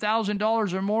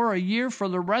 $200,000 or more a year for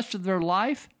the rest of their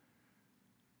life?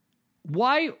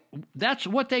 Why? That's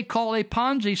what they call a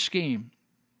Ponzi scheme.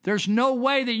 There's no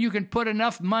way that you can put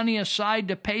enough money aside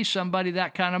to pay somebody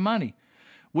that kind of money.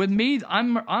 With me,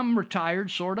 I'm retired,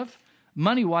 sort of.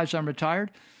 Money-wise, I'm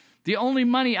retired. The only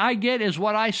money I get is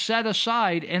what I set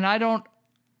aside, and I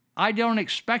don't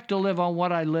expect to live on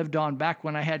what I lived on back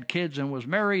when I had kids and was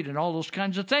married and all those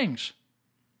kinds of things.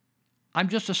 I'm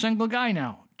just a single guy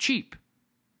now. Cheap.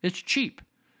 It's cheap.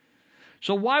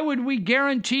 So why would we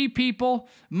guarantee people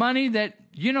money that,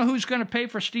 who's going to pay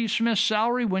for Steve Smith's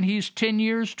salary when he's 10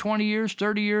 years, 20 years,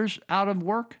 30 years out of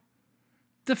work?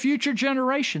 The future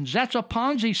generations. That's a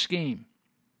Ponzi scheme.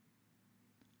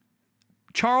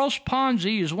 Charles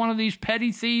Ponzi is one of these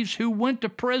petty thieves who went to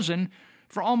prison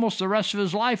for almost the rest of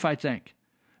his life, I think.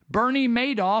 Bernie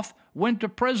Madoff went to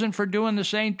prison for doing the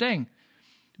same thing.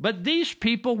 But these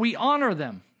people, we honor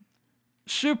them.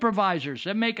 Supervisors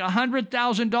that make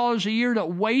 $100,000 a year to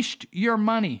waste your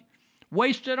money.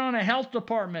 Waste it on a health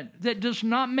department that does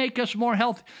not make us more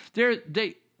healthy.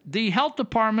 The health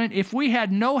department, if we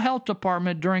had no health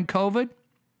department during COVID,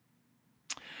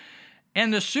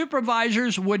 and the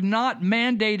supervisors would not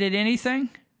mandate anything,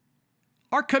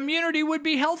 our community would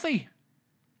be healthy.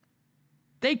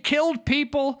 They killed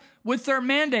people with their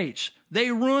mandates. They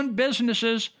ruined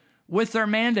businesses with their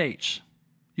mandates.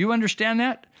 You understand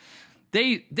that?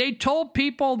 They told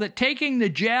people that taking the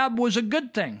jab was a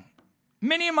good thing.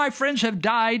 Many of my friends have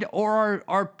died or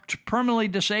are permanently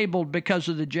disabled because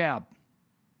of the jab.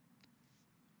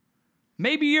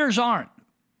 Maybe yours aren't.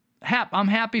 I'm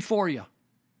happy for you.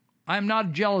 I'm not a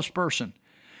jealous person.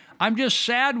 I'm just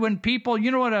sad when people,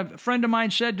 what a friend of mine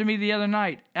said to me the other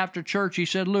night after church? He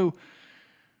said, Lou,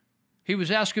 he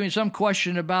was asking me some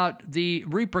question about the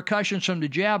repercussions from the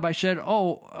jab. I said,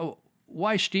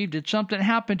 why, Steve? Did something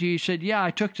happen to you? He said, yeah,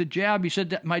 I took the jab. He said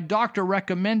that my doctor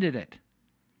recommended it.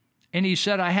 And he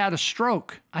said, I had a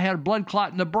stroke. I had a blood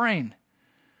clot in the brain.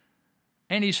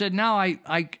 And he said, now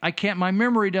I can't, my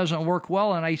memory doesn't work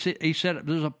well. And he said,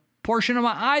 there's a portion of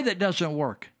my eye that doesn't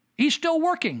work. He's still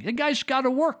working. The guy's got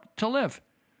to work to live.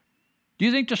 Do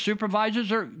you think the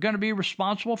supervisors are going to be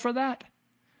responsible for that?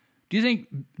 Do you think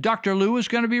Dr. Lou is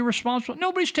going to be responsible?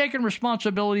 Nobody's taking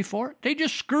responsibility for it. They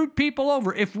just screwed people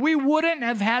over. If we wouldn't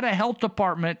have had a health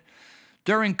department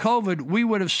during COVID, we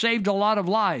would have saved a lot of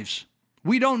lives.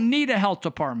 We don't need a health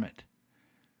department.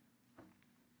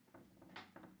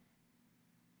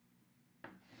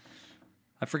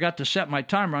 I forgot to set my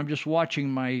timer. I'm just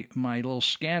watching my little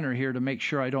scanner here to make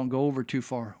sure I don't go over too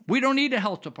far. We don't need a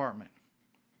health department.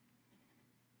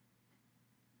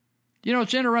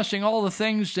 It's interesting, all the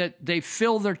things that they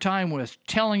fill their time with,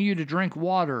 telling you to drink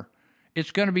water. It's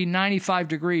going to be 95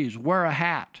 degrees. Wear a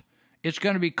hat. It's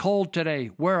going to be cold today.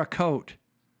 Wear a coat.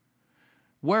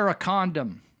 Wear a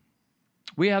condom.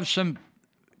 We have some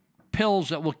pills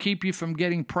that will keep you from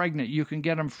getting pregnant. You can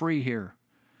get them free here.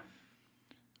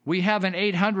 We have an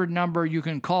 800 number you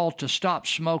can call to stop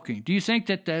smoking. Do you think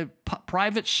that the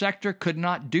private sector could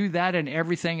not do that and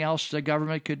everything else the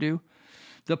government could do?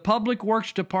 The Public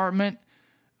Works Department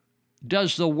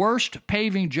does the worst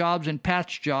paving jobs and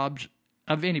patch jobs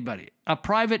of anybody. A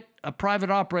private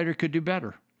operator could do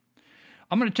better.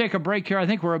 I'm going to take a break here. I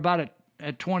think we're about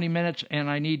at 20 minutes, and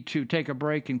I need to take a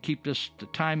break and keep the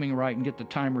timing right and get the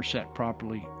timer set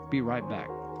properly. Be right back.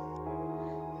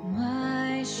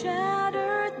 My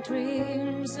shattered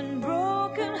dreams and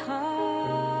broken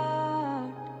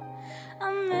heart,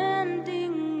 I'm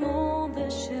mending on the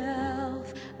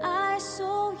shelf. I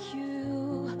saw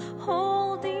you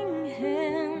holding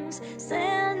hands,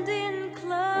 standing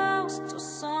close to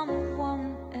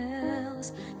someone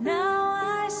else. Now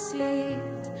I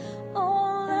sit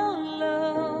all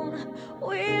alone,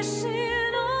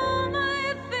 wishing all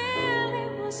my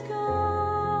feeling was gone.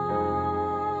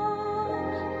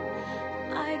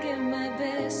 I give my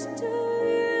best to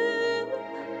you,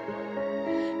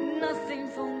 nothing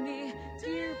for me.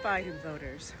 Dear Biden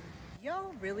voters,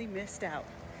 y'all really missed out.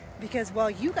 Because while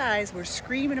you guys were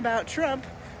screaming about Trump,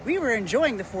 we were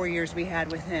enjoying the 4 years we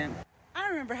had with him. I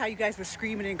remember how you guys were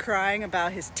screaming and crying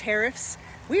about his tariffs.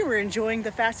 We were enjoying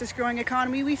the fastest growing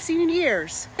economy we've seen in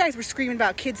years. You guys were screaming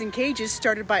about kids in cages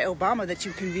started by Obama that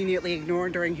you conveniently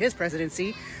ignored during his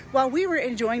presidency, while we were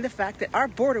enjoying the fact that our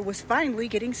border was finally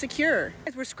getting secure. You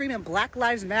guys were screaming Black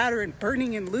Lives Matter and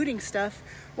burning and looting stuff,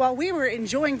 while we were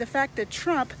enjoying the fact that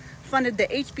Trump funded the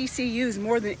HBCUs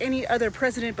more than any other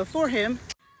president before him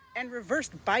and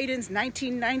reversed Biden's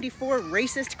 1994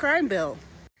 racist crime bill.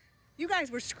 You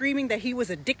guys were screaming that he was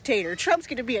a dictator. Trump's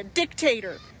going to be a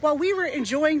dictator. While we were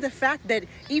enjoying the fact that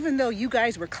even though you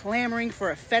guys were clamoring for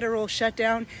a federal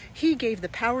shutdown, he gave the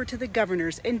power to the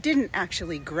governors and didn't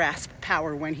actually grasp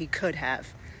power when he could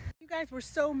have. You guys were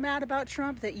so mad about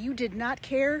Trump that you did not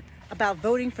care about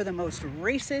voting for the most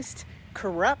racist,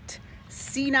 corrupt,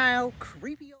 senile,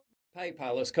 creepy old...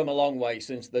 PayPal has come a long way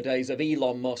since the days of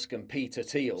Elon Musk and Peter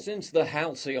Thiel. Since the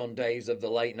halcyon days of the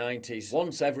late 90s,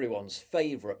 once everyone's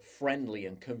favourite, friendly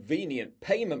and convenient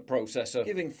payment processor,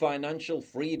 giving financial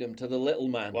freedom to the little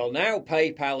man. Well, now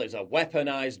PayPal is a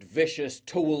weaponised, vicious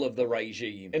tool of the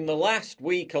regime. In the last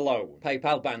week alone,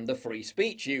 PayPal banned the Free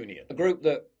Speech Union, a group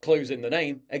that, clues in the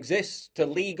name, exists to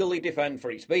legally defend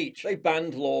free speech. They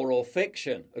banned Law or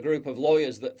Fiction, a group of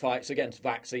lawyers that fights against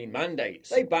vaccine mandates.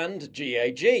 They banned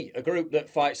GAG, a group that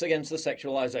fights against the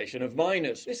sexualization of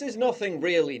minors. This is nothing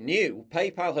really new.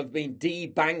 PayPal have been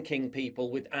debanking people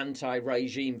with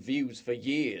anti-regime views for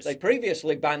years. They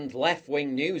previously banned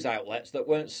left-wing news outlets that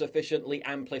weren't sufficiently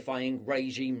amplifying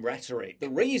regime rhetoric. The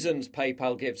reasons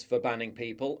PayPal gives for banning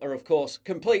people are, of course,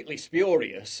 completely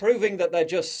spurious, proving that they're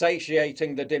just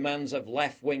satiating the demands of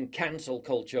left-wing cancel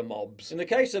culture mobs. In the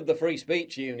case of the Free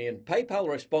Speech Union, PayPal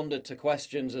responded to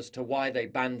questions as to why they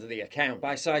banned the account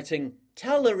by citing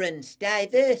tolerance,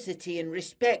 diversity and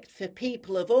respect for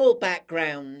people of all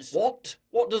backgrounds. What?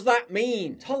 What does that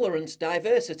mean? Tolerance,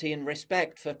 diversity and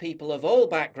respect for people of all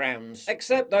backgrounds.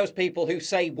 Except those people who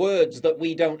say words that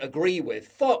we don't agree with.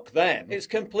 Fuck them. It's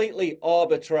completely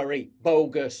arbitrary,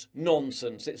 bogus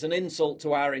nonsense. It's an insult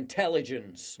to our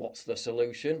intelligence. What's the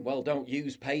solution? Well, don't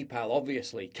use PayPal,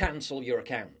 obviously. Cancel your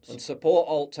accounts. And support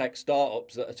alt-tech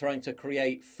startups that are trying to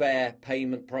create fair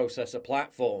payment processor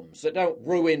platforms that don't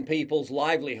ruin people's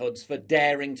livelihoods for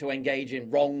daring to engage in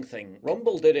wrong things.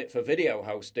 Rumble did it for video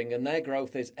hosting and their growth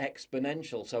is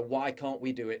exponential, so why can't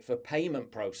we do it for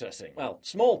payment processing? Well,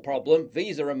 small problem,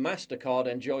 Visa and MasterCard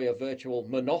enjoy a virtual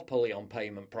monopoly on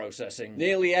payment processing.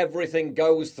 Nearly everything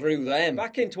goes through them.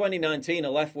 Back in 2019, a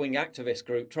left-wing activist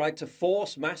group tried to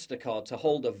force MasterCard to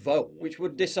hold a vote, which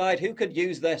would decide who could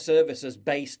use their services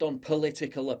based on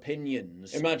political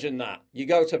opinions. Imagine that. You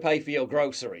go to pay for your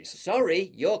groceries.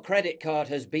 Sorry, your credit card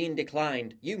has been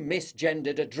declined. You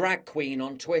misgendered a drag queen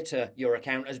on Twitter. Your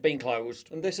account has been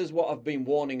closed. And this is what I've been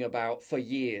warning about for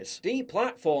years.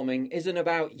 Deplatforming isn't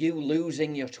about you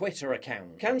losing your Twitter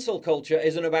account. Cancel culture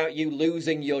isn't about you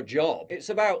losing your job. It's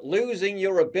about losing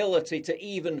your ability to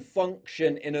even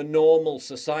function in a normal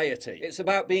society. It's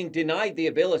about being denied the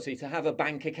ability to have a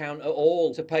bank account at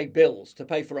all, to pay bills, to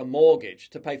pay for a mortgage,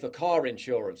 to pay for car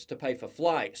insurance, to pay for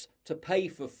flights, to pay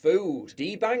for food.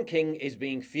 Debanking is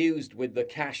being fused with the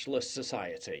cashless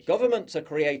society. Governments are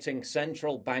creating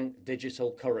central bank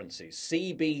digital currencies,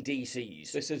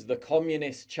 CBDCs. This is the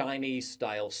communist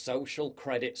Chinese-style social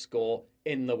credit score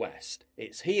in the West.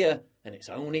 It's here, and it's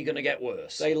only going to get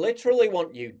worse. They literally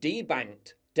want you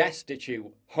debanked,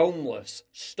 destitute, homeless,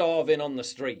 starving on the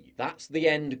street. That's the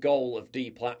end goal of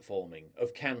deplatforming,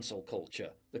 of cancel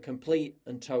culture. The complete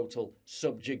and total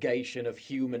subjugation of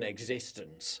human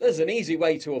existence. There's an easy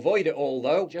way to avoid it all,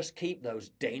 though. Just keep those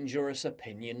dangerous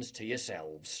opinions to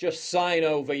yourselves. Just sign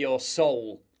over your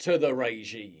soul to the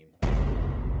regime.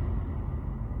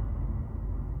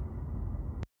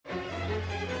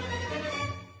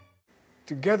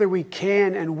 Together we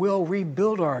can and will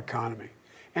rebuild our economy.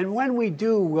 And when we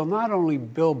do, we'll not only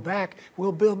build back,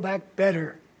 we'll build back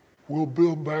better. We'll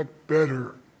build back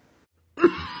better.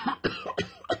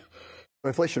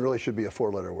 Inflation really should be a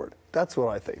four-letter word. That's what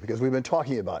I think, because we've been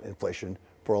talking about inflation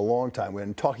for a long time. We've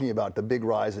been talking about the big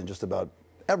rise in just about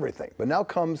everything. But now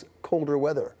comes colder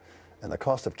weather and the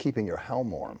cost of keeping your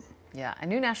home warm. Yeah, a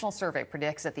new national survey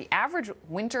predicts that the average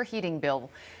winter heating bill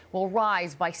will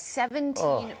rise by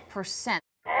 17%.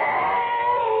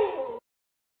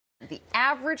 The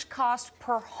average cost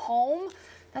per home,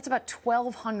 that's about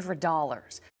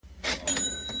 $1,200.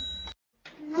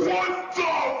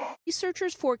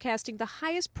 Researchers forecasting the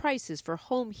highest prices for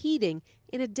home heating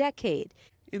in a decade.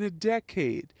 in a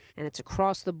decade. And it's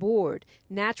across the board.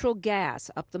 Natural gas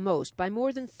up the most by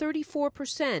more than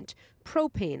 34%.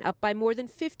 Propane up by more than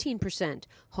 15%.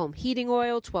 Home heating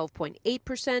oil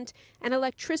 12.8%. And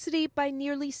electricity by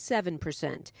nearly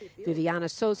 7%. Viviana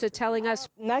Sosa telling us,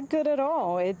 not good at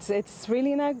all. It's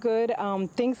really not good.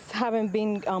 Things haven't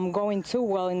been going too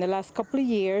well in the last couple of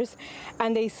years,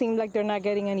 and they seem like they're not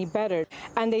getting any better.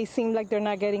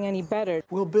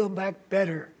 We'll build back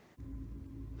better.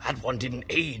 That one didn't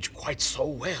age quite so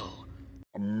well.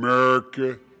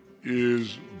 America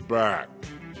is back.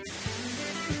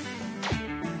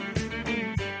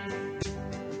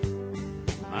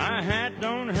 My hat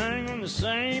don't hang on the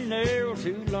same nail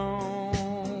too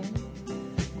long.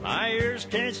 My ears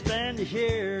can't stand to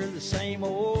hear the same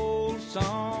old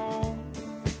song.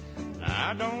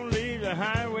 I don't leave the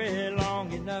highway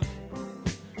long enough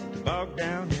to bog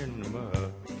down in the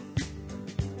mud.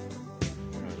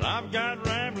 'Cause I've got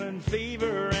rambling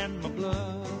fever in my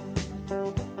blood.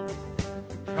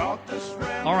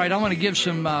 All right, I want to give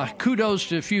some kudos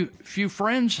to a few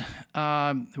friends.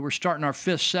 We're starting our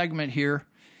 5th segment here,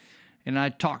 and I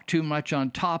talk too much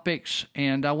on topics.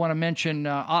 And I want to mention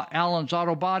Allen's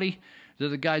Auto Body. They're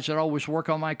the guys that always work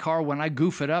on my car. When I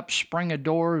goof it up, spring a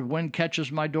door, wind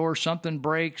catches my door, something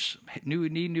breaks,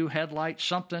 need new headlights,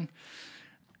 something.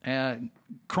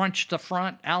 Crunch the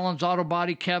front. Allen's Auto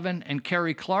Body, Kevin and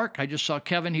Kerry Clark. I just saw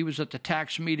Kevin. He was at the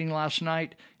tax meeting last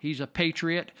night. He's a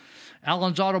patriot.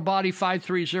 Allen's Auto Body,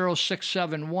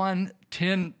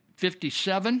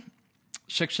 530-671-1057.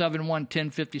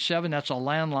 671-1057. That's a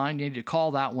landline. You need to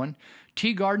call that one.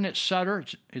 Tea Garden at Sutter.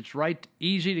 It's right,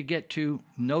 easy to get to,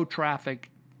 no traffic,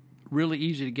 really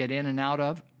easy to get in and out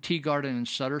of. Tea Garden and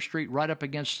Sutter Street, right up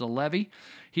against the levee.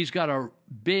 He's got a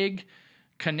big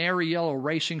canary yellow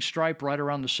racing stripe right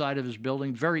around the side of his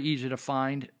building. Very easy to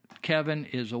find. Kevin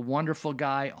is a wonderful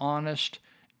guy, honest,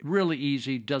 really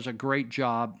easy, does a great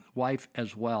job. Wife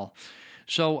as well.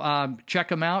 So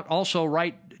check him out. Also,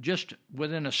 right just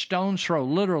within a stone's throw,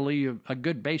 literally a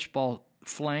good baseball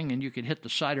fling, and you can hit the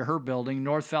side of her building,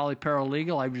 North Valley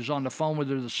Paralegal. I was on the phone with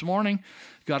her this morning.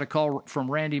 Got a call from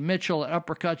Randy Mitchell at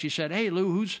Uppercuts. He said, "Hey,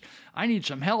 Lou, I need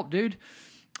some help, dude.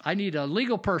 I need a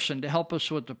legal person to help us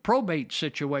with the probate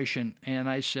situation." And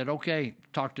I said, okay,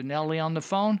 talk to Nellie on the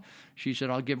phone. She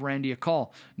said, I'll give Randy a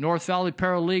call. North Valley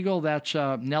Paralegal, that's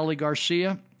Nellie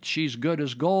Garcia. She's good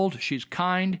as gold. She's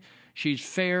kind. She's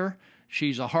fair.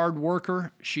 She's a hard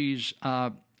worker. She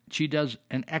does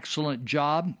an excellent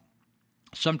job.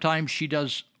 Sometimes she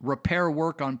does repair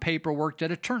work on paperwork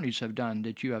that attorneys have done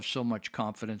that you have so much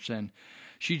confidence in.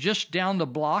 She's just down the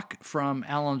block from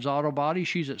Allen's Auto Body.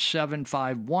 She's at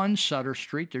 751 Sutter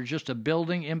Street. There's just a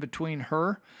building in between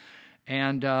her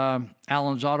and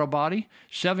Allen's Auto Body.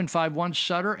 751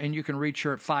 Sutter, and you can reach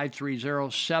her at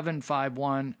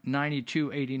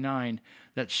 530-751-9289.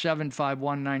 That's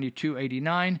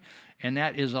 751-9289, and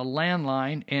that is a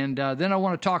landline. And then I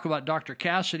want to talk about Dr.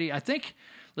 Cassidy. I think,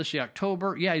 let's see,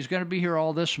 October. Yeah, he's going to be here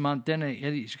all this month. Then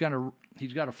he's got to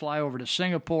fly over to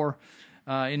Singapore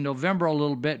in November a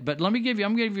little bit. But I'm going to give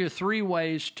you 3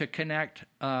 ways to connect.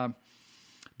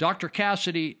 Dr.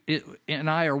 Cassidy and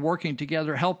I are working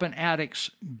together, helping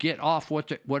addicts get off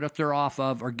what if they're off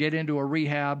of, or get into a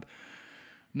rehab.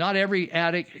 Not every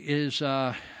addict is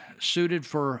suited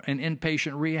for an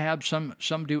inpatient rehab. Some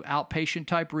do outpatient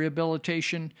type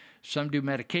rehabilitation. Some do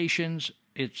medications.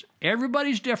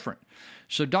 Everybody's different.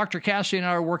 So Dr. Cassidy and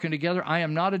I are working together. I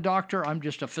am not a doctor. I'm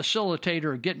just a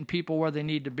facilitator of getting people where they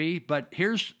need to be. But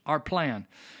here's our plan.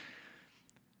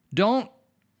 Don't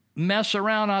mess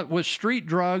around with street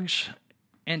drugs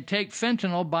and take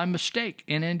fentanyl by mistake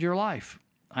and end your life.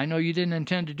 I know you didn't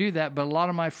intend to do that, but a lot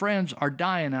of my friends are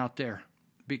dying out there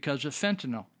because of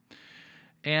fentanyl.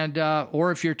 And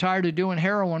or if you're tired of doing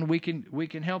heroin, we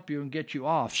can help you and get you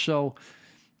off. So,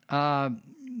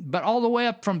 but all the way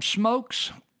up from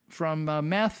smokes, from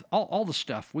meth, all the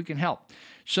stuff, we can help.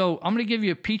 So I'm going to give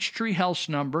you a Peachtree Health's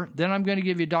number. Then I'm going to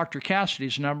give you Dr.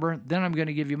 Cassidy's number. Then I'm going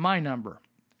to give you my number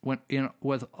when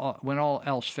all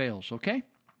else fails. Okay.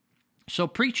 So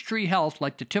Peachtree Health,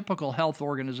 like the typical health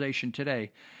organization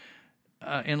today,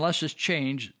 unless it's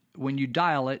changed, when you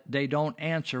dial it, they don't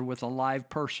answer with a live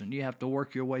person. You have to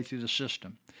work your way through the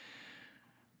system.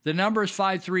 The number is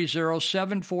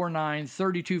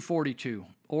 530-749-3242.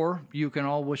 Or you can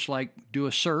always do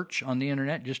a search on the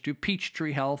internet. Just do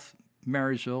Peachtree Health,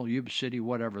 Marysville, Yuba City,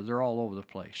 whatever. They're all over the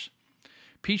place.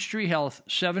 Peachtree Health,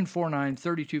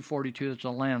 749-3242. That's a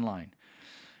landline.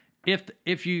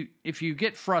 If you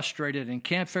get frustrated and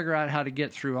can't figure out how to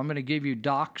get through, I'm going to give you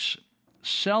Doc's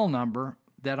cell number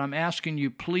that I'm asking you,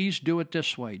 please do it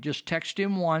this way. Just text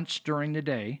him once during the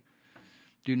day.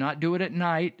 Do not do it at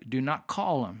night. Do not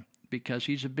call him because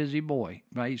he's a busy boy,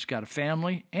 right? He's got a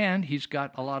family and he's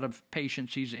got a lot of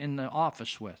patients he's in the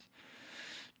office with.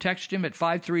 Text him at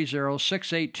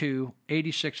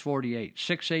 530-682-8648,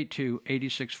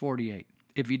 682-8648.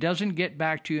 If he doesn't get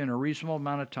back to you in a reasonable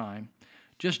amount of time,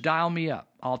 just dial me up.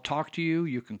 I'll talk to you.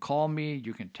 You can call me.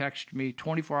 You can text me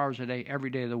 24 hours a day, every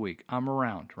day of the week. I'm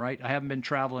around, right? I haven't been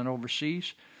traveling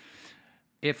overseas.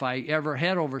 If I ever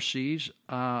head overseas,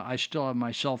 I still have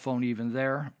my cell phone even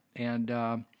there, and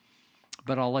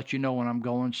but I'll let you know when I'm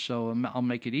going, so I'll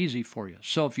make it easy for you.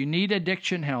 So if you need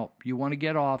addiction help, you want to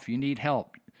get off, you need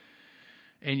help,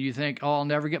 and you think, oh, I'll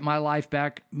never get my life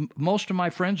back. Most of my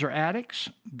friends are addicts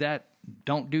that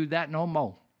don't do that no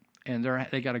more. And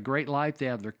they got a great life. They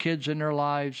have their kids in their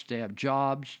lives. They have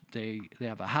jobs. They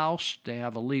have a house. They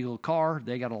have a legal car.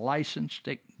 They got a license.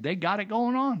 They got it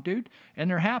going on, dude. And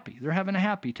they're happy. They're having a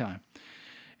happy time.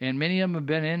 And many of them have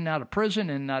been in and out of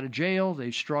prison, in and out of jail.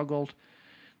 They've struggled.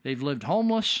 They've lived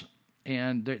homeless,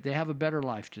 and they have a better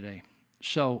life today.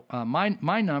 So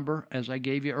my number, as I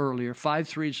gave you earlier,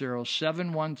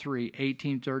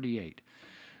 530-713-1838.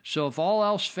 So if all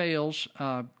else fails,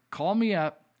 call me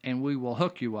up, and we will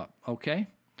hook you up, okay?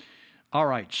 All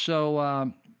right,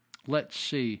 so let's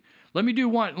see. Let me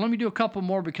do a couple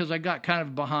more because I got kind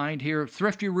of behind here.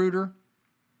 Thrifty Rooter.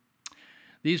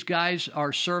 These guys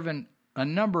are serving a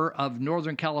number of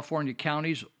Northern California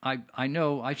counties. I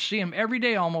know. I see them every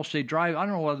day almost. They drive. I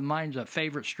don't know whether mine's a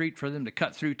favorite street for them to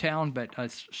cut through town, but I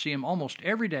see them almost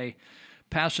every day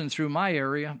passing through my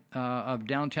area of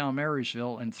downtown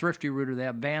Marysville. And Thrifty Rooter, they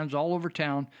have vans all over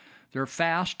town. They're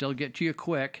fast. They'll get to you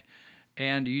quick.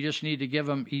 And you just need to give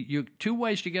them two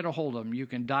ways to get a hold of them. You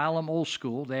can dial them old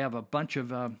school. They have a bunch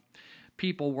of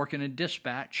people working in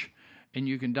dispatch, and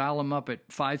you can dial them up at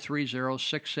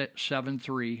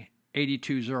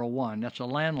 530-673-8201. That's a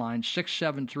landline,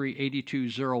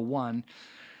 673-8201.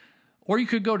 Or you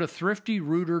could go to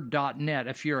thriftyrouter.net.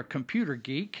 If you're a computer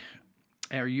geek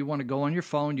or you want to go on your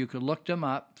phone, you could look them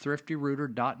up,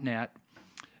 thriftyrouter.net,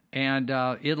 and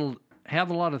they'll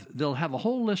have a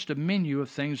whole list of menu of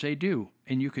things they do,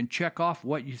 and you can check off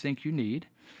what you think you need,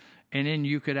 and then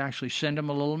you could actually send them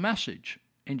a little message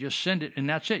and just send it, and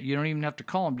that's it. You don't even have to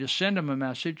call them. Just send them a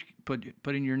message, put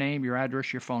in your name, your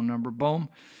address, your phone number, boom,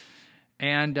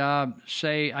 and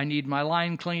say, I need my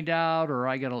line cleaned out, or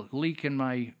I got a leak in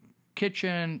my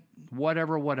kitchen,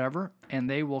 whatever, and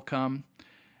they will come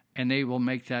and they will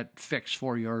make that fix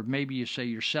for you. Or maybe you say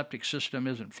your septic system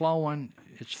isn't flowing,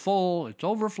 it's full, it's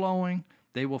overflowing.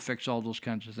 They will fix all those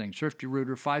kinds of things. Thrifty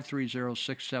Rooter,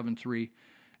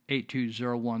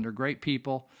 530-673-8201. They're great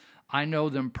people. I know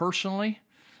them personally,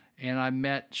 and I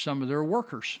met some of their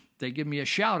workers. They give me a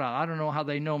shout out. I don't know how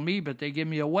they know me, but they give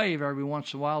me a wave every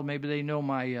once in a while. Maybe they know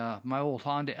my old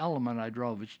Honda Element I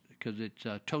drove, because it's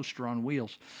a toaster on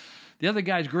wheels. The other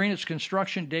guy's Greenitz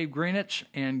Construction, Dave Greenitz,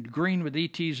 and Green with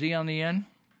ETZ on the end.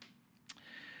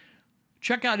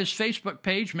 Check out his Facebook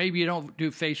page. Maybe you don't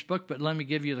do Facebook, but let me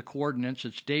give you the coordinates.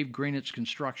 It's Dave Greenitz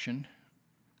Construction.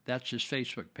 That's his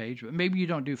Facebook page. But maybe you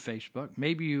don't do Facebook.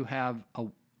 Maybe you have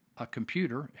a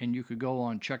computer, and you could go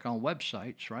on, check on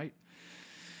websites, right?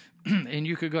 And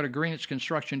you could go to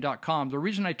greenitzconstruction.com. The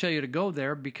reason I tell you to go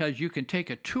there, because you can take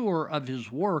a tour of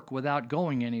his work without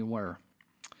going anywhere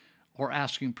or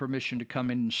asking permission to come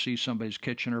in and see somebody's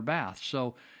kitchen or bath.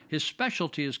 So his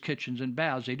specialty is kitchens and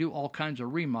baths. They do all kinds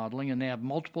of remodeling, and they have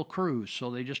multiple crews.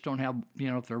 So they just don't have,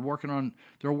 if they're working on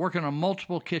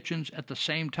multiple kitchens at the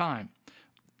same time,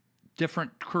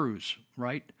 different crews,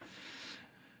 right?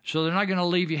 So they're not going to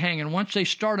leave you hanging. Once they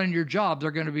start on your job, they're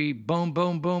going to be boom,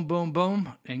 boom, boom, boom,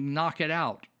 boom, and knock it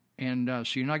out. And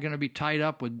so you're not going to be tied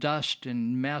up with dust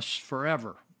and mess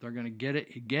forever. They're going to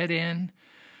get in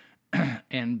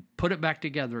and put it back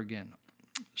together again.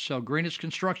 So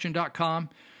greenitzconstruction.com.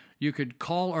 You could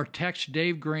call or text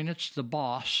Dave Greenitz, the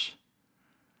boss,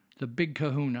 the big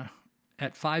kahuna,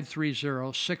 at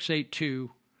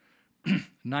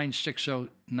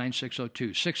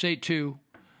 530-682-9602.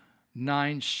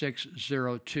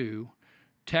 682-9602.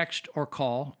 Text or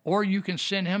call, or you can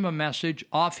send him a message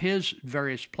off his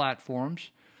various platforms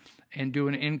and do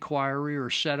an inquiry or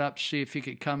set up, see if he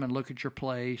could come and look at your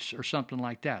place or something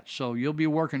like that. So you'll be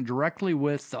working directly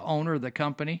with the owner of the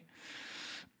company,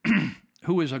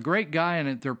 who is a great guy,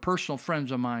 and they're personal friends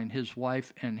of mine, his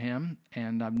wife and him,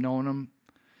 and I've known them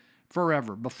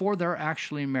forever, before they're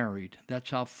actually married. That's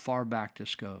how far back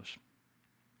this goes.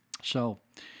 So,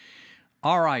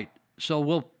 all right.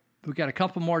 So we've got a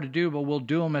couple more to do, but we'll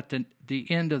do them at the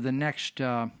end of the next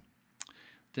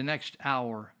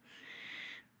hour.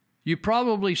 You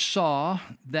probably saw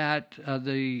that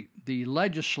the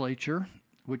legislature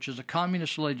which is a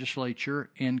communist legislature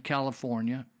in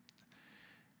California,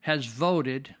 has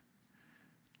voted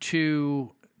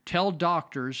to tell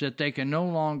doctors that they can no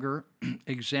longer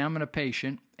examine a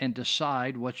patient and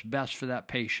decide what's best for that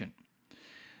patient.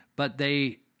 But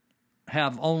they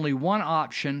have only one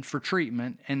option for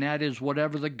treatment, and that is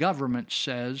whatever the government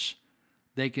says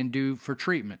they can do for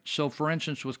treatment. So, for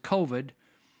instance, with COVID,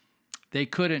 they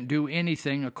couldn't do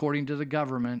anything according to the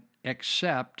government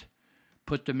except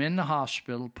put them in the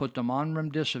hospital, put them on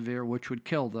remdesivir, which would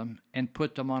kill them, and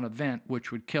put them on a vent, which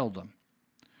would kill them.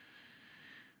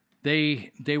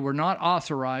 They were not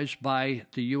authorized by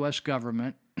the U.S.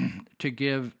 government to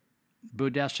give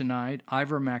budesonide,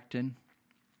 ivermectin,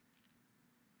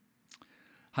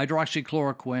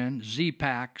 hydroxychloroquine,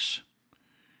 Z-Pax,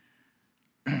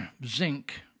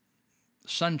 zinc,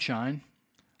 sunshine,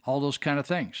 all those kind of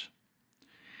things.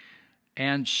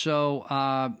 And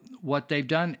so what they've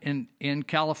done in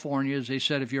California is they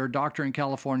said, if you're a doctor in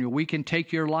California, we can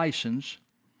take your license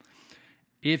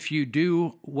if you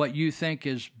do what you think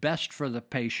is best for the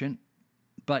patient,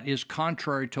 but is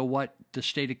contrary to what the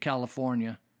state of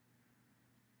California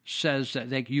says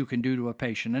that you can do to a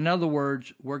patient. In other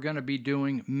words, we're going to be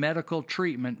doing medical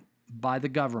treatment by the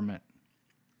government.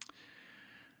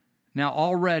 Now,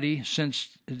 already,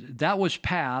 since that was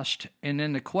passed, and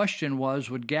then the question was,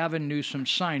 would Gavin Newsom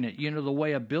sign it? You know, the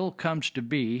way a bill comes to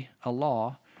be, a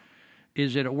law,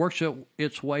 is that it works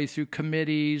its way through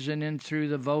committees and then through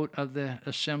the vote of the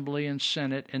Assembly and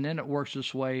Senate, and then it works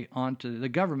its way onto the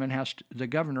government. The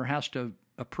governor has to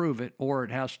approve it, or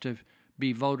it has to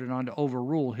be voted on to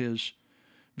overrule his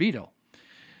veto.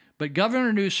 But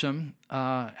Governor Newsom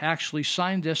actually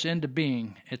signed this into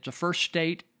being. It's the first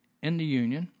state in the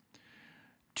union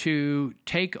to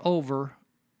take over.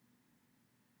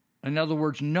 In other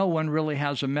words, no one really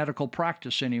has a medical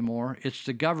practice anymore. It's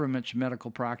the government's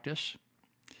medical practice.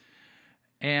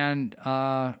 And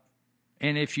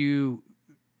if you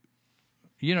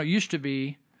know, it used to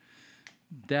be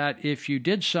that if you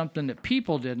did something that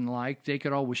people didn't like, they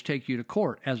could always take you to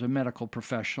court as a medical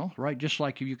professional, right? Just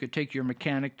like if you could take your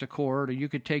mechanic to court, or you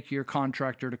could take your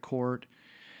contractor to court.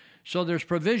 So there's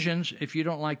provisions. If you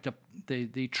don't like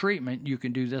the treatment, you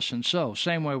can do this and so.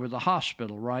 Same way with the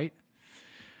hospital, right?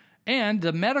 And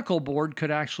the medical board could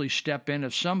actually step in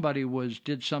if somebody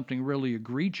did something really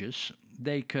egregious.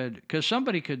 They could, because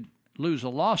somebody could lose a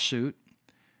lawsuit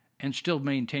and still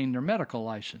maintain their medical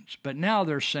license. But now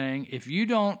they're saying, if you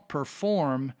don't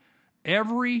perform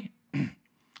every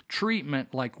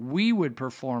treatment like we would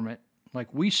perform it,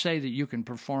 like we say that you can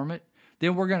perform it,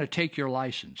 then we're going to take your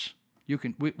license.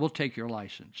 We'll take your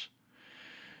license.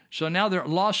 So now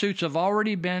lawsuits have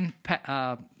already been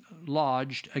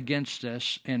lodged against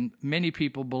this, and many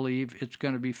people believe it's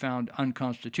going to be found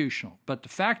unconstitutional. But the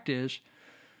fact is,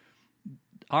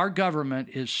 our government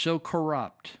is so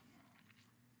corrupt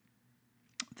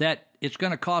that it's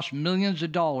going to cost millions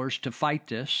of dollars to fight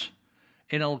this,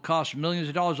 and it'll cost millions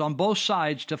of dollars on both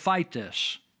sides to fight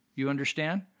this. You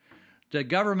understand? The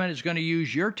government is going to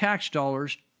use your tax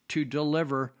dollars to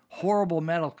deliver horrible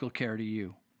medical care to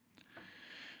you.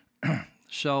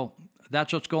 So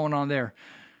that's what's going on there.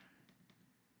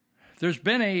 There's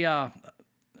been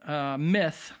a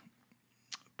myth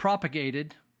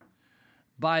propagated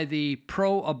by the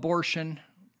pro-abortion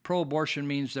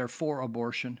means they're for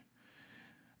abortion,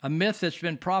 a myth that's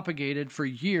been propagated for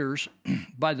years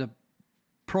by the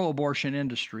pro-abortion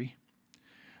industry,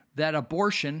 that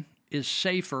abortion is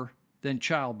safer than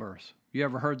childbirth. You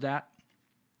ever heard that?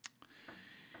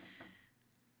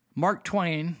 Mark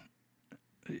Twain,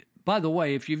 by the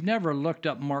way, if you've never looked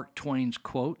up Mark Twain's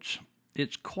quotes,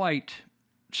 it's quite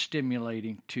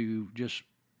stimulating to just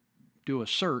do a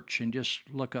search and just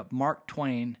look up Mark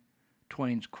Twain's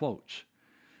quotes.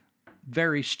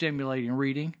 Very stimulating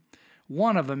reading.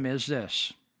 One of them is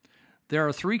this: there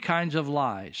are three kinds of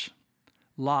lies: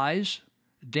 lies,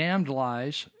 damned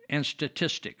lies, and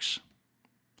statistics.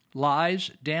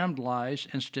 Lies, damned lies,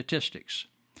 and statistics.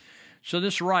 So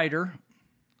this writer,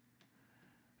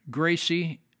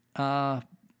 Gracie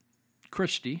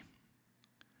Christie,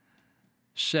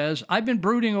 says, I've been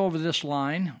brooding over this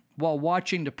line while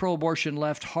watching the pro-abortion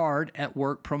left hard at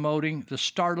work promoting the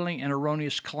startling and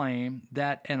erroneous claim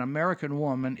that an American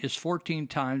woman is 14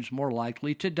 times more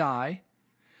likely to die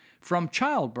from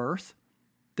childbirth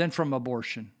than from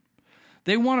abortion.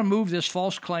 They want to move this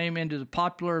false claim into the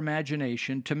popular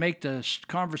imagination to make the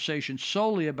conversation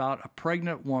solely about a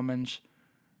pregnant woman's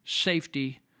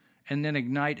safety and then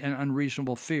ignite an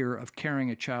unreasonable fear of carrying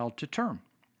a child to term.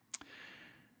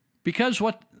 Because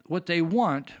what they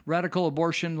want, radical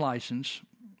abortion license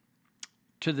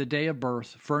to the day of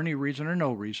birth for any reason or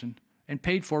no reason, and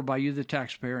paid for by you, the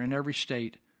taxpayer, in every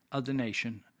state of the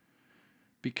nation,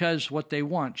 because what they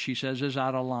want, she says, is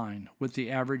out of line with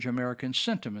the average American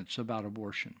sentiments about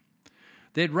abortion.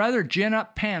 They'd rather gin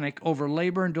up panic over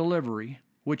labor and delivery,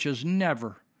 which has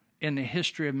never in the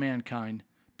history of mankind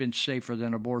been safer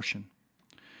than abortion.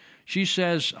 She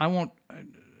says, I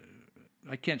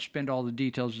can't spend all the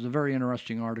details. It's a very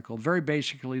interesting article. Very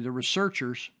basically, the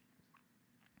researchers,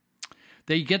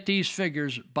 they get these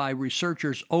figures by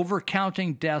researchers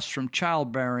overcounting deaths from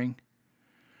childbearing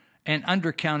and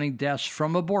undercounting deaths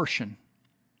from abortion.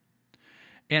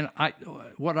 And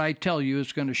what I tell you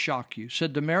is going to shock you.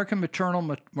 Said the American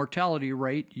maternal mortality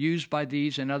rate used by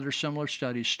these and other similar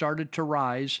studies started to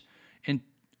rise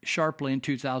sharply in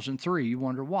 2003. You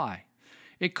wonder why.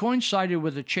 It coincided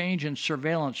with a change in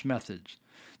surveillance methods.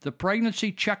 The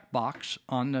pregnancy checkbox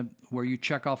where you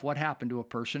check off what happened to a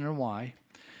person and why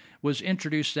was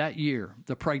introduced that year,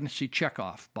 the pregnancy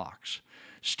checkoff box.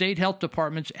 State health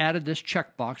departments added this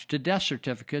checkbox to death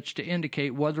certificates to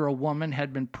indicate whether a woman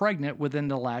had been pregnant within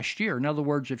the last year. In other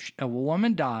words, if a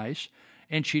woman dies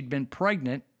and she'd been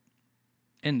pregnant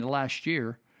in the last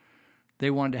year, they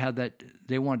wanted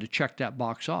to check that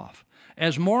box off.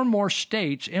 As more and more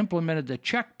states implemented the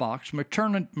checkbox,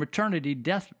 maternity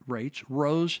death rates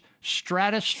rose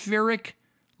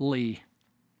stratospherically.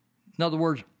 In other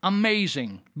words,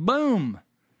 amazing. Boom.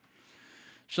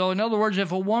 So in other words,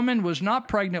 if a woman was not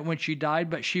pregnant when she died,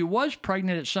 but she was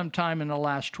pregnant at some time in the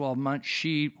last 12 months,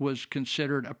 she was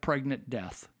considered a pregnant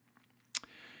death.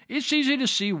 It's easy to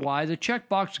see why the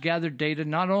checkbox gathered data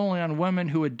not only on women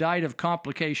who had died of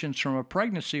complications from a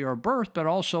pregnancy or birth, but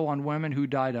also on women who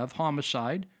died of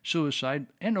homicide, suicide,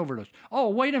 and overdose. Oh,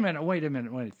 wait a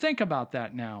minute. Think about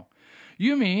that now.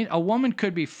 You mean a woman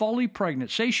could be fully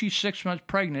pregnant, say she's 6 months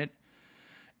pregnant,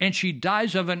 and she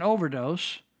dies of an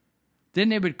overdose, then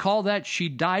they would call that she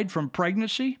died from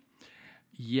pregnancy?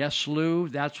 Yes, Lou,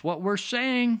 that's what we're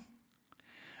saying.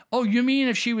 Oh, you mean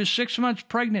if she was 6 months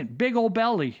pregnant, big old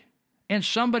belly, and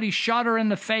somebody shot her in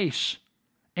the face,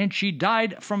 and she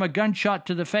died from a gunshot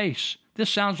to the face? This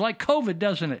sounds like COVID,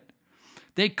 doesn't it?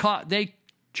 They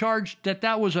charged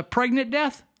that was a pregnant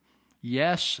death?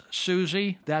 Yes,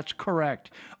 Susie, that's correct.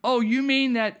 Oh, you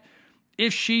mean that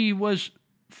if she was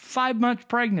 5 months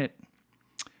pregnant,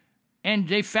 and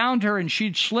they found her and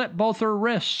she'd slit both her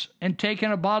wrists and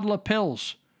taken a bottle of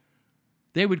pills,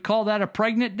 they would call that a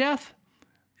pregnant death?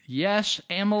 Yes,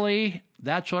 Emily,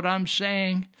 that's what I'm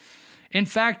saying. In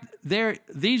fact,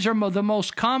 these are the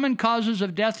most common causes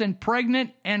of death in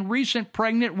pregnant and recent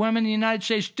pregnant women in the United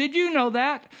States. Did you know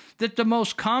that? That the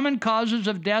most common causes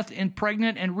of death in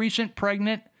pregnant and recent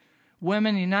pregnant women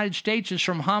in the United States is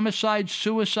from homicide,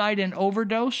 suicide, and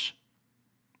overdose?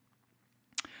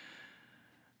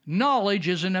 Knowledge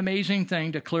is an amazing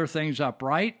thing to clear things up,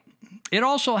 right? It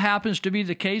also happens to be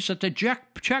the case that the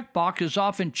checkbox is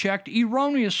often checked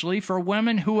erroneously for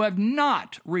women who have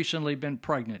not recently been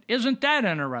pregnant. Isn't that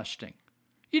interesting?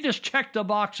 You just check the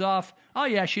box off. Oh,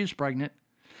 yeah, she's pregnant.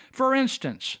 For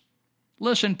instance,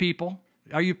 listen, people,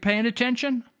 are you paying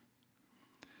attention?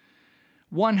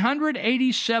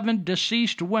 187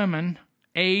 deceased women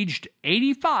aged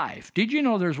 85. Did you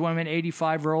know there's women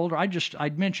 85 or older?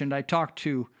 I'd mentioned I talked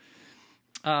to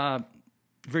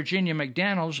Virginia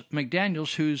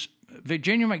McDaniels, who's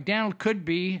Virginia McDaniel could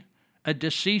be a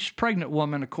deceased pregnant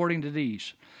woman, according to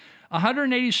these.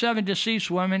 187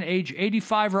 deceased women age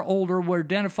 85 or older were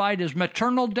identified as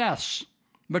maternal deaths.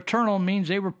 Maternal means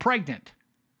they were pregnant.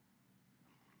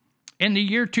 In the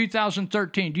year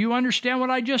 2013. Do you understand what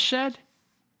I just said?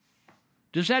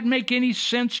 Does that make any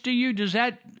sense to you?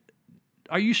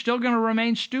 Are you still going to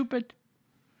remain stupid?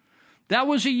 That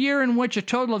was a year in which a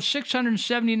total of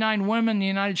 679 women in the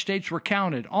United States were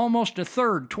counted. Almost a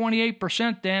third,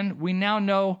 28% then, we now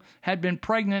know had been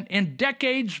pregnant in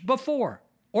decades before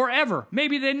or ever.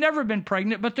 Maybe they'd never been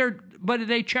pregnant, but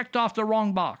they checked off the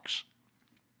wrong box.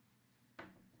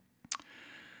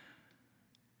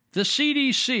 The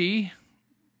CDC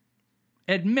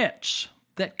admits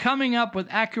that coming up with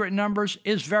accurate numbers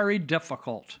is very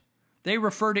difficult. They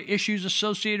refer to issues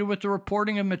associated with the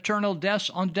reporting of maternal deaths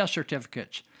on death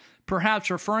certificates, perhaps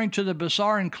referring to the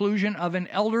bizarre inclusion of an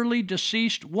elderly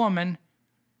deceased woman,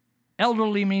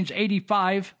 elderly means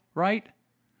 85, right,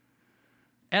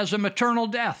 as a maternal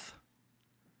death.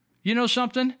 You know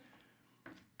something?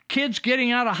 Kids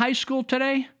getting out of high school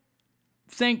today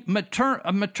think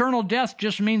a maternal death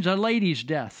just means a lady's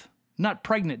death, not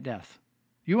pregnant death.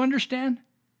 You understand?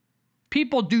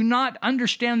 People do not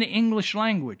understand the English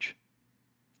language.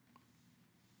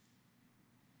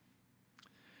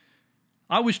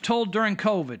 I was told during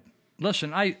COVID,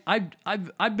 listen,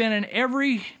 I've been in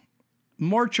every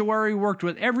mortuary, worked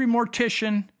with every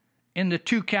mortician in the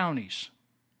 2 counties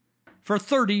for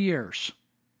 30 years.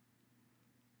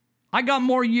 I got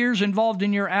more years involved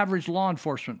than your average law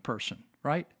enforcement person,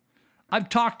 right? I've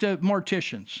talked to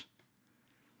morticians.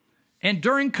 And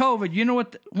during COVID, you know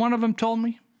what one of them told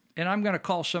me? And I'm going to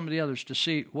call some of the others to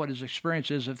see what his experience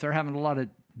is if they're having a lot of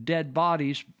dead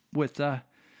bodies with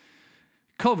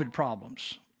COVID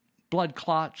problems, blood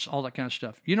clots, all that kind of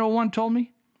stuff. You know what one told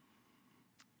me?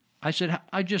 I said,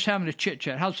 I'm just having a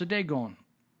chit-chat. How's the day going?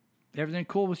 Everything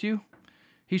cool with you?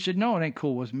 He said, no, it ain't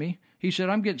cool with me. He said,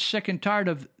 I'm getting sick and tired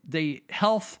of the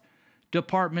health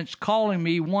departments calling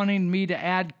me, wanting me to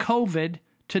add COVID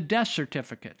to death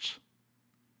certificates.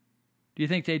 Do you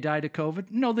think they died of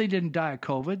COVID? No, they didn't die of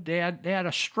COVID. They had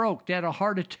a stroke. They had a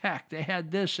heart attack. They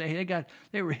had this.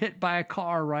 They were hit by a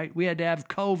car, right? We had to have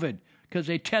COVID because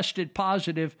they tested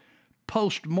positive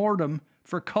post-mortem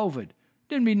for COVID.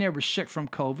 Didn't mean they were sick from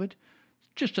COVID.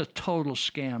 Just a total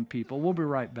scam, people. We'll be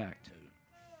right back.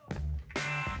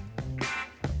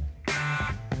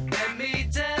 Let me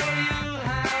tell you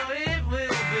how it will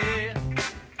be.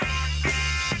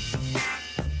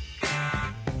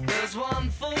 There's one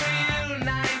for you,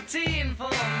 19 for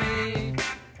me.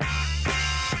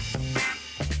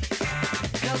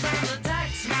 'Cause I'm the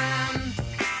tax man.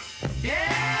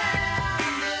 Yeah,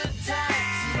 I'm the tax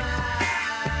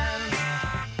man.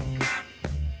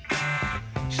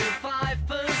 Should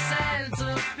 5%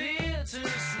 appear too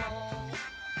small?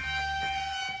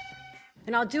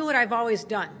 And I'll do what I've always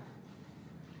done.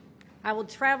 I will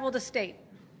travel the state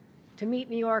to meet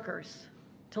New Yorkers,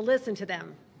 to listen to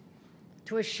them,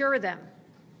 to assure them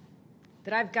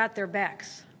that I've got their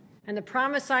backs. And the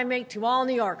promise I make to all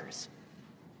New Yorkers,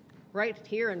 right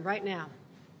here and right now,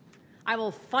 I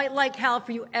will fight like hell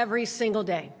for you every single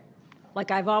day, like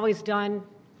I've always done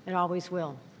and always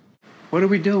will. What are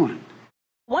we doing?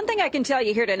 One thing I can tell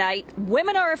you here tonight,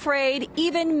 women are afraid,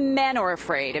 even men are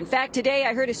afraid. In fact, today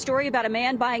I heard a story about a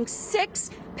man buying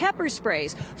 6 pepper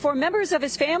sprays for members of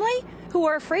his family who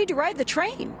are afraid to ride the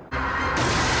train.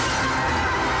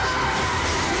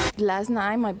 Last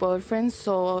night, my boyfriend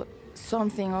saw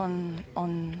something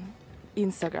on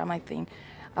Instagram, I think,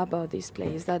 about this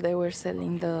place that they were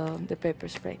selling the pepper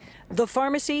spray. The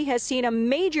pharmacy has seen a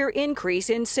major increase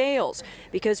in sales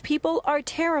because people are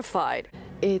terrified.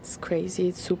 It's crazy.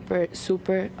 It's super,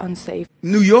 super unsafe.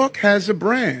 New York has a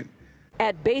brand.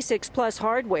 At Basics Plus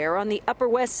Hardware on the Upper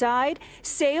West Side,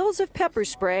 sales of pepper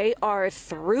spray are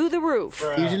through the roof.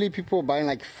 Usually people are buying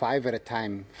like 5 at a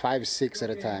time, 5, 6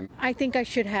 at a time. I think I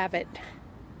should have it.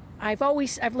 I've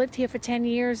lived here for 10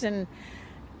 years and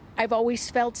I've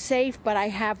always felt safe, but I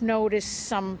have noticed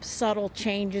some subtle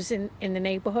changes in the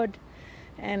neighborhood,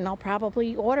 and I'll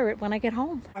probably order it when I get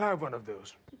home. I'll have one of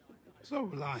those. So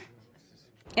will I.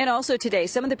 And also today,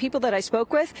 some of the people that I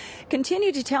spoke with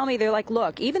continue to tell me, they're like,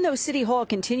 look, even though City Hall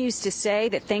continues to say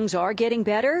that things are getting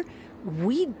better,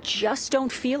 we just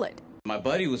don't feel it. My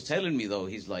buddy was telling me, though,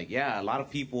 he's like, yeah, a lot of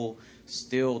people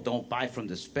still don't buy from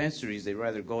dispensaries. They'd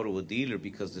rather go to a dealer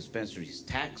because dispensaries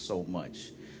tax so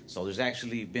much. So there's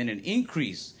actually been an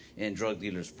increase in drug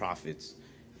dealers' profits,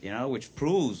 which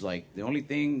proves, like, the only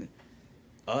thing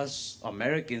us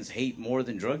Americans hate more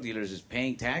than drug dealers is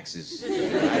paying taxes.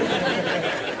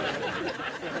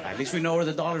 At least we know where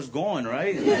the dollar's going,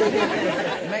 right?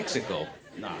 Mexico.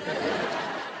 Nah.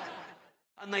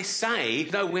 And they say,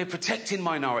 no, we're protecting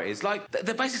minorities. Like,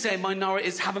 they're basically saying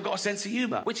minorities haven't got a sense of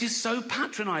humour, which is so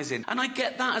patronising. And I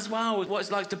get that as well, what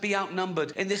it's like to be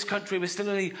outnumbered. In this country, we're still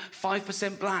only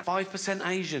 5% black, 5%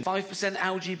 Asian, 5%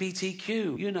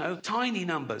 LGBTQ, tiny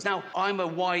numbers. Now, I'm a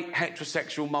white,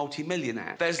 heterosexual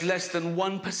multimillionaire. There's less than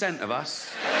 1% of us.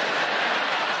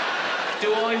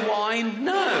 Do I whine?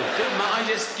 No. I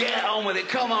just get on with it.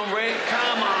 Come on, Rick.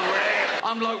 Come on, Rick.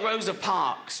 I'm like Rosa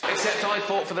Parks, except I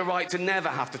fought for the right to never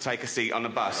have to take a seat on a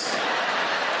bus.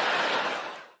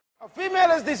 A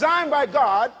female is designed by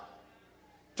God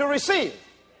to receive.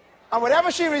 And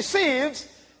whatever she receives,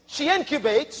 she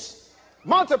incubates,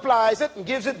 multiplies it, and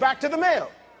gives it back to the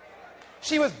male.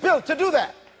 She was built to do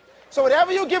that. So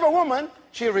whatever you give a woman,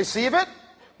 she'll receive it,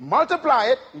 multiply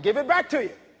it, and give it back to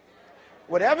you.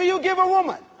 Whatever you give a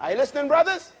woman, are you listening,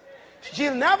 brothers?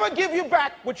 She'll never give you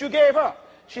back what you gave her.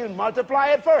 She'll multiply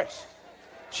it first.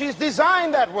 She's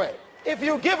designed that way. If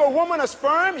you give a woman a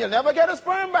sperm, you'll never get a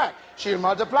sperm back. She'll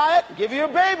multiply it and give you a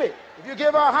baby. If you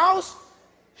give her a house,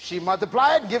 she'll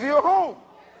multiply it and give you a home.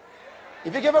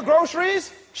 If you give her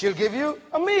groceries, she'll give you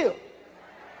a meal.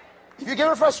 If you give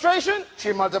her frustration,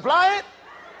 she'll multiply it.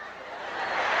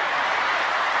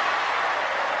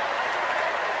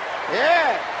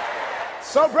 Yeah.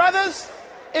 So, brothers,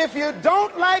 If you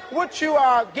don't like what you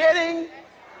are getting,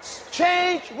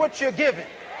 change what you're giving.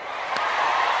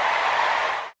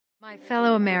 My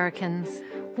fellow Americans,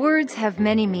 words have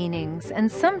many meanings,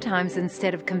 and sometimes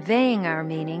instead of conveying our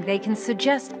meaning, they can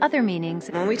suggest other meanings.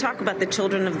 When we talk about the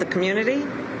children of the community,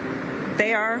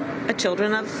 they are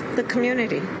children of the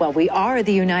community. Well, we are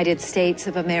the United States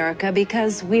of America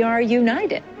because we are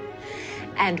united.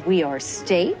 And we are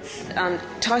states.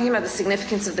 Talking about the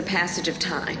significance of the passage of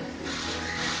time,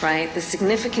 right? The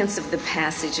significance of the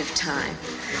passage of time.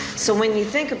 So when you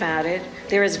think about it,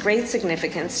 there is great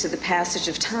significance to the passage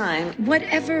of time.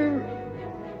 Whatever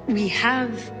we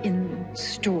have in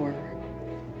store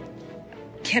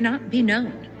cannot be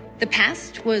known. The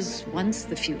past was once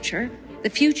the future. The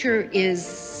future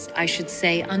is, I should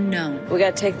say, unknown. We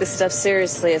got to take this stuff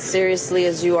seriously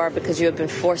as you are, because you have been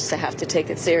forced to have to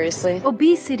take it seriously.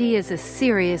 Obesity is a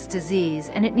serious disease,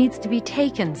 and it needs to be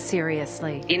taken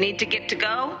seriously. You need to get to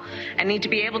go and need to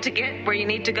be able to get where you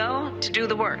need to go to do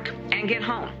the work and get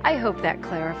home. I hope that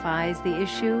clarifies the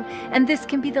issue, and this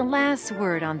can be the last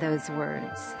word on those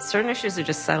words. Certain issues are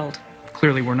just settled.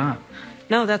 Clearly we're not.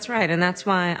 No, that's right, and that's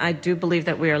why I do believe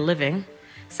that we are living,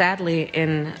 sadly,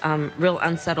 in real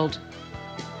unsettled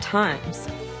times.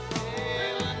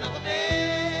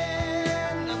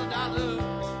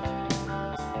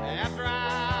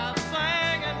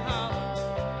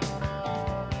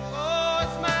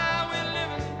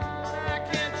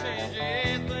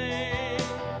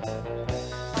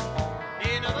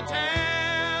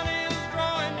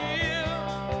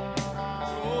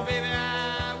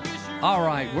 All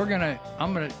right,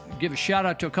 I'm gonna give a shout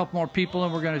out to a couple more people,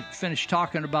 and we're gonna finish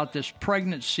talking about this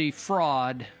pregnancy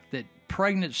fraud, that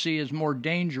pregnancy is more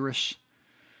dangerous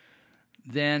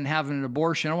than having an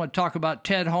abortion. I want to talk about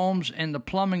Ted Holmes and the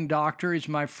plumbing doctor. He's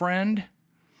my friend.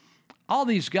 All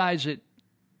these guys that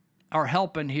are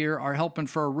helping here are helping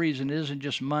for a reason. It isn't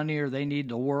just money or they need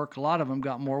to work. A lot of them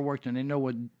got more work than they know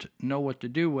what to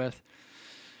do with.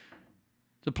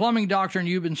 The plumbing doctor in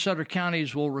Yuba and Sutter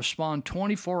counties will respond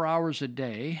 24 hours a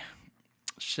day,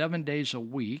 7 days a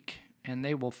week, and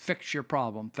they will fix your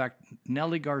problem. In fact,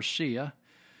 Nellie Garcia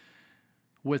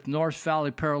with North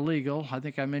Valley Paralegal, I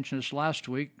think I mentioned this last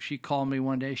week, she called me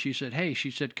one day. She said,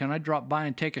 can I drop by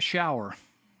and take a shower?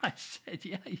 I said,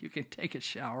 yeah, you can take a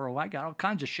shower. Oh, I got all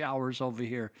kinds of showers over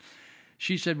here.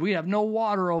 She said, we have no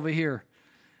water over here.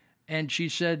 And she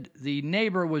said the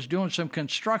neighbor was doing some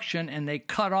construction and they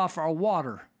cut off our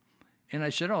water. And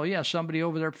I said, oh, yeah, somebody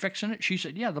over there fixing it? She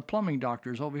said, yeah, the plumbing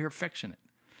doctor's over here fixing it.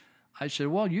 I said,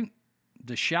 well,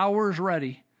 the shower's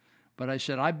ready. But I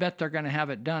said, I bet they're going to have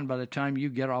it done by the time you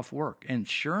get off work. And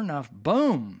sure enough,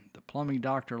 boom, the plumbing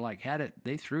doctor had it.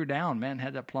 They threw down, man,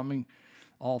 had that plumbing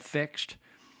all fixed.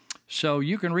 So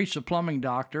you can reach the plumbing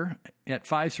doctor at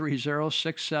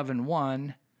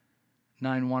 530-671-9111.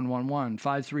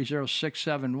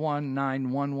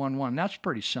 530-671-9111. That's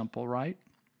pretty simple, right?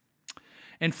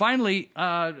 And finally,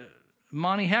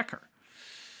 Monty Hecker,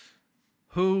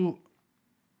 who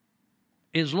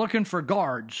is looking for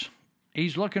guards.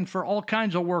 He's looking for all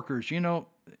kinds of workers. You know,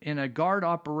 in a guard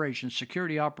operation,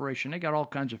 security operation, they got all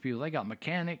kinds of people. They got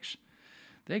mechanics.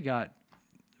 They got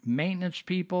maintenance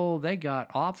people. They got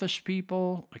office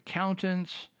people,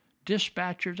 accountants,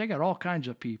 dispatchers. They got all kinds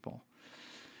of people.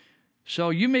 So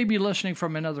you may be listening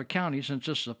from another county, since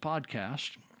this is a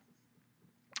podcast,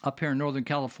 up here in Northern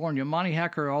California. Monty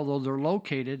Hecker, although they're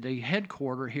located, they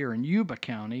headquarter here in Yuba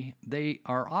County, they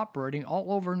are operating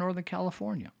all over Northern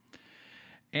California.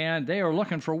 And they are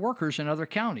looking for workers in other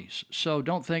counties. So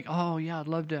don't think, oh, yeah, I'd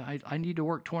love to, I need to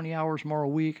work 20 hours more a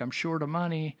week. I'm short of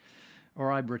money,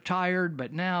 or I'm retired.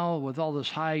 But now with all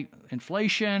this high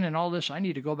inflation and all this, I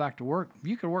need to go back to work.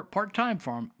 You could work part-time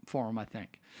for them, I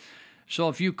think. So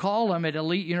if you call them at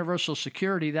Elite Universal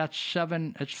Security, it's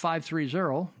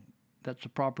 530. That's the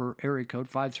proper area code,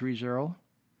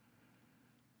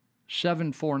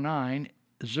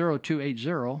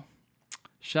 530-749-0280.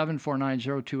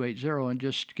 749-0280, and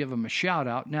just give them a shout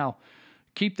out. Now,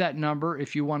 keep that number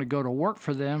if you want to go to work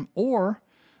for them, or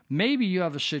maybe you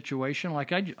have a situation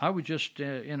like I was just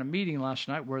in a meeting last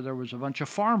night where there was a bunch of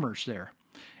farmers there,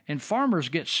 and farmers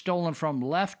get stolen from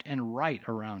left and right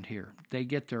around here. They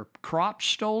get their crops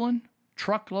stolen,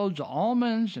 truckloads of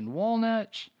almonds and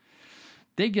walnuts.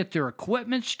 They get their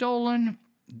equipment stolen.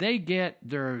 They get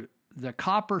the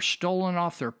copper stolen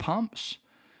off their pumps.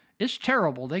 It's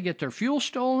terrible. They get their fuel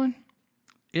stolen.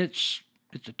 It's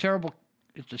a terrible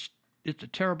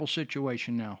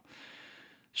situation now.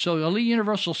 So Elite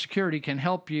Universal Security can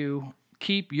help you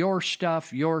keep your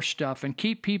stuff, and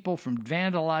keep people from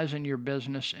vandalizing your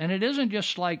business. And it isn't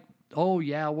just like oh,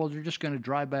 yeah, well, they're just going to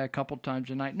drive by a couple times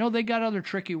a night. No, they got other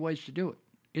tricky ways to do it.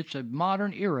 It's a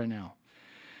modern era now.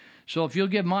 So if you'll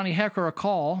give Monty Hecker a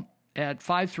call at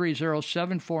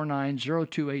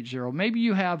 530-749-0280, maybe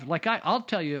you have, like I'll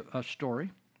tell you a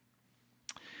story.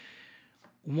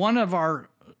 One of our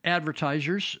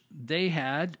advertisers, they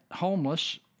had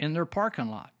homeless in their parking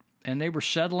lot, and they were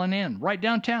settling in right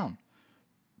downtown.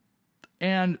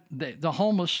 And the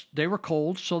homeless, they were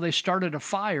cold, so they started a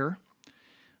fire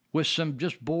with some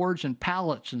just boards and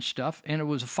pallets and stuff, and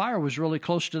the fire was really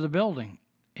close to the building,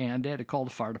 and they had to call the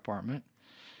fire department.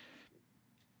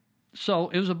 So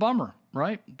it was a bummer,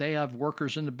 right? They have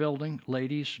workers in the building,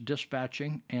 ladies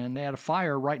dispatching, and they had a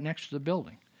fire right next to the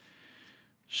building.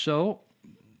 So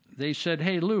they said,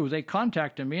 hey, Lou, they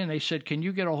contacted me, and they said, can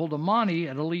you get a hold of Monty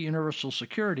at Elite Universal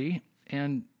Security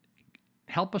and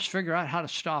help us figure out how to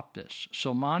stop this?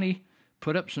 So Monty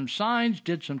put up some signs,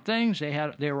 did some things.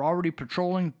 They were already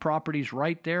patrolling properties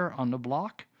right there on the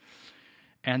block,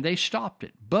 and they stopped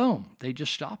it. Boom, they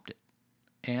just stopped it.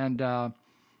 And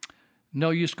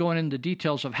no use going into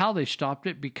details of how they stopped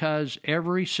it because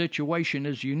every situation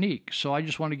is unique. So I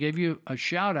just want to give you a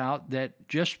shout out that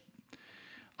just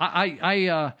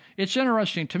it's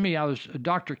interesting to me. I was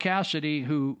Dr. Cassidy,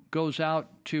 who goes out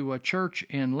to a church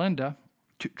in Linda,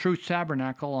 Truth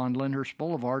Tabernacle on Lyndhurst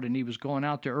Boulevard, and he was going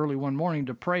out there early one morning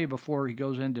to pray before he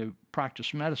goes in to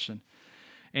practice medicine.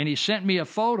 And he sent me a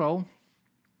photo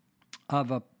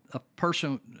of a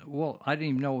person. Well, I didn't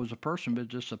even know it was a person, but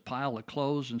just a pile of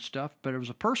clothes and stuff. But it was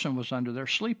a person was under there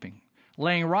sleeping,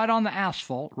 laying right on the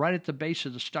asphalt, right at the base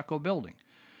of the stucco building.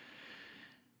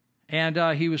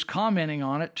 And he was commenting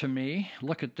on it to me,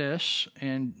 look at this,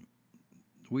 and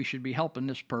we should be helping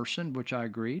this person, which I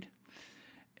agreed.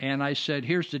 And I said,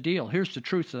 here's the deal. Here's the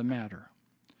truth of the matter.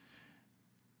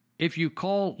 If you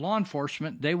call law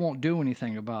enforcement, they won't do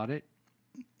anything about it.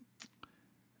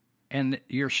 And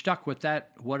you're stuck with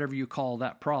that, whatever you call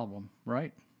that problem,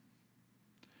 right?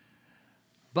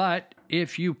 But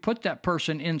if you put that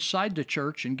person inside the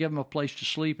church and give them a place to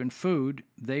sleep and food,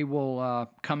 they will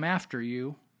come after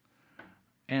you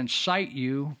and cite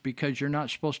you because you're not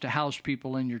supposed to house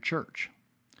people in your church.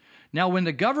 Now, when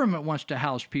the government wants to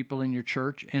house people in your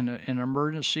church in an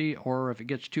emergency, or if it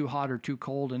gets too hot or too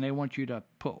cold and they want you to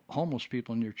put homeless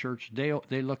people in your church,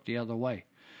 they look the other way.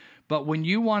 But when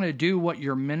you want to do what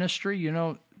your ministry, you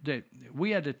know, that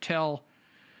we had to tell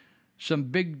some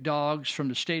big dogs from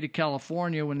the state of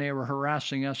California when they were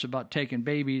harassing us about taking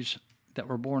babies that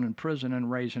were born in prison and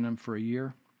raising them for a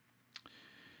year.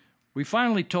 We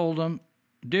finally told them,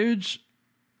 dudes,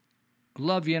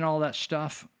 love you and all that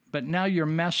stuff, but now you're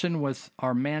messing with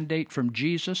our mandate from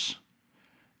Jesus,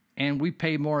 and we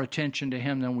pay more attention to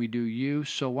him than we do you,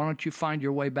 so why don't you find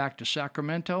your way back to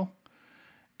Sacramento,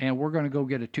 and we're going to go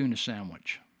get a tuna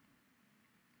sandwich.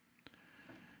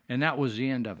 And that was the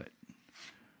end of it.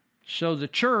 So the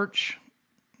church,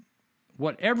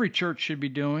 what every church should be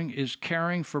doing is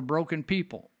caring for broken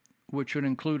people, which would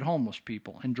include homeless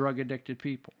people and drug-addicted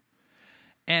people.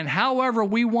 And however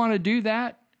we want to do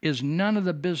that is none of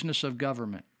the business of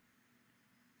government.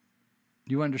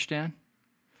 You understand?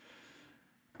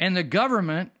 And the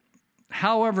government,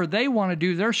 however they want to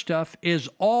do their stuff, is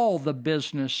all the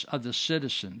business of the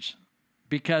citizens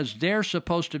because they're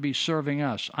supposed to be serving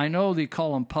us. I know they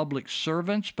call them public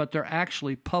servants, but they're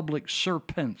actually public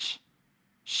serpents,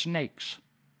 snakes.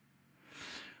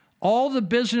 All the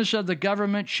business of the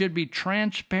government should be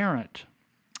transparent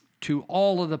to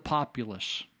all of the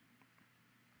populace.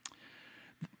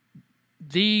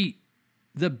 The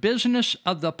business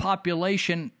of the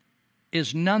population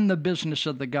is none the business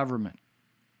of the government.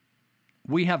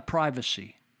 We have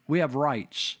privacy. We have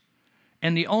rights.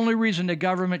 And the only reason the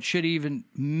government should even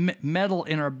meddle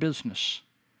in our business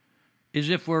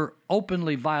is if we're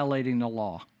openly violating the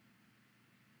law.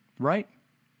 Right?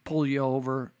 Pull you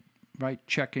over, right?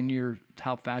 Checking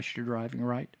how fast you're driving,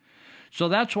 right? So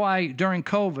that's why during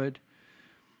COVID,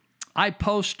 I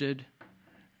posted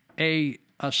a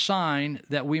sign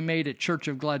that we made at Church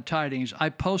of Glad Tidings. I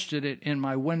posted it in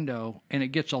my window, and it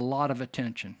gets a lot of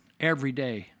attention every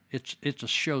day. It's a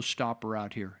showstopper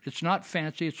out here. It's not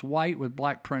fancy. It's white with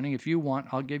black printing. If you want,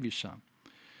 I'll give you some.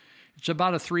 It's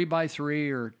about a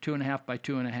 3x3 or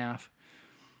 2.5x2.5.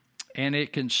 And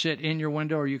it can sit in your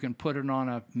window, or you can put it on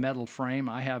a metal frame.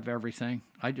 I have everything.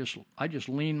 I just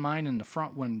lean mine in the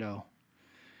front window.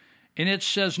 And it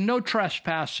says no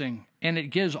trespassing, and it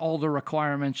gives all the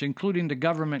requirements, including the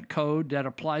government code that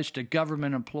applies to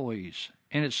government employees.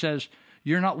 And it says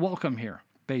you're not welcome here,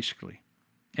 basically.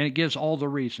 And it gives all the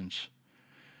reasons.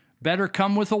 Better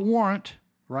come with a warrant,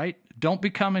 right? Don't be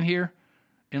coming here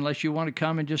unless you want to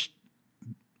come and just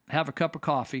have a cup of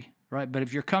coffee, right? But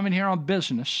if you're coming here on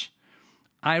business,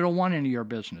 I don't want any of your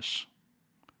business.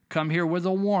 Come here with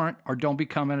a warrant or don't be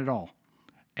coming at all.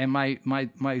 And my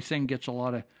thing gets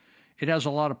it has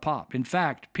a lot of pop. In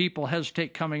fact, people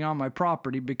hesitate coming on my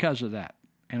property because of that.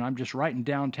 And I'm just right in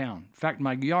downtown. In fact,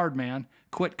 my yard man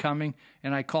quit coming,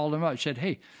 and I called him up. I said,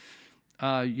 hey,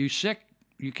 you sick?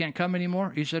 You can't come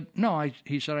anymore? He said, no.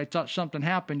 He said, I thought something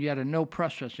happened. You had a no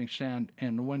trespassing stand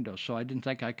in the window, so I didn't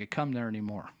think I could come there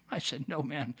anymore. I said, no,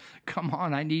 man, come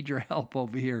on. I need your help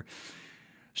over here.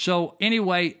 So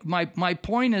anyway, my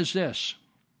point is this.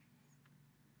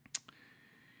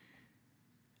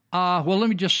 Well, let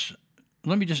me just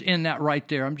end that right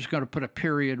there. I'm just going to put a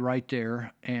period right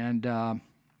there and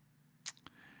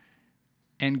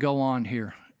go on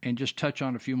here and just touch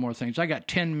on a few more things. I got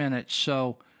 10 minutes,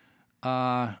 so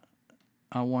I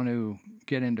want to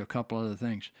get into a couple other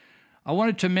things. I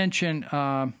wanted to mention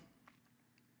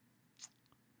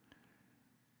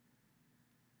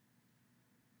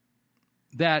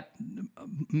that,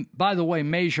 by the way,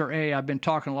 Measure A, I've been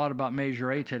talking a lot about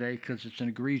Measure A today because it's an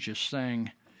egregious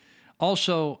thing.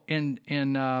 Also,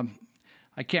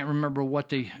 I can't remember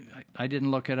I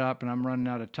didn't look it up and I'm running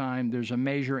out of time. There's a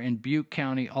measure in Butte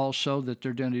County also that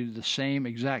they're going to do the same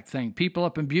exact thing. People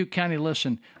up in Butte County,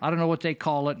 listen, I don't know what they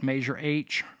call it, Measure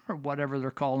H or whatever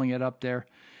they're calling it up there.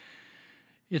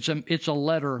 It's a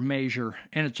letter measure,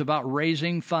 and it's about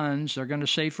raising funds. They're going to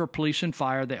say for police and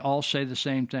fire. They all say the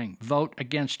same thing. Vote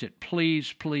against it.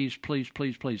 Please, please, please,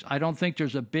 please, please. I don't think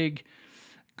there's a big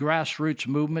grassroots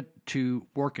movement to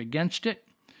work against it.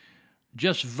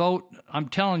 Just vote. I'm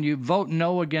telling you, vote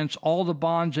no against all the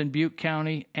bonds in Butte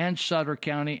County and Sutter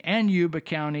County and Yuba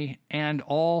County and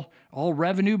all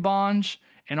revenue bonds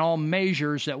and all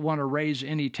measures that want to raise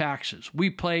any taxes. We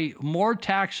pay more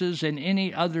taxes than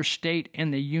any other state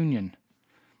in the Union.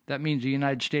 That means the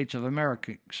United States of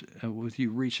America, with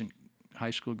you recent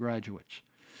high school graduates.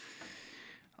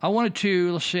 I wanted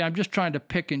to, let's see, I'm just trying to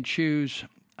pick and choose.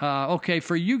 Okay,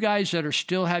 for you guys that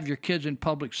still have your kids in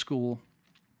public school,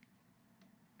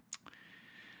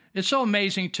 it's so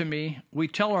amazing to me. We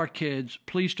tell our kids,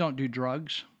 please don't do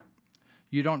drugs.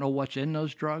 You don't know what's in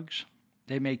those drugs.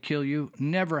 They may kill you.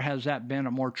 Never has that been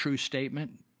a more true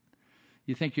statement.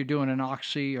 You think you're doing an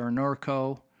Oxy or a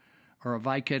Norco or a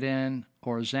Vicodin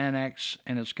or a Xanax,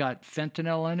 and it's got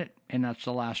fentanyl in it, and that's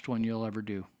the last one you'll ever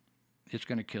do. It's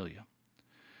going to kill you.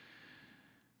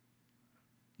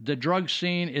 The drug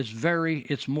scene is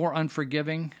it's more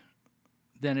unforgiving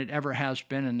than it ever has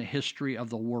been in the history of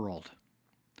the world.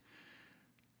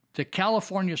 The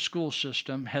California school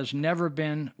system has never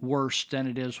been worse than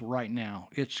it is right now.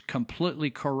 It's completely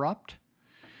corrupt,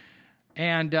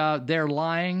 and they're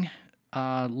lying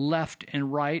left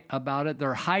and right about it.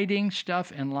 They're hiding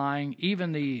stuff and lying.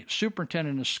 Even the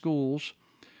superintendent of schools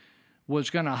was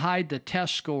going to hide the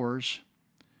test scores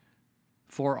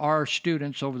for our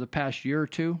students over the past year or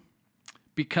two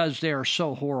because they are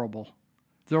so horrible.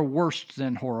 They're worse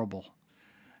than horrible.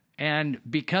 And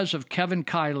because of Kevin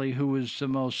Kiley, who is the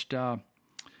most,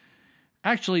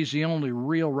 actually he's the only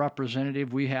real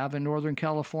representative we have in Northern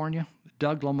California,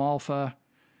 Doug LaMalfa,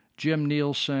 Jim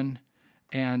Nielsen,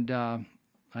 and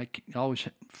I always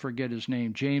forget his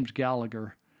name, James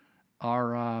Gallagher,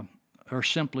 are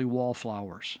simply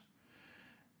wallflowers.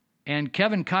 And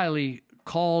Kevin Kiley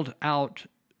called out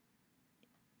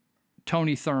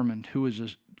Tony Thurmond, who is a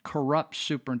corrupt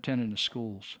superintendent of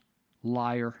schools,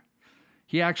 liar.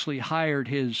 He actually hired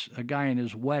a guy in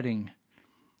his wedding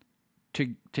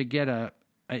to get a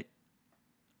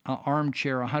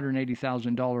armchair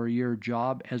 $180,000 a year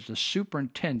job as the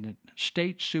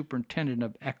state superintendent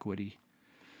of equity.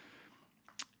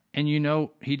 And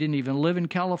he didn't even live in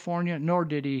California, nor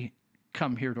did he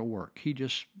come here to work. He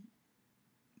just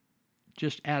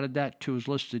added that to his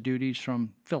list of duties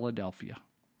from Philadelphia.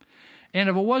 And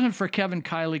if it wasn't for Kevin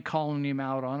Kiley calling him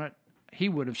out on it, he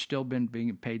would have still been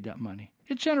being paid that money.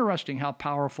 It's interesting how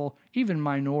powerful even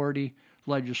minority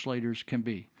legislators can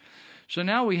be. So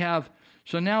now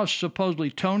supposedly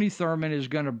Tony Thurmond is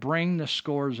going to bring the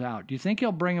scores out. Do you think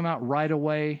he'll bring them out right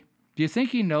away? Do you think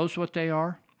he knows what they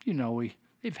are?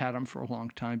 They've had them for a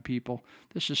long time, people.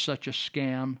 This is such a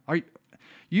scam.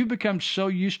 You've become so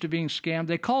used to being scammed.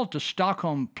 They call it the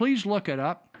Stockholm. Please look it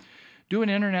up. Do an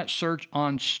internet search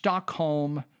on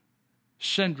Stockholm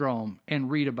Syndrome and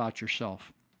read about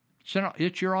yourself.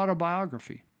 It's your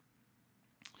autobiography.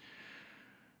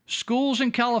 Schools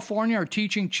in California are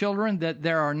teaching children that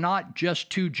there are not just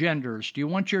two genders. Do you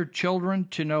want your children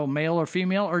to know male or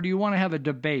female, or do you want to have a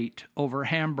debate over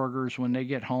hamburgers when they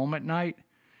get home at night?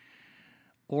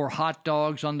 or hot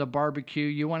dogs on the barbecue.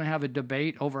 You want to have a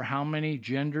debate over how many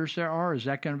genders there are? Is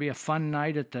that going to be a fun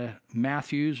night at the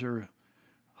Matthews or,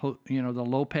 the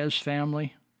Lopez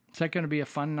family? Is that going to be a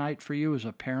fun night for you as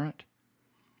a parent?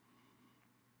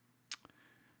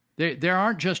 There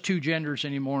aren't just 2 genders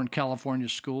anymore in California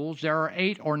schools. There are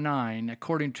 8 or 9,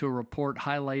 according to a report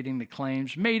highlighting the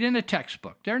claims made in a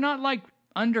textbook. They're not like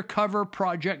undercover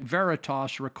Project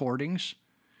Veritas recordings.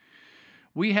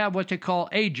 We have what they call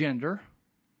agender,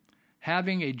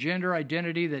 having a gender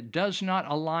identity that does not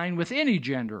align with any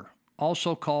gender,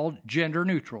 also called gender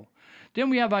neutral.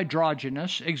 Then we have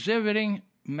androgynous, exhibiting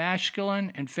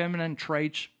masculine and feminine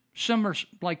traits, similar,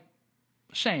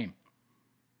 same.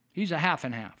 He's a half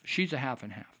and half. She's a half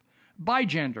and half.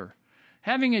 Bigender,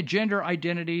 having a gender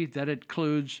identity that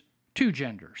includes 2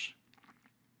 genders.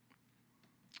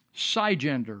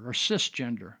 Cigender or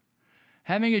cisgender,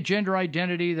 having a gender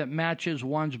identity that matches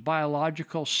one's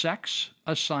biological sex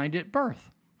assigned at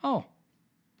birth. Oh,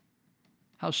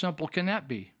 how simple can that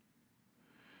be?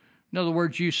 In other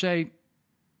words, you say,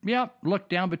 yep, look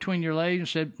down between your legs and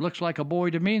said, looks like a boy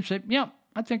to me, and said, yep,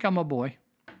 I think I'm a boy.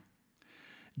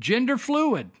 Gender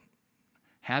fluid,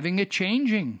 having a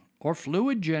changing or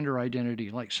fluid gender identity.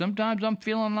 Like sometimes I'm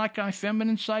feeling like my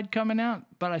feminine side coming out,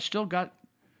 but I still got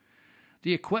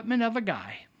the equipment of a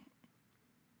guy.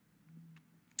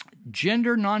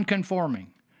 Gender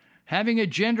nonconforming, having a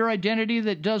gender identity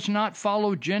that does not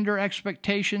follow gender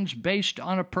expectations based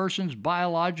on a person's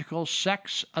biological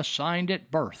sex assigned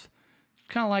at birth. It's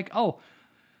kind of like, oh,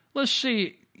 let's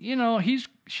see, she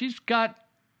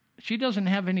doesn't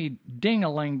have any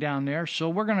ding-a-ling down there, so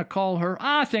we're going to call her,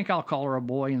 I think I'll call her a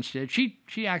boy instead. She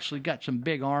actually got some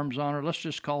big arms on her. Let's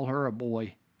just call her a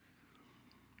boy.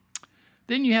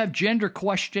 Then you have gender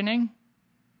questioning,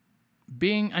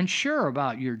 being unsure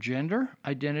about your gender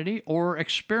identity or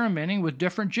experimenting with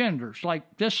different genders. Like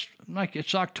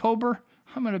it's October,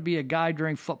 I'm going to be a guy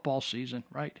during football season,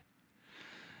 right?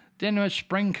 Then when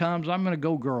spring comes, I'm going to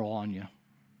go girl on you.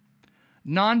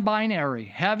 Non-binary,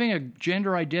 having a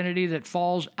gender identity that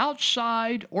falls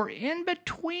outside or in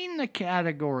between the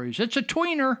categories. It's a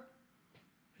tweener.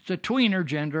 It's a tweener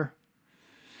gender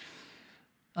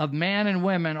of man and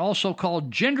women, also called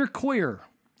gender queer.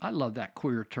 I love that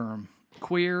queer term.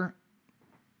 Queer.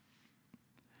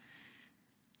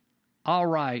 All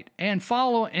right. And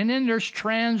then there's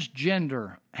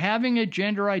transgender, having a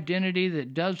gender identity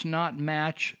that does not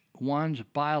match one's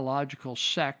biological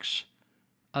sex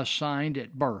assigned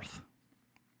at birth.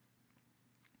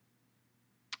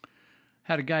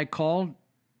 Had a guy called.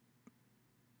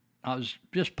 I was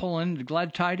just pulling the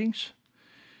Glad Tidings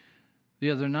the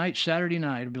other night, Saturday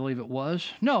night, I believe it was.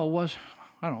 No, it was,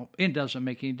 I don't know, it doesn't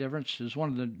make any difference. It's one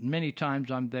of the many times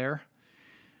I'm there.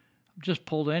 Just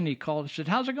pulled in, he called, he said,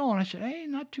 how's it going? I said, hey,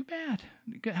 not too bad.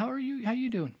 How are you? How you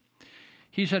doing?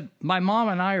 He said, my mom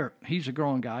and I are, he's a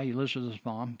grown guy, he lives with his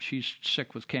mom, she's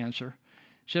sick with cancer.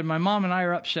 He said, my mom and I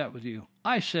are upset with you.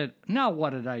 I said, now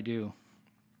what did I do?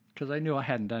 Because I knew I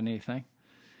hadn't done anything.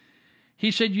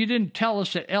 He said, you didn't tell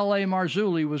us that L.A.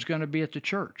 Marzulli was going to be at the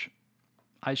church.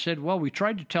 I said, well, we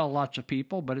tried to tell lots of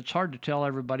people, but it's hard to tell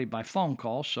everybody by phone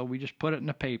call, so we just put it in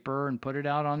the paper and put it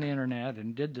out on the internet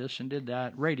and did this and did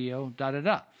that, radio,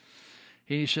 da-da-da.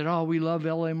 He said, oh, we love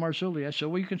L.A. Marzulli. I said,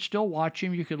 well, you can still watch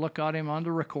him. You can look at him on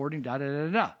the recording,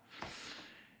 da-da-da-da.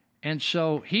 And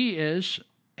so he is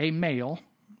a male,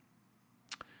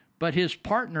 but his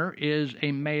partner is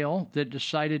a male that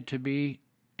decided to be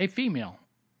a female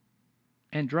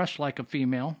and dressed like a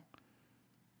female,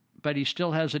 but he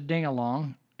still has a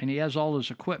ding-along, and he has all his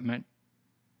equipment,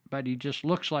 but he just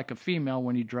looks like a female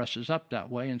when he dresses up that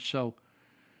way. And so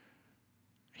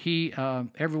he,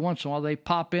 every once in a while, they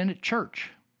pop in at church,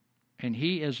 and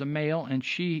he is a male, and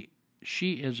she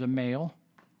is a male,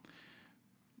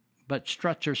 but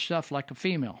struts her stuff like a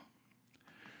female.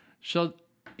 So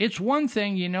it's one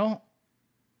thing, you know,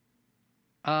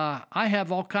 I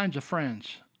have all kinds of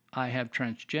friends. I have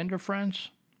transgender friends.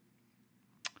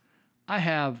 I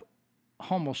have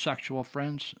homosexual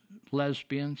friends,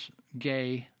 lesbians,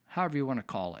 gay, however you want to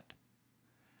call it.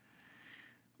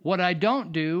 What I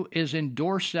don't do is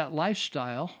endorse that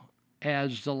lifestyle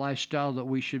as the lifestyle that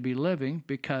we should be living,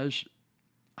 because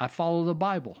I follow the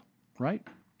Bible, right?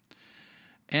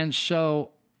 And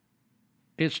so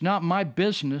it's not my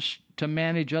business to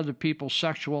manage other people's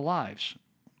sexual lives.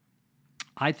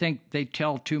 I think they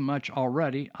tell too much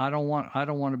already. I don't want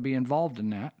to be involved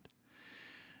in that.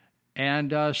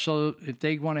 And so if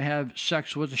they want to have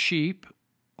sex with a sheep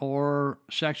or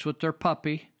sex with their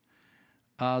puppy,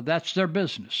 that's their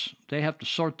business. They have to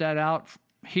sort that out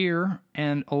here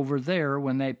and over there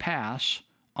when they pass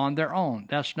on their own.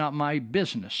 That's not my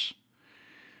business.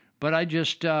 But I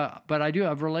do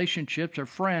have relationships or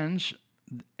friends,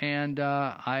 and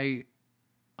I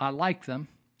like them.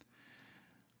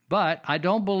 But I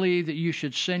don't believe that you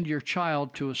should send your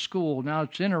child to a school. Now,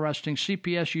 it's interesting.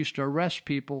 CPS used to arrest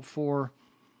people for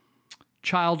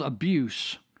child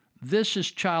abuse. This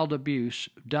is child abuse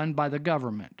done by the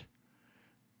government,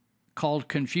 called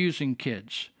confusing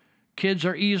kids. Kids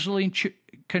are easily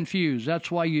confused.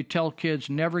 That's why you tell kids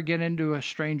never get into a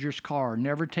stranger's car,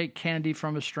 never take candy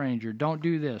from a stranger, don't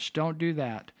do this, don't do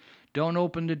that, don't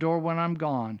open the door when I'm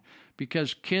gone,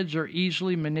 because kids are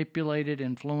easily manipulated,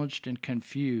 influenced, and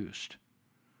confused.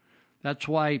 That's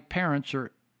why parents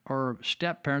or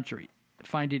step-parents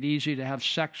find it easy to have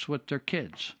sex with their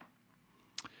kids.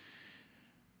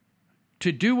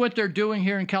 To do what they're doing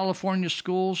here in California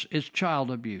schools is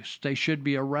child abuse. They should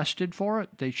be arrested for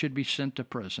it. They should be sent to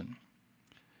prison.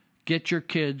 Get your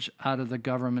kids out of the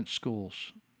government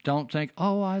schools. Don't think,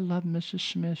 oh, I love Mrs.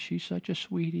 Smith. She's such a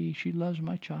sweetie. She loves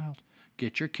my child.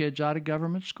 Get your kids out of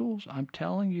government schools. I'm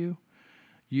telling you,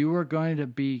 it's going to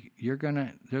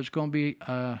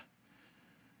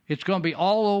be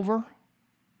all over.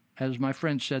 As my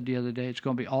friend said the other day, it's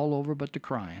going to be all over but the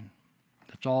crying.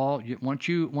 That's all.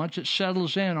 Once it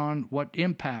settles in on what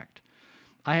impact.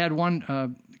 I had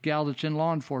one gal that's in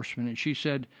law enforcement, and she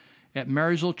said at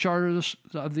Marysville Charter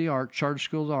School of the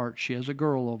Arts, she has a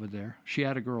girl over there. She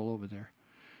had a girl over there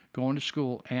going to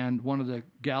school, and one of the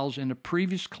gals in the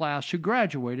previous class who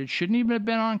graduated, shouldn't even have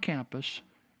been on campus,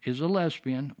 is a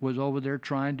lesbian, was over there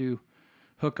trying to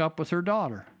hook up with her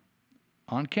daughter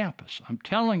on campus. I'm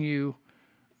telling you,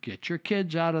 get your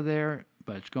kids out of there,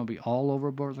 but it's going to be all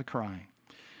over but the crying.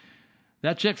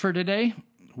 That's it for today.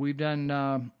 We've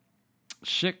done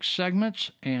 6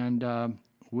 segments, and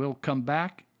we'll come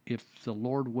back, if the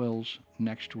Lord wills,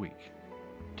 next week.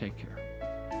 Take care.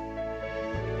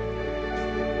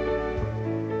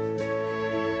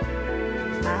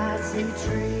 I see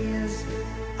trees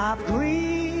of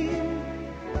green,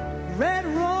 red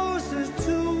roses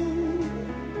too.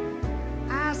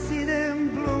 I see them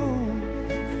bloom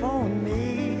for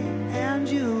me and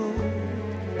you.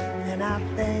 And I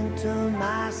think to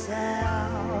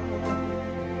myself,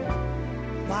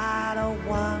 what a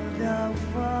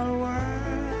wonderful world.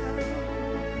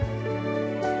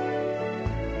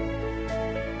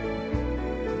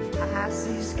 I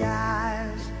see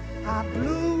skies are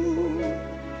blue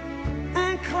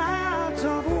and clouds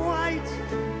of white,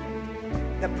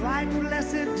 the bright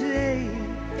blessed day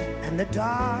and the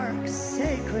dark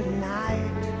sacred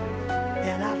night.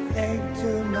 And I think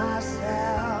to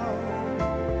myself,